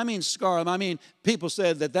 When I mean scar them, I mean people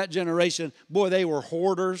said that generation, boy, they were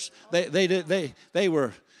hoarders. They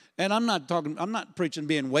were, and I'm not preaching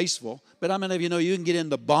being wasteful, but how many of you know you can get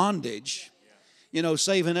into bondage? You know,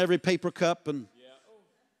 saving every paper cup and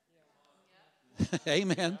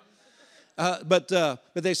amen. But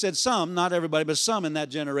they said some, not everybody, but some in that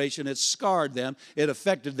generation, it scarred them. It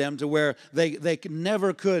affected them to where they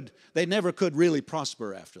never could really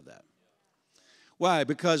prosper after that. Why?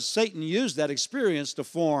 Because Satan used that experience to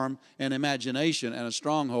form an imagination and a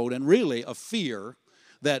stronghold and really a fear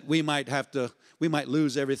that we might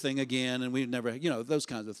lose everything again and we never, those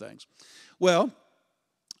kinds of things. Well,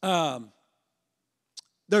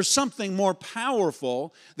 there's something more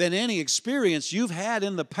powerful than any experience you've had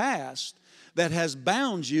in the past that has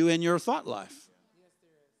bound you in your thought life.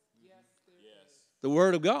 The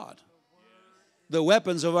Word of God. The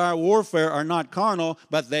weapons of our warfare are not carnal,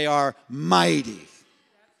 but they are mighty.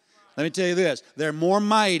 Let me tell you this. They're more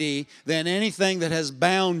mighty than anything that has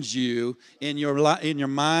bound you in your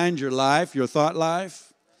mind, your life, your thought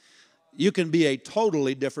life. You can be a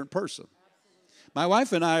totally different person. My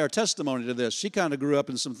wife and I are testimony to this. She kind of grew up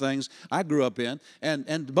in some things I grew up in.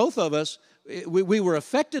 And both of us, we were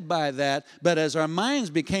affected by that. But as our minds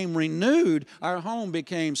became renewed, our home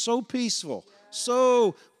became so peaceful,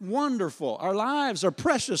 so wonderful. Our lives are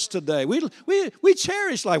precious today. We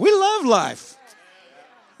cherish life. We love life.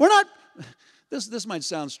 We're not, this might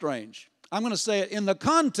sound strange. I'm going to say it in the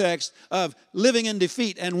context of living in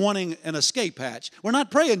defeat and wanting an escape hatch. We're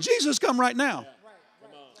not praying, Jesus, come right now.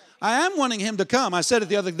 I am wanting him to come. I said it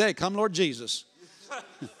the other day, come Lord Jesus.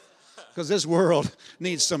 Because this world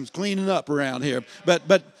needs some cleaning up around here. But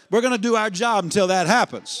we're going to do our job until that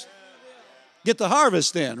happens. Get the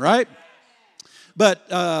harvest in, right? But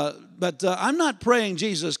I'm not praying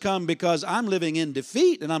Jesus come because I'm living in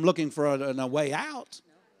defeat and I'm looking for a way out.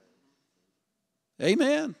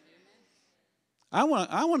 Amen. I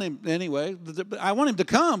want him anyway. I want him to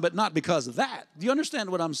come, but not because of that. Do you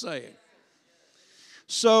understand what I'm saying?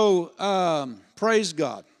 So, praise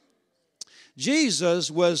God.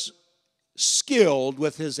 Jesus was skilled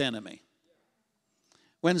with his enemy.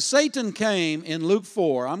 When Satan came in Luke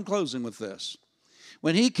 4, I'm closing with this.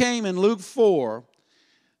 When he came in Luke 4,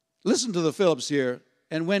 listen to the Phillips here,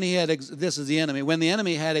 and when he had, this is the enemy, when the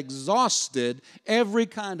enemy had exhausted every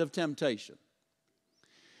kind of temptation.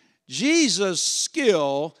 Jesus'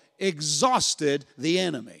 skill exhausted the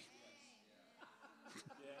enemy.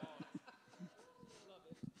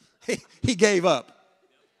 He gave up.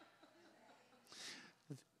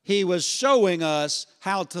 He was showing us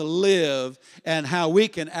how to live and how we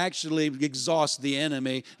can actually exhaust the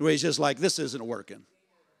enemy, where he's just like, this isn't working.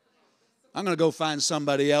 I'm going to go find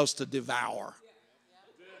somebody else to devour.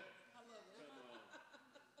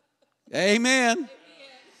 Amen.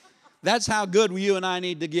 That's how good you and I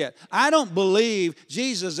need to get. I don't believe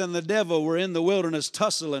Jesus and the devil were in the wilderness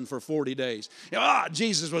tussling for 40 days.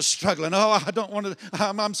 Jesus was struggling. I don't want to,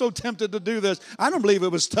 I'm so tempted to do this. I don't believe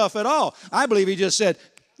it was tough at all. I believe he just said,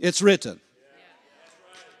 it's written.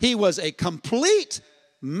 He was a complete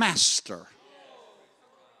master.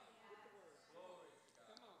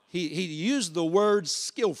 He used the word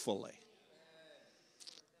skillfully.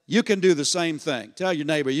 You can do the same thing. Tell your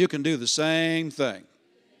neighbor, you can do the same thing.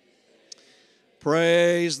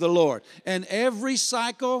 Praise the Lord. And every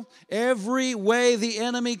cycle, every way the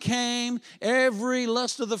enemy came, every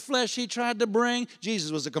lust of the flesh he tried to bring,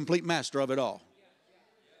 Jesus was a complete master of it all.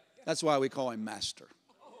 That's why we call him master.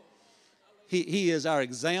 He is our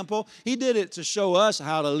example. He did it to show us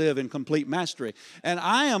how to live in complete mastery. And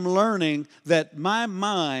I am learning that my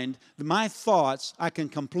mind, my thoughts, I can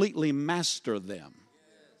completely master them.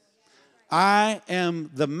 I am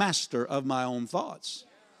the master of my own thoughts.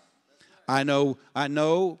 I know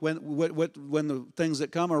when the things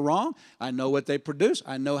that come are wrong. I know what they produce.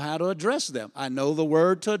 I know how to address them. I know the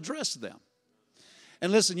word to address them.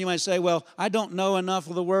 And listen, you might say, well, I don't know enough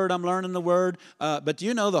of the word. I'm learning the word. But do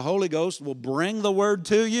you know the Holy Ghost will bring the word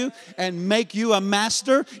to you and make you a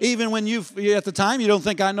master, even when you at the time you don't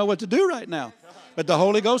think I know what to do right now. But the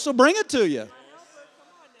Holy Ghost will bring it to you.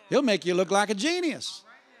 He'll make you look like a genius.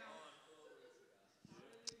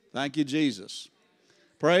 Thank you, Jesus.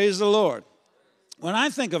 Praise the Lord. When I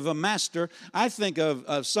think of a master, I think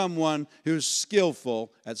of someone who's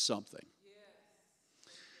skillful at something.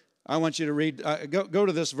 I want you to read, go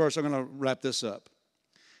to this verse. I'm going to wrap this up.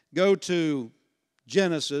 Go to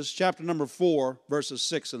Genesis chapter number 4, verses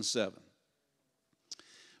 6 and 7.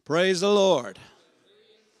 Praise the Lord.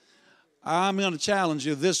 I'm going to challenge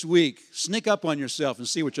you this week. Sneak up on yourself and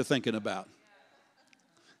see what you're thinking about.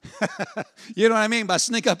 You know what I mean by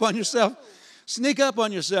sneak up on yourself? Sneak up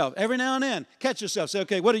on yourself. Every now and then, catch yourself. Say,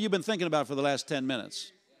 okay, what have you been thinking about for the last 10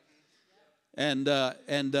 minutes? And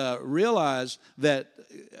realize that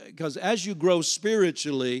because as you grow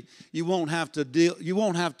spiritually, you won't have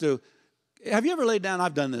to, have you ever laid down?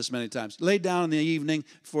 I've done this many times. Laid down in the evening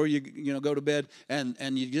before you go to bed,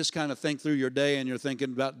 and you just kind of think through your day, and you're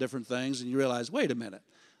thinking about different things, and you realize, wait a minute,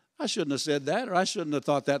 I shouldn't have said that, or I shouldn't have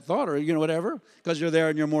thought that thought, or whatever, because you're there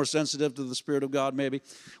and you're more sensitive to the Spirit of God maybe.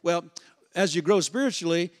 Well, as you grow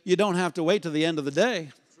spiritually, you don't have to wait to the end of the day.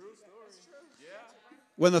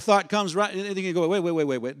 When the thought comes right, you can go, wait.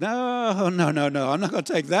 No, I'm not going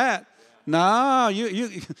to take that. No,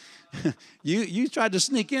 you tried to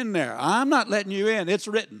sneak in there. I'm not letting you in. It's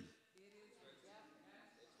written.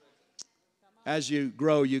 As you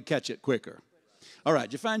grow, you catch it quicker. All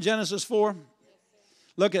right, you find Genesis 4?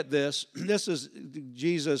 Look at this. This is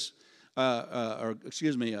Jesus, God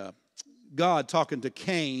talking to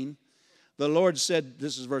Cain. The Lord said,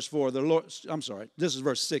 this is verse 4, this is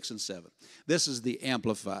verse 6 and 7. This is the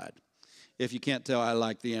Amplified. If you can't tell, I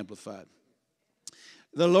like the Amplified.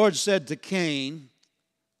 The Lord said to Cain,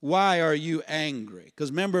 why are you angry? Because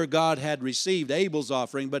remember, God had received Abel's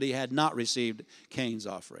offering, but he had not received Cain's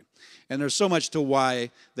offering. And there's so much to why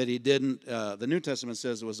that he didn't. The New Testament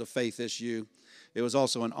says it was a faith issue. It was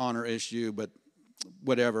also an honor issue, but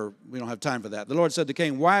whatever, we don't have time for that. The Lord said to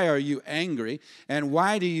Cain, why are you angry, and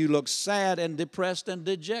why do you look sad and depressed and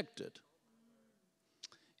dejected?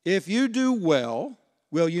 If you do well,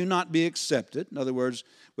 will you not be accepted? In other words,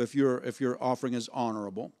 if your offering is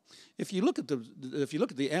honorable. If you look at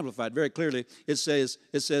the Amplified very clearly, it says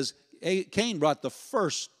Cain brought the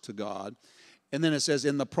first to God, and then it says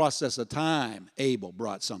in the process of time, Abel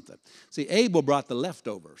brought something. See, Abel brought the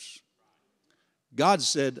leftovers. God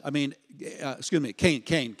said, Cain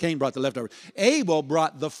brought the leftovers. Abel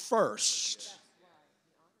brought the first.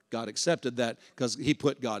 God accepted that because he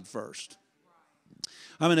put God first.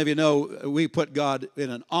 How many of you know we put God in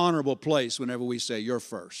an honorable place whenever we say you're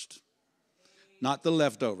first? Not the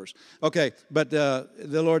leftovers. Okay, but the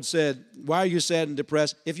Lord said, why are you sad and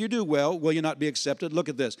depressed? If you do well, will you not be accepted? Look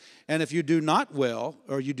at this. And if you do not well,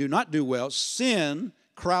 or you do not do well, sin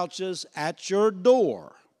crouches at your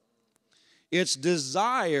door. Its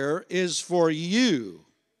desire is for you,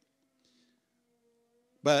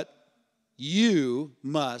 but you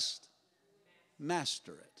must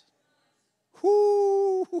master it.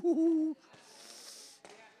 Whoo!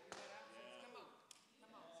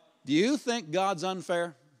 Do you think God's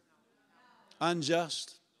unfair?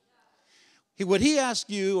 Unjust? Would he ask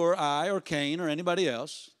you or I or Cain or anybody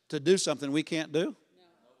else to do something we can't do?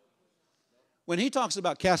 When he talks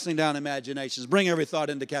about casting down imaginations, bring every thought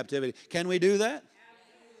into captivity, can we do that?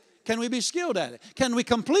 Can we be skilled at it? Can we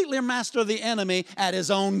completely master the enemy at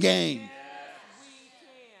his own game?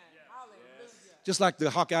 Just like the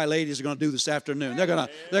Hawkeye ladies are going to do this afternoon. They're going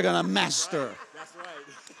to master. That's right.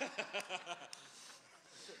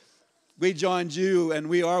 We joined you, and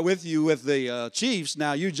we are with you with the Chiefs.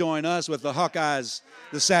 Now you join us with the Hawkeyes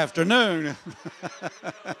this afternoon.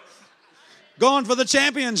 Going for the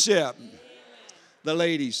championship. The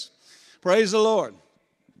ladies. Praise the Lord.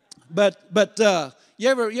 But you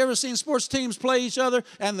ever seen sports teams play each other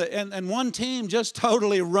and one team just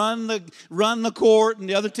totally run the court and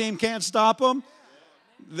the other team can't stop them?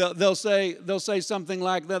 They'll say something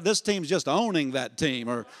like that. This team's just owning that team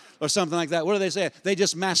or something like that. What do they say? They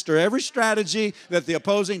just master every strategy that the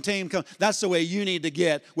opposing team comes. That's the way you need to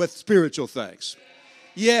get with spiritual things.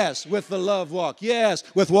 Yes, with the love walk. Yes,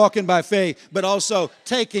 with walking by faith, but also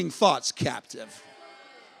taking thoughts captive.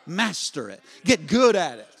 Master it. Get good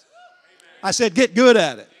at it. I said get good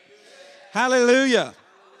at it. Hallelujah.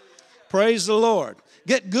 Praise the Lord.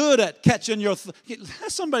 Get good at catching your...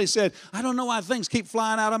 Somebody said, I don't know why things keep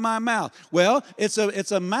flying out of my mouth. Well, it's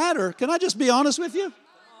a matter... Can I just be honest with you?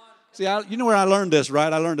 See, you know where I learned this,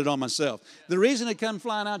 right? I learned it on myself. The reason it comes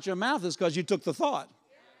flying out your mouth is because you took the thought.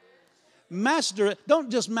 Master it. Don't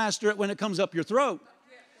just master it when it comes up your throat.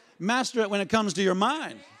 Master it when it comes to your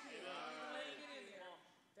mind.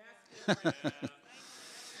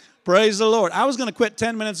 Praise the Lord. I was going to quit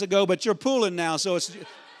 10 minutes ago, but you're pulling now, so it's...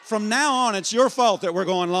 From now on, it's your fault that we're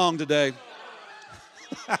going long today.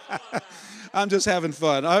 I'm just having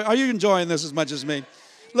fun. Are you enjoying this as much as me?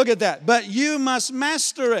 Look at that. But you must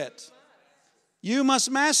master it. You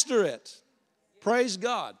must master it. Praise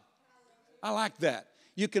God. I like that.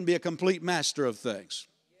 You can be a complete master of things.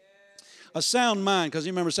 A sound mind, because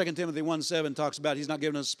you remember 2 Timothy 1:7 talks about he's not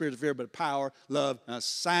giving us a spirit of fear, but power, love, and a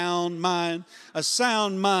sound mind. A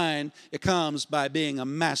sound mind, it comes by being a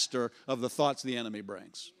master of the thoughts the enemy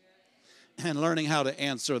brings and learning how to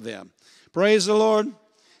answer them. Praise the Lord.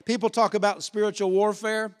 People talk about spiritual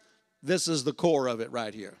warfare. This is the core of it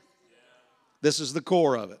right here. This is the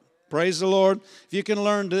core of it. Praise the Lord. If you can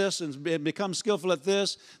learn this and become skillful at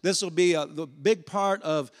this, this will be the big part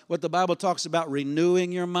of what the Bible talks about,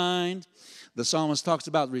 renewing your mind. The psalmist talks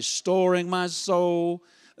about restoring my soul.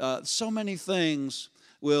 So many things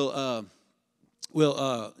will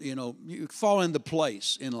fall into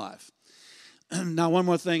place in life. Now, one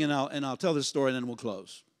more thing, and I'll tell this story, and then we'll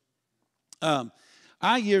close.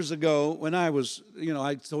 Years ago, when I was,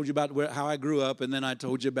 I told you about how I grew up, and then I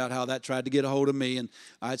told you about how that tried to get a hold of me, and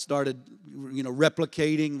I started,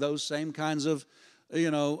 replicating those same kinds of,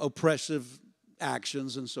 oppressive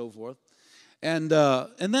actions and so forth. And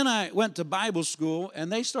then I went to Bible school, and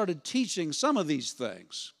they started teaching some of these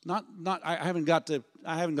things. I haven't got to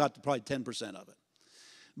probably 10% of it,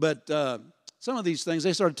 but some of these things,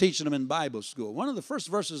 they started teaching them in Bible school. One of the first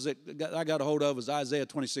verses that I got a hold of was Isaiah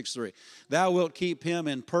 26:3. Thou wilt keep him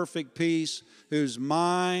in perfect peace, whose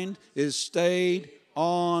mind is stayed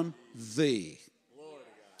on thee.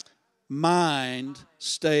 Mind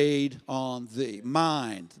stayed on thee.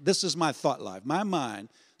 Mind. This is my thought life. My mind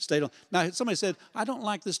stayed on. Now, somebody said, I don't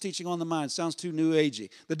like this teaching on the mind. Sounds too New Agey.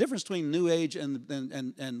 The difference between New Age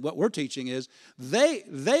and what we're teaching is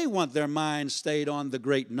they want their mind stayed on the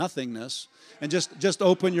great nothingness and just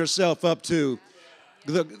open yourself up to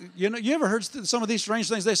you ever heard some of these strange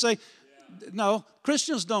things they say? No,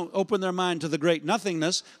 Christians don't open their mind to the great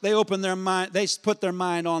nothingness. They open their mind, they put their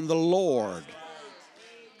mind on the Lord.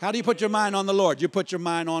 How do you put your mind on the Lord? You put your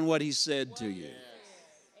mind on what He said to you.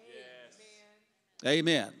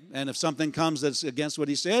 Amen. And if something comes that's against what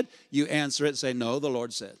He said, you answer it and say, no, the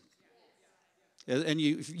Lord said. And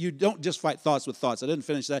you don't just fight thoughts with thoughts. I didn't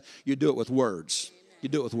finish that. You do it with words. You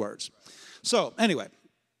do it with words. So, anyway,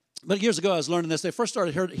 but years ago I was learning this. They first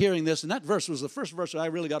started hearing this, and that verse was the first verse that I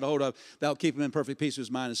really got a hold of. Thou keep him in perfect peace whose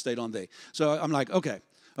mind is stayed on thee. So I'm like, okay,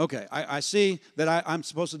 I see that I'm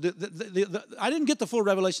supposed to do, I didn't get the full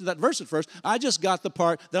revelation of that verse at first. I just got the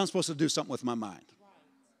part that I'm supposed to do something with my mind.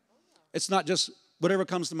 It's not just whatever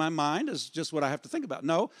comes to my mind is just what I have to think about.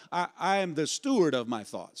 No, I am the steward of my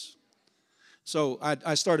thoughts. So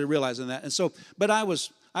I started realizing that. And so, but I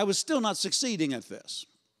was still not succeeding at this.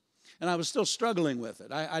 And I was still struggling with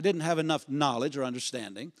it. I didn't have enough knowledge or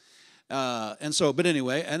understanding. But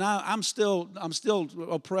anyway, and I'm still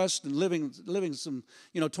oppressed and living some,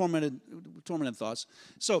 tormented thoughts.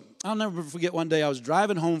 So I'll never forget one day I was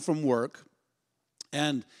driving home from work,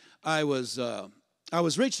 and I was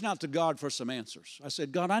reaching out to God for some answers. I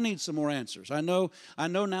said, God, I need some more answers. I know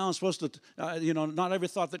now I'm supposed to, not every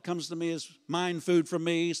thought that comes to me is mind food for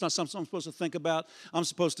me. It's not something I'm supposed to think about. I'm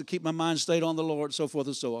supposed to keep my mind stayed on the Lord, so forth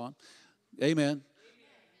and so on. Amen.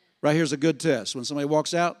 Right here's a good test. When somebody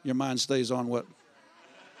walks out, your mind stays on what?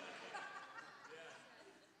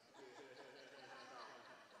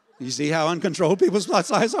 You see how uncontrolled people's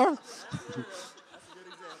thoughts eyes are?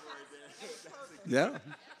 Yeah.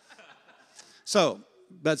 So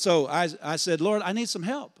I said, Lord, I need some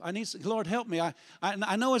help. Lord, help me.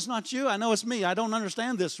 I know it's not you. I know it's me. I don't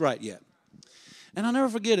understand this right yet. And I'll never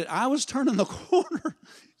forget it. I was turning the corner.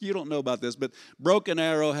 You don't know about this, but Broken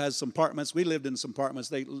Arrow has some apartments. We lived in some apartments.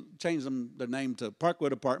 They changed their name to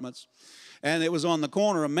Parkwood Apartments. And it was on the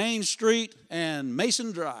corner of Main Street and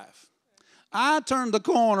Mason Drive. I turned the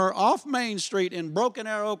corner off Main Street in Broken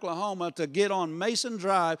Arrow, Oklahoma to get on Mason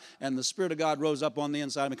Drive, and the Spirit of God rose up on the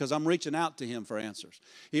inside of me because I'm reaching out to Him for answers.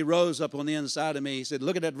 He rose up on the inside of me. He said,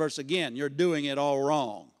 look at that verse again. You're doing it all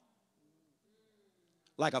wrong.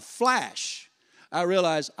 Like a flash, I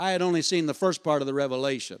realized I had only seen the first part of the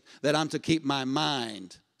revelation, that I'm to keep my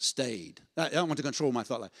mind stayed. I don't want to control my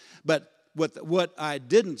thought life. But what I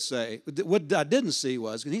didn't see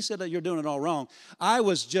was, and he said that you're doing it all wrong. I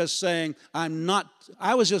was just saying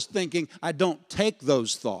I was just thinking I don't take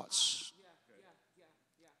those thoughts,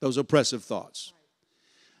 those oppressive thoughts.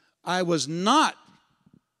 I was not,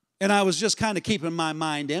 and I was just kind of keeping my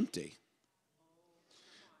mind empty.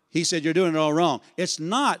 He said, you're doing it all wrong. It's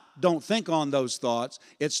not don't think on those thoughts.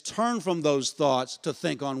 It's turn from those thoughts to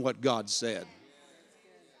think on what God said.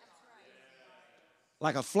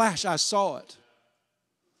 Like a flash, I saw it.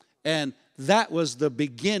 And that was the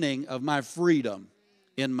beginning of my freedom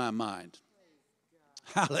in my mind.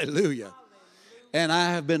 Hallelujah. And I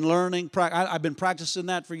have been learning, I've been practicing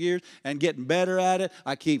that for years and getting better at it.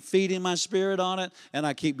 I keep feeding my spirit on it, and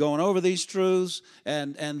I keep going over these truths,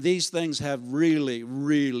 and these things have really,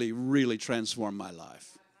 really, really transformed my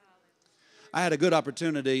life. I had a good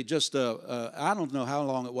opportunity I don't know how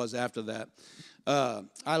long it was after that.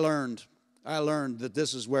 I learned that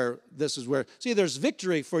this is where, see, there's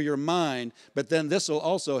victory for your mind, but then this will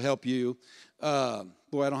also help you.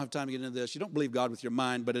 Boy, I don't have time to get into this. You don't believe God with your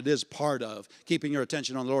mind, but it is part of keeping your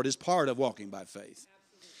attention on the Lord is part of walking by faith.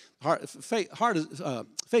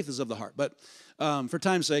 Faith is of the heart. But for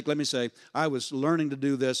time's sake, let me say, I was learning to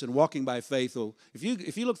do this and walking by faith.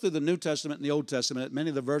 If you look through the New Testament and the Old Testament, many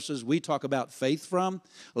of the verses we talk about faith from,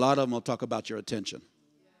 a lot of them will talk about your attention.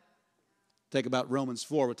 Take about Romans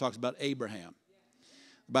 4, where it talks about Abraham.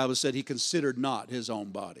 The Bible said he considered not his own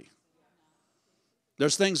body.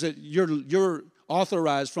 There's things that you're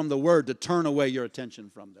authorized from the Word to turn away your attention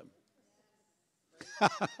from them.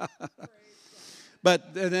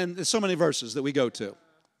 But then there's so many verses that we go to.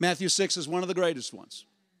 Matthew 6 is one of the greatest ones.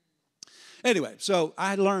 Anyway, so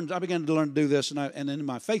I began to learn to do this, and in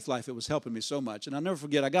my faith life, it was helping me so much. And I'll never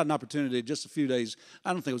forget, I got an opportunity just a few days,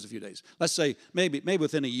 I don't think it was a few days, let's say maybe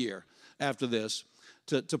within a year after this,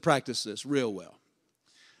 to practice this real well.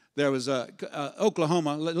 There was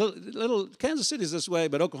Oklahoma, little Kansas City's this way,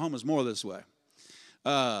 but Oklahoma's more this way.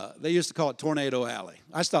 They used to call it Tornado Alley.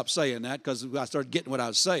 I stopped saying that because I started getting what I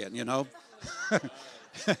was saying, you know. But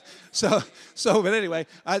anyway,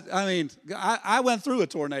 I went through a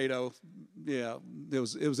tornado. Yeah, it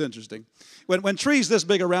was interesting. When trees this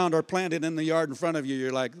big around are planted in the yard in front of you,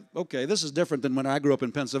 you're like, okay, this is different than when I grew up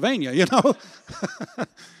in Pennsylvania, you know.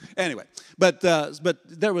 Anyway, but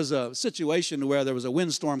there was a situation where there was a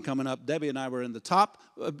windstorm coming up. Debbie and I were in the top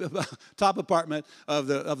apartment of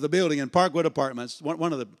the building in Parkwood Apartments,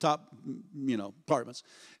 one of the top, apartments.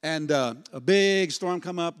 And a big storm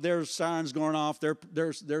come up. There's sirens going off.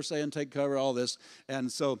 They're saying take cover, all this.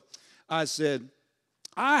 And so I said,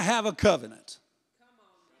 I have a covenant.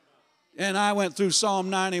 And I went through Psalm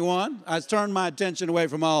 91. I turned my attention away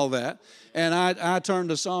from all that. And I turned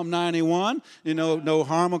to Psalm 91. No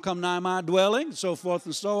harm will come nigh my dwelling, so forth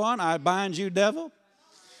and so on. I bind you, devil.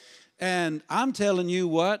 And I'm telling you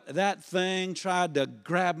what, that thing tried to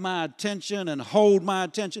grab my attention and hold my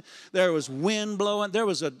attention. There was wind blowing. There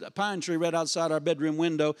was a pine tree right outside our bedroom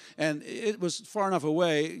window, and it was far enough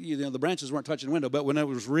away, the branches weren't touching the window, but when it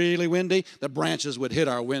was really windy, the branches would hit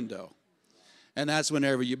our window. And that's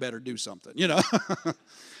whenever you better do something,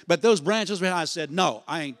 But those branches, I said, no,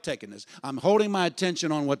 I ain't taking this. I'm holding my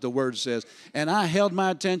attention on what the Word says. And I held my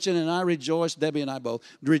attention, and I rejoiced. Debbie and I both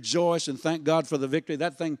rejoiced and thanked God for the victory.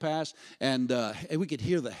 That thing passed, and we could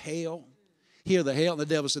hear the hail. And the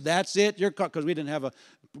devil said, that's it, your car, because we didn't have a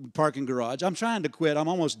parking garage. I'm trying to quit. I'm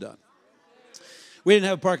almost done. We didn't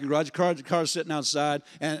have a parking garage. Cars sitting outside,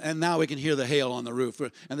 and now we can hear the hail on the roof.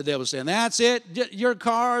 And the devil's saying, that's it. Your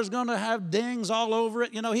car is going to have dings all over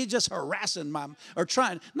it. You know, he's just harassing I'm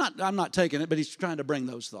not taking it, but he's trying to bring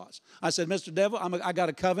those thoughts. I said, Mr. Devil, I got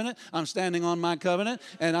a covenant. I'm standing on my covenant,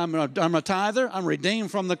 and I'm a tither. I'm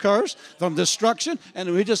redeemed from the curse, from destruction. And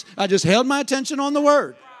I just held my attention on the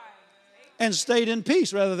word and stayed in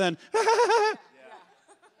peace rather than,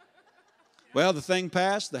 Well, the thing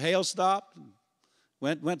passed. The hail stopped.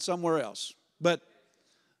 Went somewhere else. But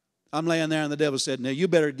I'm laying there, and the devil said, "Now you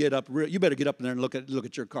better get up. You better get up in there and look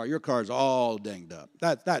at your car. Your car's all dinged up.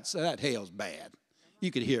 That hail's bad. You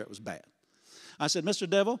could hear it was bad." I said, "Mr.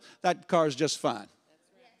 Devil, that car's just fine."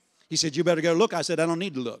 He said, "You better go look." I said, "I don't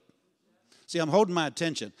need to look." See, I'm holding my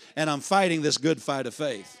attention, and I'm fighting this good fight of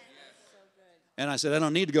faith. And I said, "I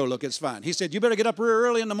don't need to go look. It's fine." He said, "You better get up real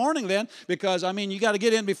early in the morning then, because, you got to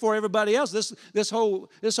get in before everybody else. This whole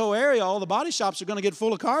area, all the body shops are going to get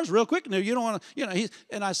full of cars real quick. And you don't want to,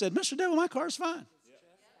 And I said, "Mr. Devil, my car's fine.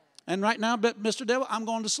 And right now, Mr. Devil, I'm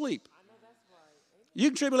going to sleep. You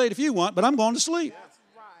can tribulate if you want, but I'm going to sleep."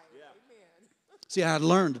 See, I had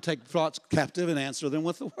learned to take thoughts captive and answer them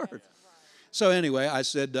with the word. So anyway, I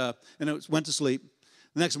said, and it went to sleep.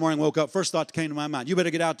 The next morning, woke up, first thought that came to my mind, you better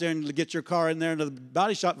get out there and get your car in there into the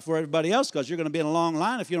body shop before everybody else, because you're going to be in a long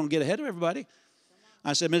line if you don't get ahead of everybody.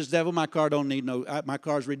 I said, "Mr. Devil, my car don't need my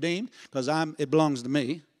car's redeemed because it belongs to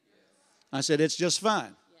me." I said, "It's just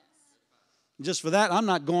fine." Just for that, I'm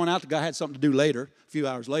not going out. The guy had something to do later, a few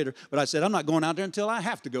hours later, but I said, "I'm not going out there until I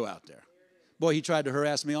have to go out there." Boy, he tried to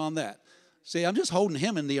harass me on that. See, I'm just holding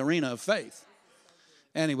him in the arena of faith.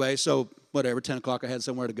 Anyway, so whatever, 10 o'clock, I had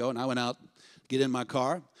somewhere to go, and I went out, get in my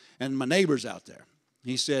car, and my neighbor's out there.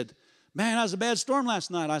 He said, "Man, that was a bad storm last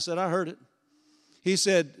night." I said, "I heard it." He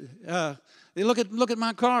said, look at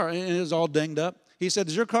my car, and it was all dinged up. He said,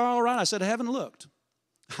 "Is your car all right?" I said, "I haven't looked."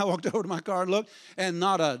 I walked over to my car and looked, and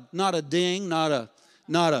not a ding, not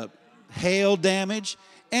a hail damage.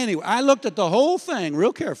 Anyway, I looked at the whole thing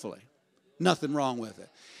real carefully. Nothing wrong with it.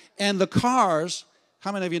 And the cars,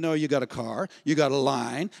 how many of you know you got a car, you got a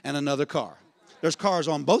line, and another car? There's cars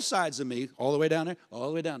on both sides of me, all the way down there, all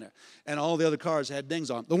the way down there. And all the other cars had dings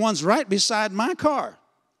on them. The ones right beside my car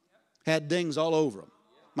had dings all over them.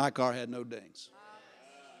 My car had no dings.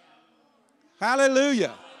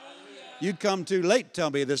 Hallelujah. You'd come too late to tell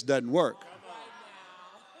me this doesn't work.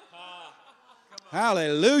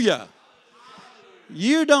 Hallelujah.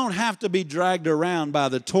 You don't have to be dragged around by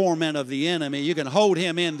the torment of the enemy. You can hold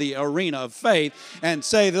him in the arena of faith and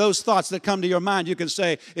say those thoughts that come to your mind, you can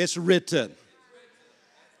say, "It's written."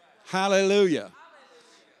 Hallelujah.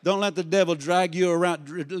 Don't let the devil drag your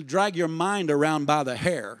mind around by the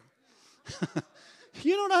hair.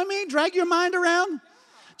 You know what I mean? Drag your mind around.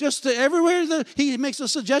 Just everywhere he makes a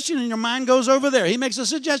suggestion and your mind goes over there. He makes a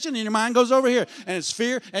suggestion and your mind goes over here. And it's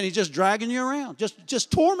fear, and he's just dragging you around, just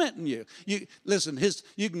tormenting you. Listen,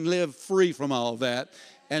 you can live free from all that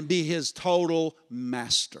and be his total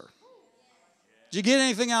master. Did you get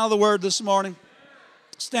anything out of the word this morning?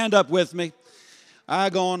 Stand up with me. I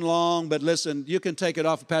go on long, but listen, you can take it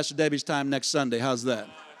off of Pastor Debbie's time next Sunday. How's that?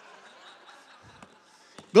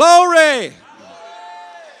 Glory!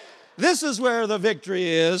 This is where the victory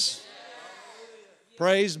is.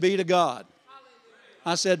 Praise be to God.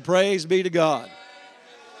 I said, praise be to God.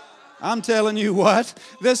 I'm telling you what,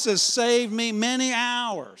 this has saved me many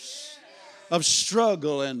hours of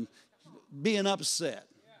struggle and being upset.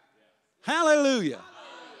 Hallelujah.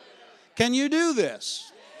 Can you do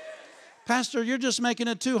this? Pastor, you're just making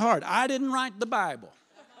it too hard. I didn't write the Bible.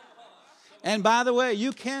 And by the way,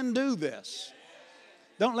 you can do this.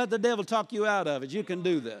 Don't let the devil talk you out of it. You can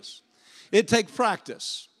do this. It takes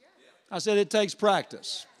practice. I said it takes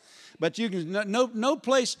practice. But you can, no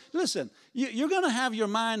place, listen, you're going to have your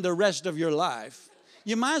mind the rest of your life.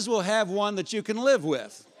 You might as well have one that you can live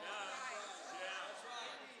with.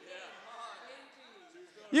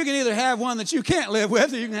 You can either have one that you can't live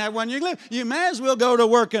with, or you can have one you can live. You may as well go to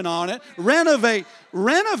working on it, renovate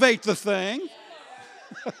the thing,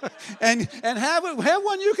 and have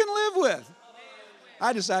one you can live with.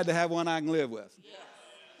 I decided to have one I can live with.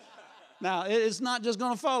 Now, it's not just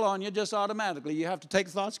going to fall on you just automatically. You have to take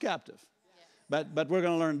thoughts captive. But we're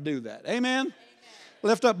going to learn to do that. Amen?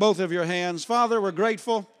 Lift up both of your hands. Father, we're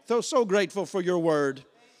grateful, so grateful for your word.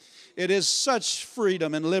 It is such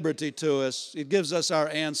freedom and liberty to us. It gives us our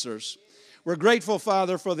answers. We're grateful,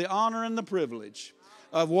 Father, for the honor and the privilege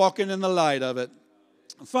of walking in the light of it.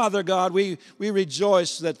 Father God, we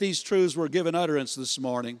rejoice that these truths were given utterance this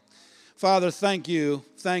morning. Father, thank you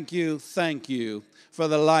for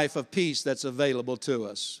the life of peace that's available to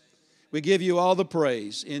us. We give you all the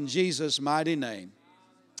praise in Jesus' mighty name.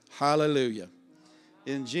 Hallelujah.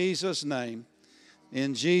 In Jesus' name.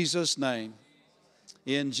 In Jesus' name.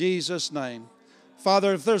 In Jesus' name.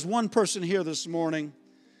 Father, if there's one person here this morning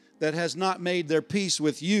that has not made their peace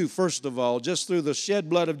with you, first of all, just through the shed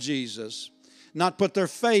blood of Jesus, not put their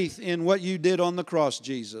faith in what you did on the cross,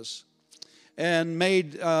 Jesus, and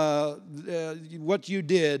made what you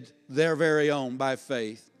did their very own by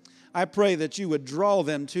faith, I pray that you would draw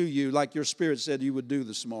them to you like your Spirit said you would do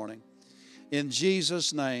this morning. In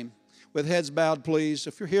Jesus' name, with heads bowed, please.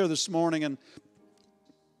 If you're here this morning and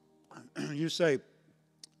you say,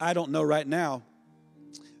 I don't know right now,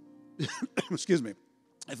 excuse me,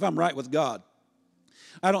 if I'm right with God.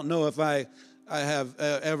 I don't know if I have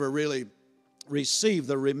ever really received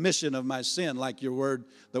the remission of my sin like your word,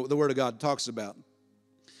 the Word of God talks about.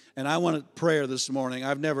 And I want prayer this morning.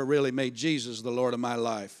 I've never really made Jesus the Lord of my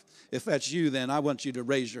life. If that's you, then I want you to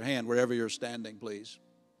raise your hand wherever you're standing, please.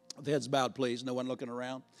 With heads bowed, please. No one looking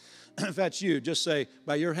around. If that's you, just say,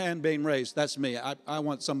 by your hand being raised, that's me. I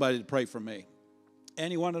want somebody to pray for me.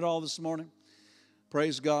 Anyone at all this morning?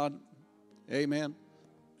 Praise God. Amen.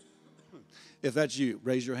 If that's you,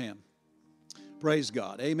 raise your hand. Praise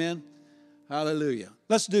God. Amen. Hallelujah.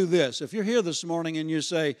 Let's do this. If you're here this morning and you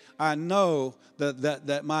say, I know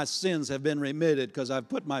that my sins have been remitted because I've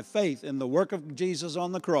put my faith in the work of Jesus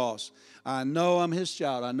on the cross. I know I'm His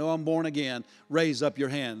child. I know I'm born again. Raise up your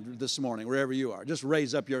hand this morning, wherever you are. Just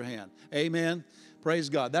raise up your hand. Amen. Praise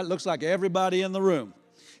God. That looks like everybody in the room.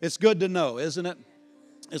 It's good to know, isn't it?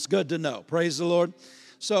 It's good to know. Praise the Lord.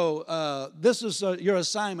 So this is your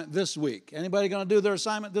assignment this week. Anybody going to do their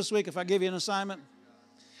assignment this week if I give you an assignment?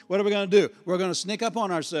 What are we going to do? We're going to sneak up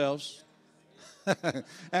on ourselves, and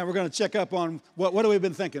we're going to check up on what have we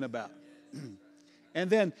been thinking about. And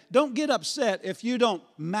then don't get upset if you don't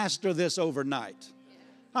master this overnight.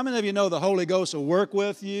 How many of you know the Holy Ghost will work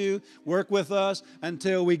with you, work with us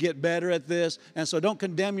until we get better at this? And so don't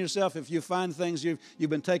condemn yourself if you find things you've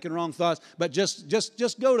been taking wrong thoughts, but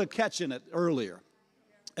just go to catching it earlier.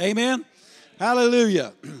 Amen?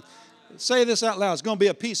 Hallelujah. Say this out loud. It's going to be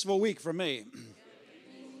a peaceful week for me.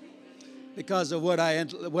 Because of what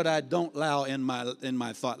I don't allow in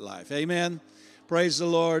my thought life. Amen. Praise the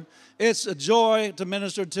Lord. It's a joy to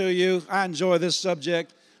minister to you. I enjoy this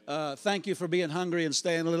subject. Thank you for being hungry and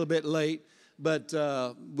staying a little bit late. But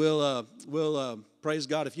we'll praise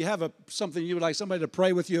God. If you have something you would like somebody to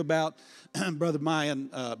pray with you about, Brother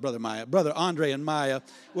Andre and Maya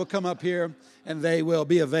will come up here and they will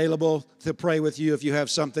be available to pray with you if you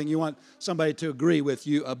have something you want somebody to agree with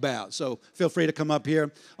you about. So feel free to come up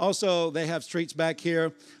here. Also, they have treats back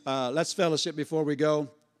here. Let's fellowship before we go.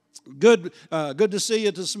 Good to see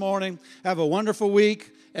you this morning. Have a wonderful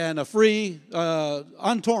week and a free,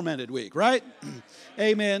 untormented week, right?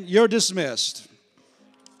 Amen. You're dismissed.